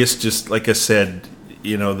 Darius, just like I said...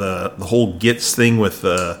 the whole Gitz thing with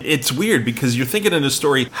it's weird because you're thinking in a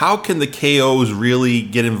story, how can the KOs really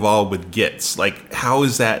get involved with Gitz? How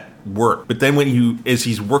is that work? But then as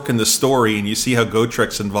he's working the story and you see how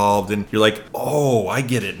Gotrek's involved and you're like, oh, I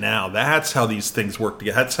get it now. That's how these things work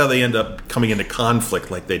together. That's how they end up coming into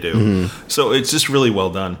conflict like they do. So it's just really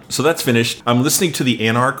well done. So that's finished. I'm listening to The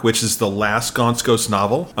Anarch, which is the last Gonskos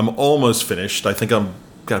novel. I'm almost finished. I think I'm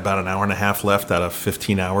got about an hour and a half left out of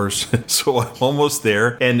 15 hours. So I'm almost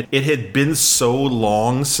there. And it had been so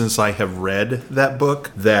long since I have read that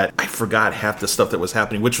book that I forgot half the stuff that was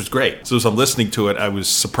happening, which was great. So as I'm listening to it, I was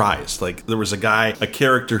surprised. There was a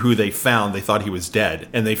character who they thought he was dead.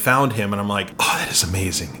 And they found him and I'm like, oh, that is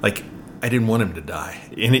amazing. I didn't want him to die.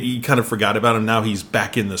 And you kind of forgot about him. Now he's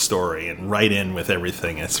back in the story and right in with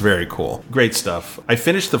everything. It's very cool. Great stuff. I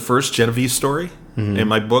finished the first Genevieve story in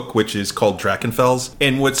my book, which is called Drachenfels.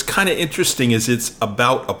 And what's kind of interesting is it's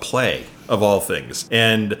about a play, of all things,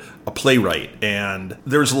 and a playwright. And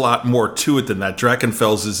there's a lot more to it than that.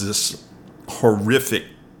 Drachenfels is this horrific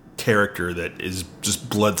character that is just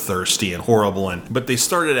bloodthirsty and horrible, but they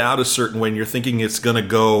started out a certain way and you're thinking it's gonna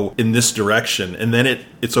go in this direction, and then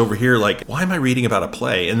it's over here why am I reading about a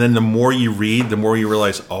play? And then the more you read, the more you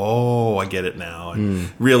realize, oh, I get it now.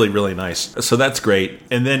 And really, really nice. So that's great.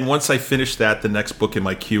 And then once I finish that, the next book in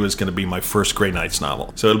my queue is going to be my first Grey Knights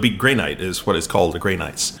novel. So it'll be Grey Knight is what it's called, the Grey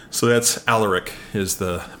Knights. So that's Alaric is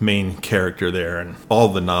the main character there, and all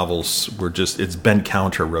the novels were it's Ben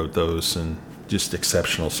Counter wrote those, and just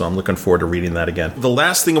exceptional. So I'm looking forward to reading that again. The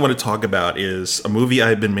last thing I want to talk about is a movie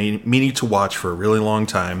I've been meaning to watch for a really long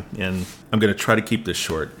time, and I'm going to try to keep this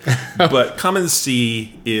short. But Come and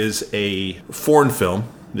See is a foreign film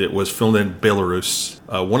that was filmed in Belarus.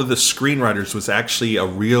 One of the screenwriters was actually a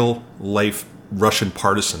real-life Russian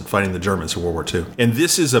partisan fighting the Germans in World War II. And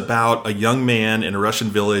this is about a young man in a Russian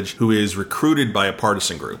village who is recruited by a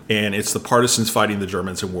partisan group. And it's the partisans fighting the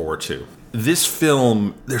Germans in World War II. This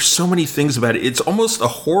film, there's so many things about it. It's almost a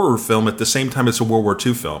horror film at the same time it's a World War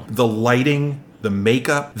II film. The lighting, the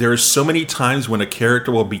makeup, there's so many times when a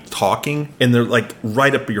character will be talking and they're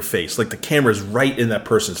right up your face. The camera's right in that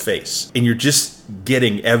person's face. And you're just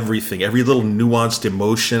getting everything, every little nuanced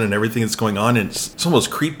emotion and everything that's going on. And it's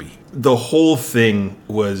almost creepy. The whole thing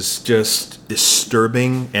was just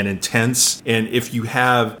disturbing and intense. And if you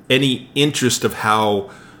have any interest of how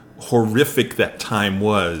horrific that time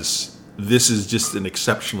was, this is just an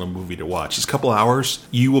exceptional movie to watch. It's a couple hours.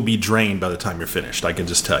 You will be drained by the time you're finished, I can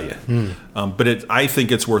just tell you. But I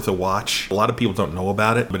think it's worth a watch. A lot of people don't know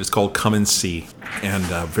about it, but it's called Come and See. And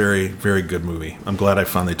very, very good movie. I'm glad I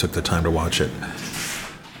finally took the time to watch it.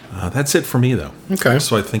 That's it for me, though. Okay.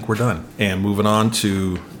 So I think we're done. And moving on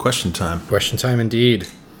to question time. Question time indeed.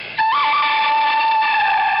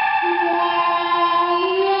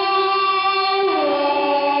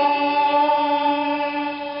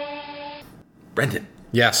 Brendan.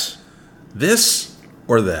 Yes. This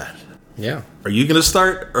or that? Yeah. Are you going to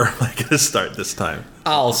start, or am I going to start this time?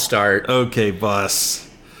 I'll start. Okay, boss.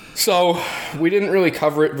 So, we didn't really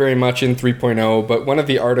cover it very much in 3.0, but one of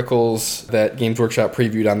the articles that Games Workshop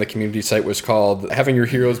previewed on the community site was called Having Your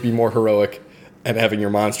Heroes Be More Heroic and Having Your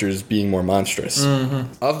Monsters Being More Monstrous.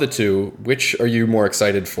 Of the two, which are you more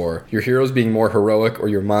excited for? Your heroes being more heroic or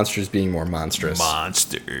your monsters being more monstrous?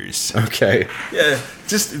 Monsters. Okay. Yeah,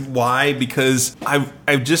 just why? Because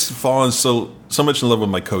I've just fallen so much in love with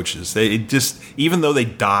my coaches. They just, even though they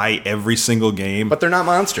die every single game. But they're not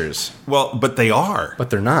monsters. Well, but they are. But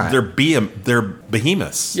they're not. They're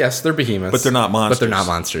behemoths. Yes, they're behemoths. But they're not monsters. But they're not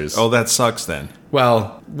monsters. Oh, that sucks then.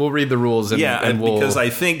 Well, we'll read the rules and, and we'll... because I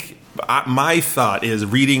think... my thought is,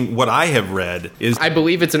 reading what I have read, is... I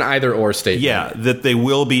believe it's an either-or statement. Yeah, that they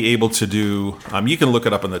will be able to do... you can look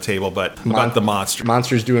it up on the table, but about the monster.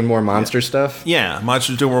 Monsters doing more monster stuff? Yeah,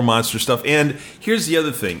 monsters doing more monster stuff. And here's the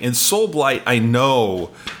other thing. In Soul Blight, I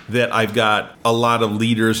know that I've got a lot of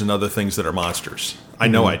leaders and other things that are monsters. I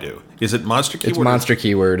know I do. Is it monster keyword? It's monster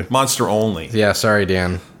keyword. Monster only. Yeah, sorry,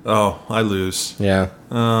 Dan. Oh, I lose. Yeah.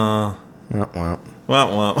 Well.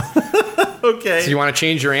 Okay. So you want to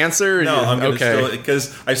change your answer? No, I'm going to okay. still,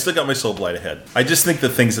 because I still got my Soul Blight ahead. I just think the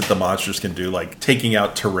things that the monsters can do, like taking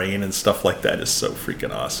out terrain and stuff like that, is so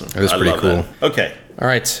freaking awesome. It was pretty cool. That. Okay. All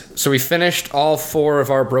right. So we finished all 4 of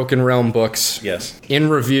our Broken Realm books. Yes. In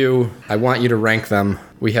review, I want you to rank them.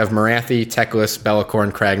 We have Morathi, Teclis, Be'lakor,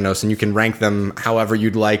 and Kragnos, and you can rank them however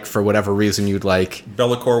you'd like for whatever reason you'd like.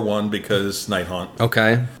 Be'lakor won because Nighthaunt.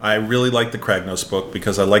 Okay. I really liked the Kragnos book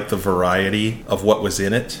because I liked the variety of what was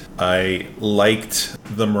in it. I liked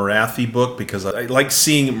the Morathi book because I like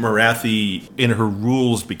seeing Morathi in her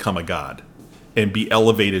rules become a god and be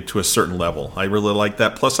elevated to a certain level. I really liked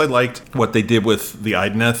that. Plus, I liked what they did with the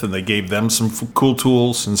Idoneth, and they gave them some cool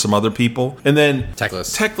tools and some other people. And then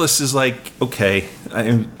Teclis is like, okay,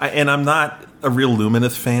 and I'm not a real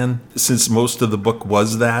Lumineth fan, since most of the book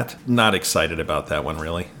was that. Not excited about that one,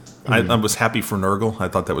 really. I was happy for Nurgle. I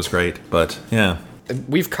thought that was great, but yeah.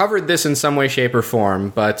 We've covered this in some way, shape, or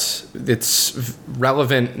form, but it's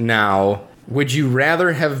relevant now. Would you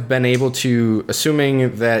rather have been able to,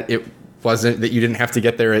 assuming that it wasn't that you didn't have to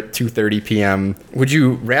get there at 2:30 p.m. Would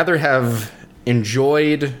you rather have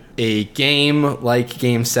enjoyed a game like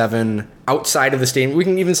Game 7 outside of the stadium? We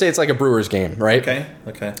can even say it's like a Brewers game, right?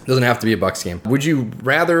 Okay. Doesn't have to be a Bucks game. Would you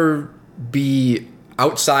rather be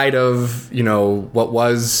outside of, what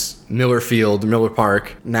was Miller Field, Miller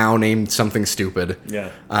Park, now named something stupid? Yeah.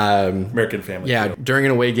 American Family. Yeah, during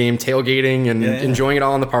an away game, tailgating and enjoying it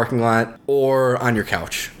all in the parking lot, or on your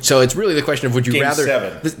couch. So it's really the question of, would you rather...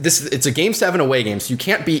 Game 7. It's a Game 7 away game, so you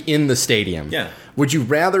can't be in the stadium. Yeah. Would you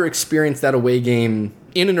rather experience that away game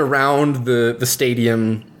in and around the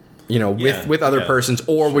stadium, with other persons,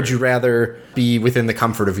 or would you rather be within the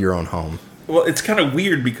comfort of your own home? Well, it's kind of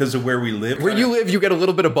weird because of where we live. Where you live, you get a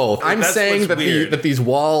little bit of both. I'm saying that that these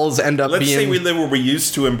walls end up being... Let's say we live where we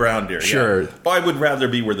used to in Brown Deer. Sure. Yeah. But I would rather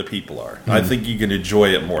be where the people are. I think you can enjoy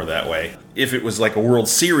it more that way. If it was like a World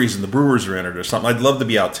Series and the Brewers are in it or something, I'd love to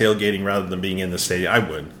be out tailgating rather than being in the stadium. I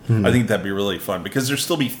would. I think that'd be really fun because there'd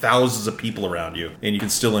still be thousands of people around you and you can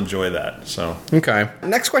still enjoy that. So okay.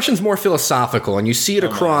 Next question's more philosophical, and you see it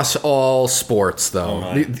across all sports,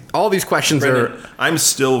 though. All these questions Brendan, I'm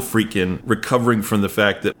still freaking recovering from the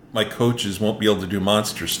fact that my coaches won't be able to do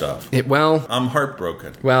monster stuff. I'm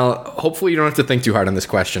heartbroken. Well, hopefully you don't have to think too hard on this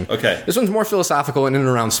question. Okay. This one's more philosophical and in and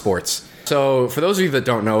around sports. So, for those of you that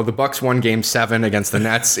don't know, the Bucks won Game 7 against the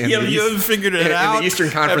Nets in you haven't figured it out in the Eastern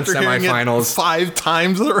Conference semifinals. 5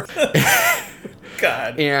 times already.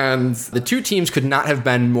 God. And the two teams could not have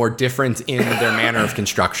been more different in their manner of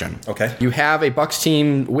construction. Okay. You have a Bucks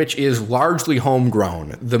team which is largely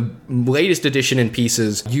homegrown. The latest addition in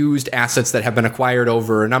pieces used assets that have been acquired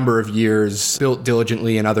over a number of years, built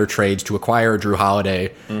diligently in other trades to acquire Drew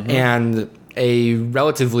Holiday, and a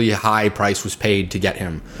relatively high price was paid to get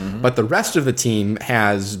him. But the rest of the team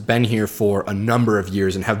has been here for a number of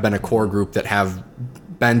years and have been a core group that have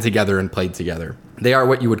been together and played together. They are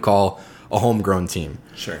what you would call a homegrown team.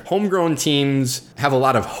 Sure. Homegrown teams have a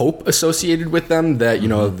lot of hope associated with them that, you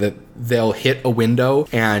know, that they'll hit a window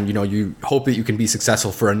and, you know, you hope that you can be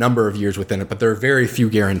successful for a number of years within it, but there are very few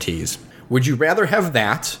guarantees. Would you rather have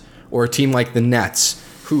that or a team like the Nets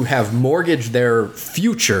who have mortgaged their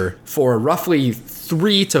future for a roughly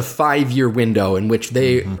 3 to 5 year window in which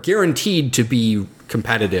they guaranteed to be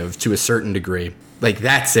competitive to a certain degree? Like,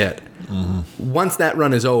 that's it. Once that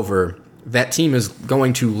run is over, that team is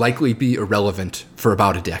going to likely be irrelevant for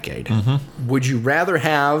about a decade. Would you rather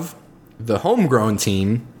have the homegrown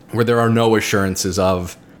team where there are no assurances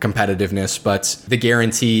of competitiveness, but the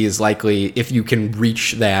guarantee is likely if you can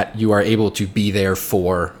reach that, you are able to be there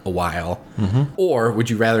for a while? Or would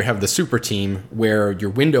you rather have the super team where your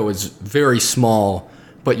window is very small,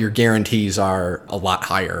 but your guarantees are a lot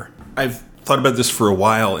higher? I've thought about this for a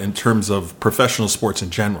while in terms of professional sports in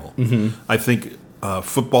general. I think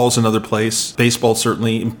football's another place, baseball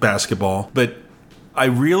certainly, basketball, but I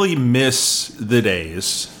really miss the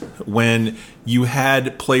days when you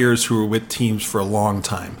had players who were with teams for a long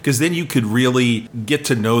time, because then you could really get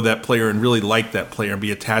to know that player and really like that player and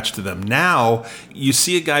be attached to them. Now, you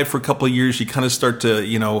see a guy for a couple of years, you kind of start to,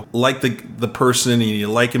 you know, like the person, and you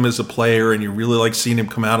like him as a player, and you really like seeing him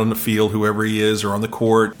come out on the field, whoever he is, or on the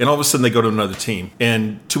court, and all of a sudden they go to another team.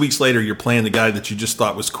 And 2 weeks later, you're playing the guy that you just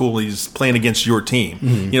thought was cool, he's playing against your team.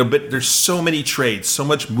 You know, but there's so many trades, so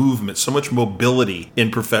much movement, so much mobility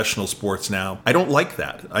in professional sports now. I don't like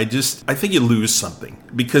that. I think you lose something,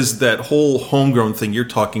 because that whole homegrown thing you're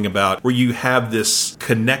talking about, where you have this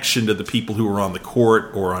connection to the people who are on the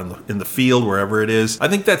court or in the field, wherever it is, I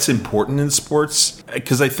think that's important in sports,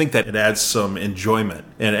 because I think that it adds some enjoyment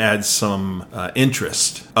and adds some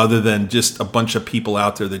interest, other than just a bunch of people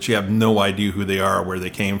out there that you have no idea who they are or where they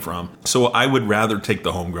came from. So I would rather take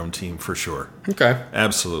the homegrown team for sure. Okay.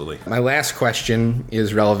 Absolutely. My last question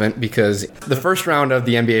is relevant because the first round of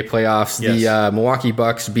the NBA playoffs, the Milwaukee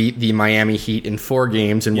Bucks beat the Miami Heat in 4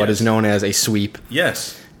 games in what is known as a sweep.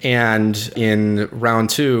 Yes. And in round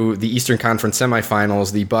 2, the Eastern Conference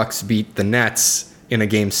semifinals, the Bucks beat the Nets in a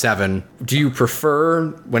game 7. Do you prefer,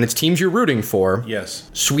 when it's teams you're rooting for,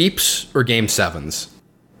 sweeps or game 7s?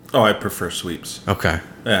 Oh, I prefer sweeps. Okay.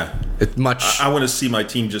 Yeah. It's much. I want to see my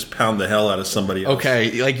team just pound the hell out of somebody else.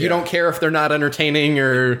 Okay. Like, you don't care if they're not entertaining,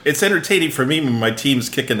 or. It's entertaining for me when my team's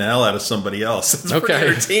kicking the hell out of somebody else. It's pretty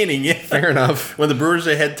entertaining. Yeah. Fair enough. When the Brewers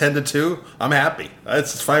are ahead 10-2, I'm happy.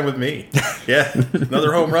 It's fine with me. Yeah.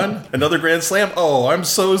 Another home run, another grand slam. Oh, I'm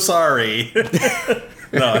so sorry.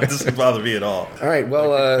 No, it doesn't bother me at all. All right, well,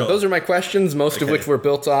 those are my questions, most of which were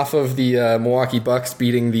built off of the Milwaukee Bucks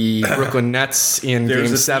beating the Brooklyn Nets in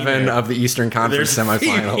Game 7 of the Eastern Conference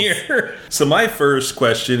semifinals. So my first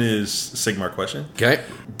question is Sigmar question. Okay.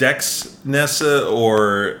 Dex Nessa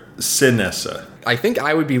or Sin Nessa? I think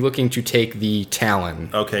I would be looking to take the Talon.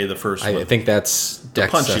 Okay, the first one. I think that's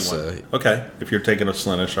Dex Nessa. One. Okay, if you're taking a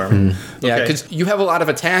Slaanesh army. Yeah, because you have a lot of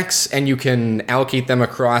attacks, and you can allocate them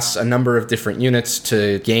across a number of different units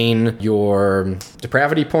to gain your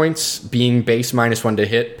depravity points, being base -1 to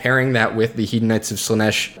hit, pairing that with the Hedonites of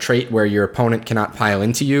Slaanesh trait where your opponent cannot pile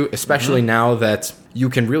into you, especially now that you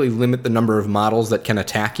can really limit the number of models that can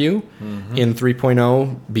attack you in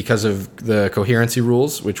 3.0 because of the coherency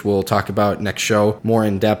rules, which we'll talk about next show more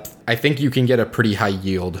in depth. I think you can get a pretty high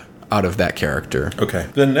yield out of that character. Okay.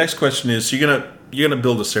 The next question is, you're gonna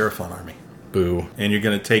build a Seraphon army. Boo. And you're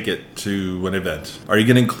gonna take it to an event. Are you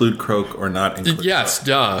gonna include Croak or not include Yes, Croak?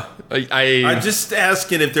 duh. I'm just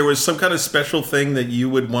asking if there was some kind of special thing that you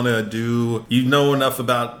would want to do. You know enough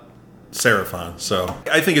about Seraphon, so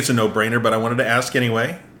I think it's a no-brainer, but I wanted to ask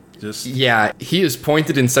anyway. Yeah, he is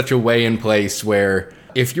pointed in such a way in place where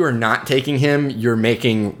if you're not taking him, you're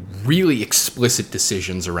making really explicit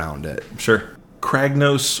decisions around it. Sure.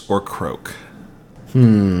 Kragnos or Croak?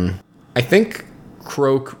 I think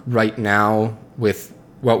Croak right now, with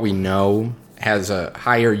what we know, has a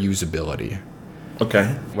higher usability.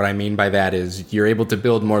 Okay. What I mean by that is you're able to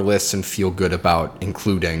build more lists and feel good about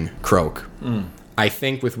including Croak. I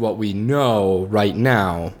think with what we know right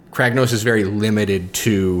now, Kragnos is very limited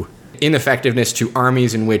to ineffectiveness to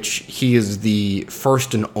armies in which he is the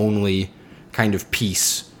first and only kind of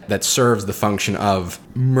piece that serves the function of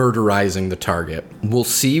murderizing the target. We'll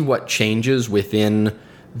see what changes within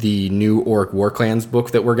the new Orc War Clans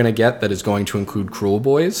book that we're going to get that is going to include Cruel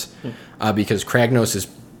Boys, because Kragnos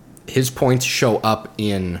his points show up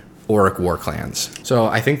in Auric War Clans. So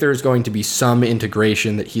I think there's going to be some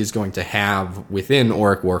integration that he's going to have within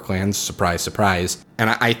Auric War Clans, surprise, surprise. And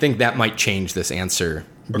I think that might change this answer,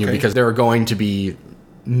 you know, because there are going to be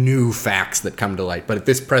new facts that come to light. But at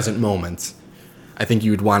this present moment, I think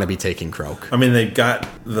you'd want to be taking Croak. I mean, they've got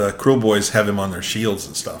the Cruel Boys have him on their shields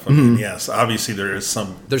and stuff. I mean, yes, obviously there's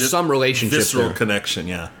some relationship visceral there. connection,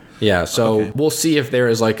 yeah. Yeah, so we'll see if there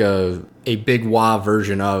is like a big WoW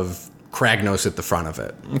version of Kragnos at the front of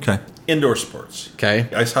it. Okay. Indoor sports. Okay.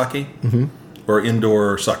 Ice hockey or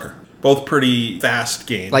indoor soccer. Both pretty fast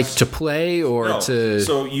games. Like to play or No. to...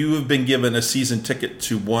 So you have been given a season ticket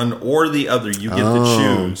to one or the other. You get to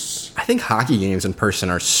choose. I think hockey games in person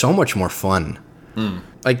are so much more fun.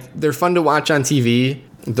 Like, they're fun to watch on TV.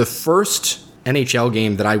 The first NHL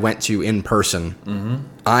game that I went to in person,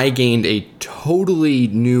 I gained a totally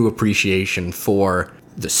new appreciation for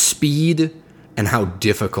the speed and how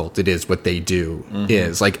difficult it is what they do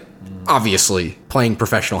is. Like, obviously, playing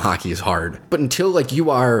professional hockey is hard. But until, like, you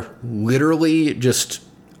are literally just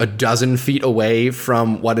a dozen feet away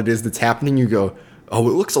from what it is that's happening, you go, oh,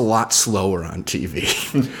 it looks a lot slower on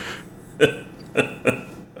TV.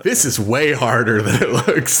 This is way harder than it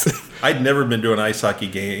looks. I'd never been to an ice hockey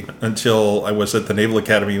game until I was at the Naval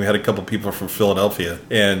Academy. We had a couple people from Philadelphia,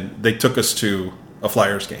 and they took us to a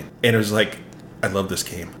Flyers game. And it was like, I love this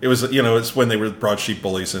game. It was, it's when they were broadsheet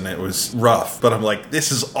bullies, and it was rough. But I'm like,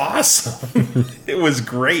 this is awesome. It was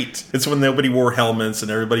great. It's when nobody wore helmets and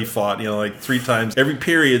everybody fought, like 3 times. Every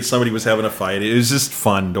period, somebody was having a fight. It was just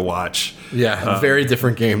fun to watch. Yeah, very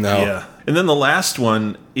different game, though. Yeah. And then the last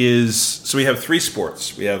one is, so we have 3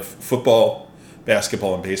 sports. We have football,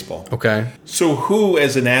 basketball, and baseball. Okay. So who,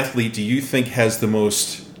 as an athlete, do you think has the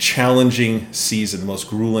most challenging season, the most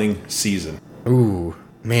grueling season? Ooh,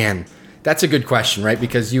 man. That's a good question, right?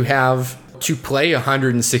 Because you have to play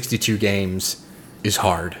 162 games is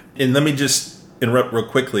hard. And let me just interrupt real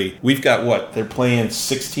quickly. We've got what? They're playing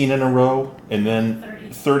 16 in a row and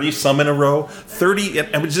then 30 some in a row.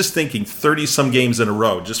 30, I was just thinking 30 some games in a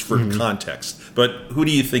row, just for context. But who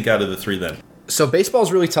do you think out of the 3 then? So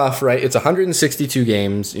baseball's really tough, right? It's 162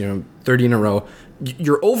 games, 30 in a row.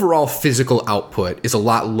 Your overall physical output is a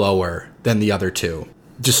lot lower than the other 2.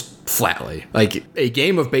 Just flatly. Like, a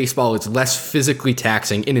game of baseball is less physically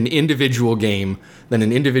taxing in an individual game than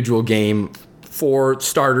an individual game for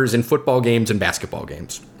starters in football games and basketball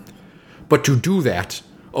games. But to do that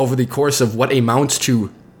over the course of what amounts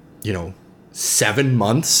to, 7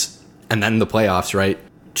 months and then the playoffs, right?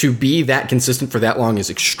 To be that consistent for that long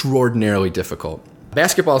is extraordinarily difficult.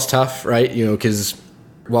 Basketball's tough, right? Because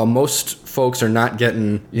while most folks are not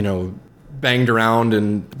getting, banged around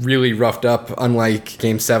and really roughed up, unlike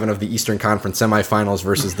Game 7 of the Eastern Conference semifinals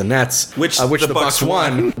versus the Nets, which the Bucks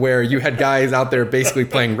won, where you had guys out there basically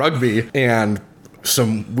playing rugby and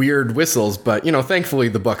some weird whistles, but, thankfully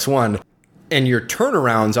the Bucks won. And your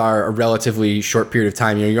turnarounds are a relatively short period of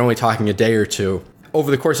time. You're only talking a day or two. Over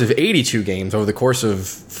the course of 82 games, over the course of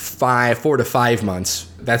 4 to 5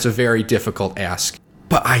 months, that's a very difficult ask.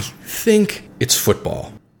 But I think it's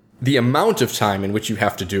football. The amount of time in which you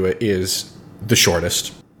have to do it is the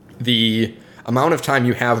shortest. The amount of time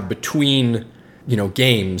you have between,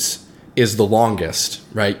 games is the longest,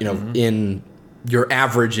 right? In your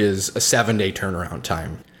average is a 7-day turnaround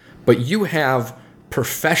time. But you have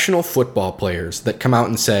professional football players that come out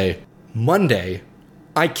and say, Monday,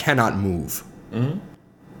 I cannot move.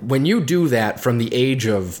 When you do that from the age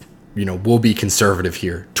of, we'll be conservative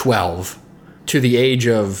here, 12, to the age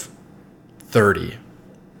of 30,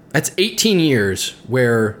 that's 18 years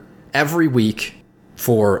where every week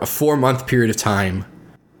for a 4-month period of time,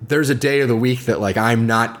 there's a day of the week that, like, I'm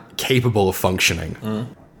not capable of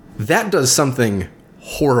functioning. That does something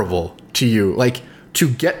horrible to you. Like, to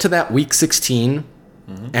get to that week 16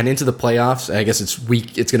 and into the playoffs, I guess it's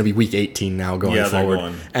going to be week 18 now going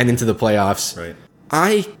forward, and into the playoffs. Right.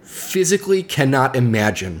 I physically cannot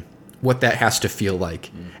imagine what that has to feel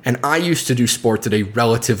like. And I used to do sports at a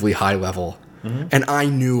relatively high level. And I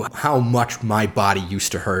knew how much my body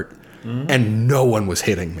used to hurt, and no one was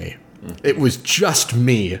hitting me. It was just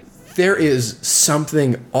me. There is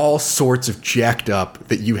something all sorts of jacked up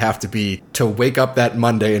that you have to be to wake up that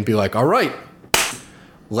Monday and be like, all right,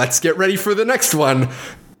 let's get ready for the next one.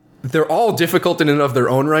 They're all difficult in and of their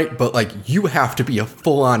own right, but, like, you have to be a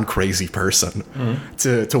full-on crazy person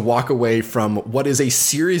to walk away from what is a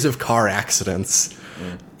series of car accidents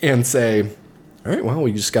and say, all right, well,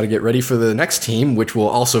 we just got to get ready for the next team, which will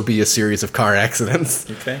also be a series of car accidents.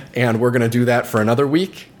 Okay. And we're going to do that for another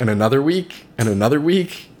week, and another week, and another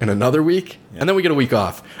week, and another week, and then we get a week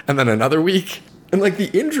off, and then another week. And, like, the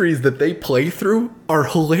injuries that they play through are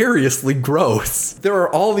hilariously gross. There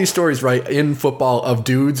are all these stories, right, in football of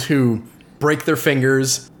dudes who break their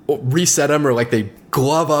fingers, reset them, or, like, they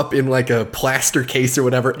glove up in, like, a plaster case or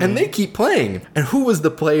whatever, and they keep playing. And who was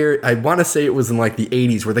the player? I want to say it was in, like, the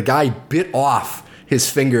 80s, where the guy bit off his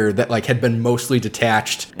finger that like had been mostly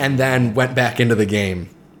detached and then went back into the game.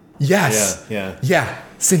 Yes. Yeah.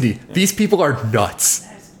 Cindy, these people are nuts.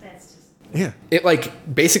 Yeah. It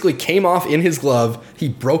like basically came off in his glove. He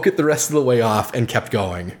broke it the rest of the way off and kept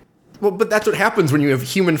going. Well, but that's what happens when you have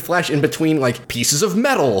human flesh in between like pieces of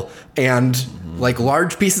metal and like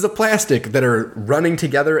large pieces of plastic that are running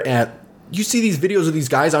together at... You see these videos of these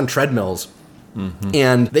guys on treadmills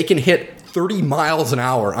and they can hit 30 miles an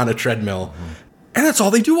hour on a treadmill. And that's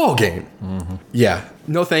all they do all game. Yeah.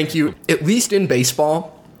 No, thank you. At least in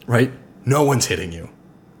baseball, right? No one's hitting you.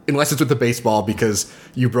 Unless it's with the baseball because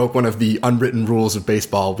you broke one of the unwritten rules of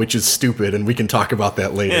baseball, which is stupid, and we can talk about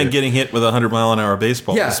that later. And getting hit with a 100-mile-an-hour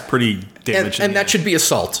baseball is pretty damaging. And that should be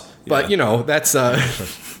assault. But, you know, that's...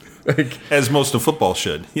 like, as most of football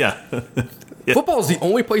should. Yeah. Football is the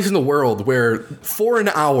only place in the world where, for an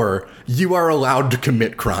hour, you are allowed to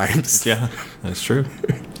commit crimes. Yeah, that's true.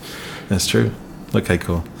 That's true. Okay,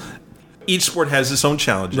 cool. Each sport has its own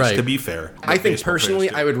challenges, to be fair. I think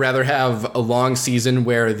personally, I would rather have a long season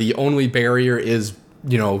where the only barrier is,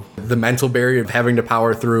 you know, the mental barrier of having to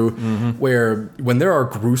power through, where when there are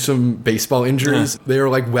gruesome baseball injuries, they are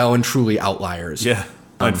like well and truly outliers. Yeah.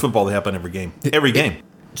 In football, they happen every game. Every game.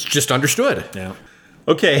 It's just understood. Yeah.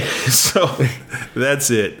 Okay, so that's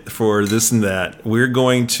it for this and that. We're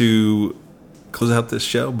going to close out this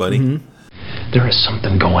show, buddy. There is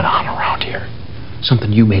something going on around here.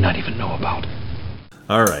 Something you may not even know about.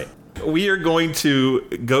 All right. We are going to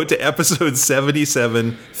go to episode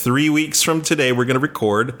 77 3 weeks from today. We're going to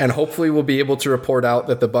record. And hopefully we'll be able to report out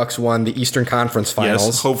that the Bucks won the Eastern Conference Finals.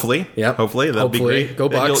 Yes, hopefully. Yep. Hopefully. That'll be great. Go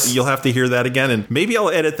Bucks. You'll have to hear that again. And maybe I'll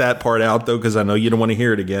edit that part out, though, because I know you don't want to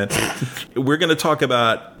hear it again. We're going to talk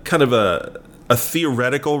about kind of a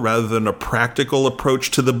theoretical rather than a practical approach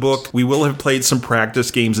to the book. We will have played some practice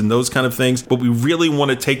games and those kind of things, but we really want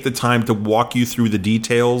to take the time to walk you through the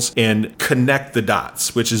details and connect the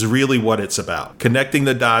dots, which is really what it's about. Connecting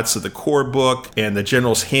the dots of the core book and the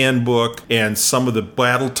General's Handbook and some of the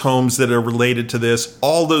battle tomes that are related to this,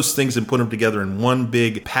 all those things, and put them together in one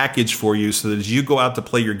big package for you so that as you go out to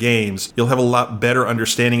play your games, you'll have a lot better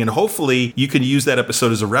understanding, and hopefully you can use that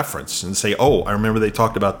episode as a reference and say, oh, I remember they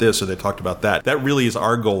talked about this or they talked about that. That really is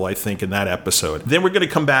our goal, I think, in that episode. Then we're going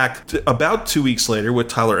to come back to about 2 weeks later with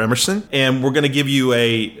Tyler Emerson, and we're going to give you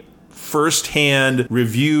a first-hand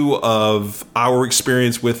review of our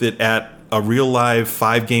experience with it at a real live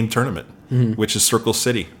 5-game tournament, which is Circle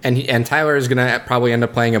City. And Tyler is going to probably end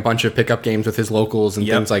up playing a bunch of pickup games with his locals and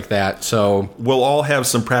things like that. So we'll all have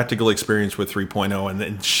some practical experience with 3.0 and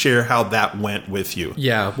then share how that went with you.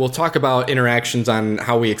 Yeah, we'll talk about interactions on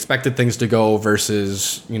how we expected things to go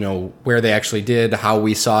versus, you know, where they actually did, how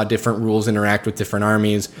we saw different rules interact with different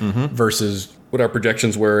armies versus what our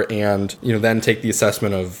projections were, and, you know, then take the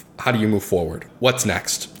assessment of how do you move forward? What's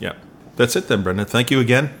next? Yeah. That's it then, Brendan. Thank you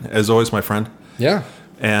again, as always, my friend. Yeah.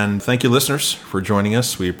 And thank you, listeners, for joining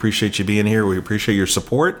us. We appreciate you being here. We appreciate your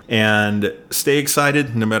support. And stay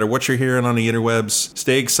excited, no matter what you're hearing on the interwebs.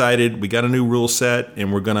 Stay excited. We got a new rule set,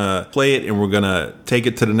 and we're going to play it, and we're going to take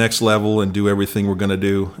it to the next level and do everything we're going to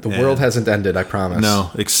do. The world hasn't ended, I promise.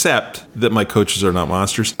 No, except that my coaches are not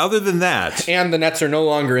monsters. Other than that... And the Nets are no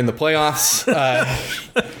longer in the playoffs.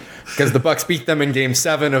 Because the Bucks beat them in Game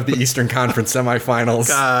 7 of the Eastern Conference semifinals.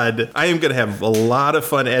 God, I am going to have a lot of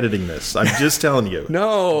fun editing this. I'm just telling you.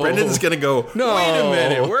 No. Brendan's going to go, no. Wait a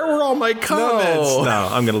minute, where were all my comments? No,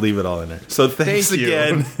 I'm going to leave it all in there. So thanks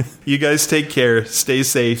again. You guys take care. Stay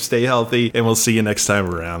safe, stay healthy, and we'll see you next time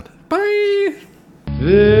around. Bye.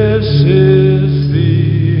 This is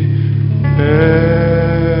the end.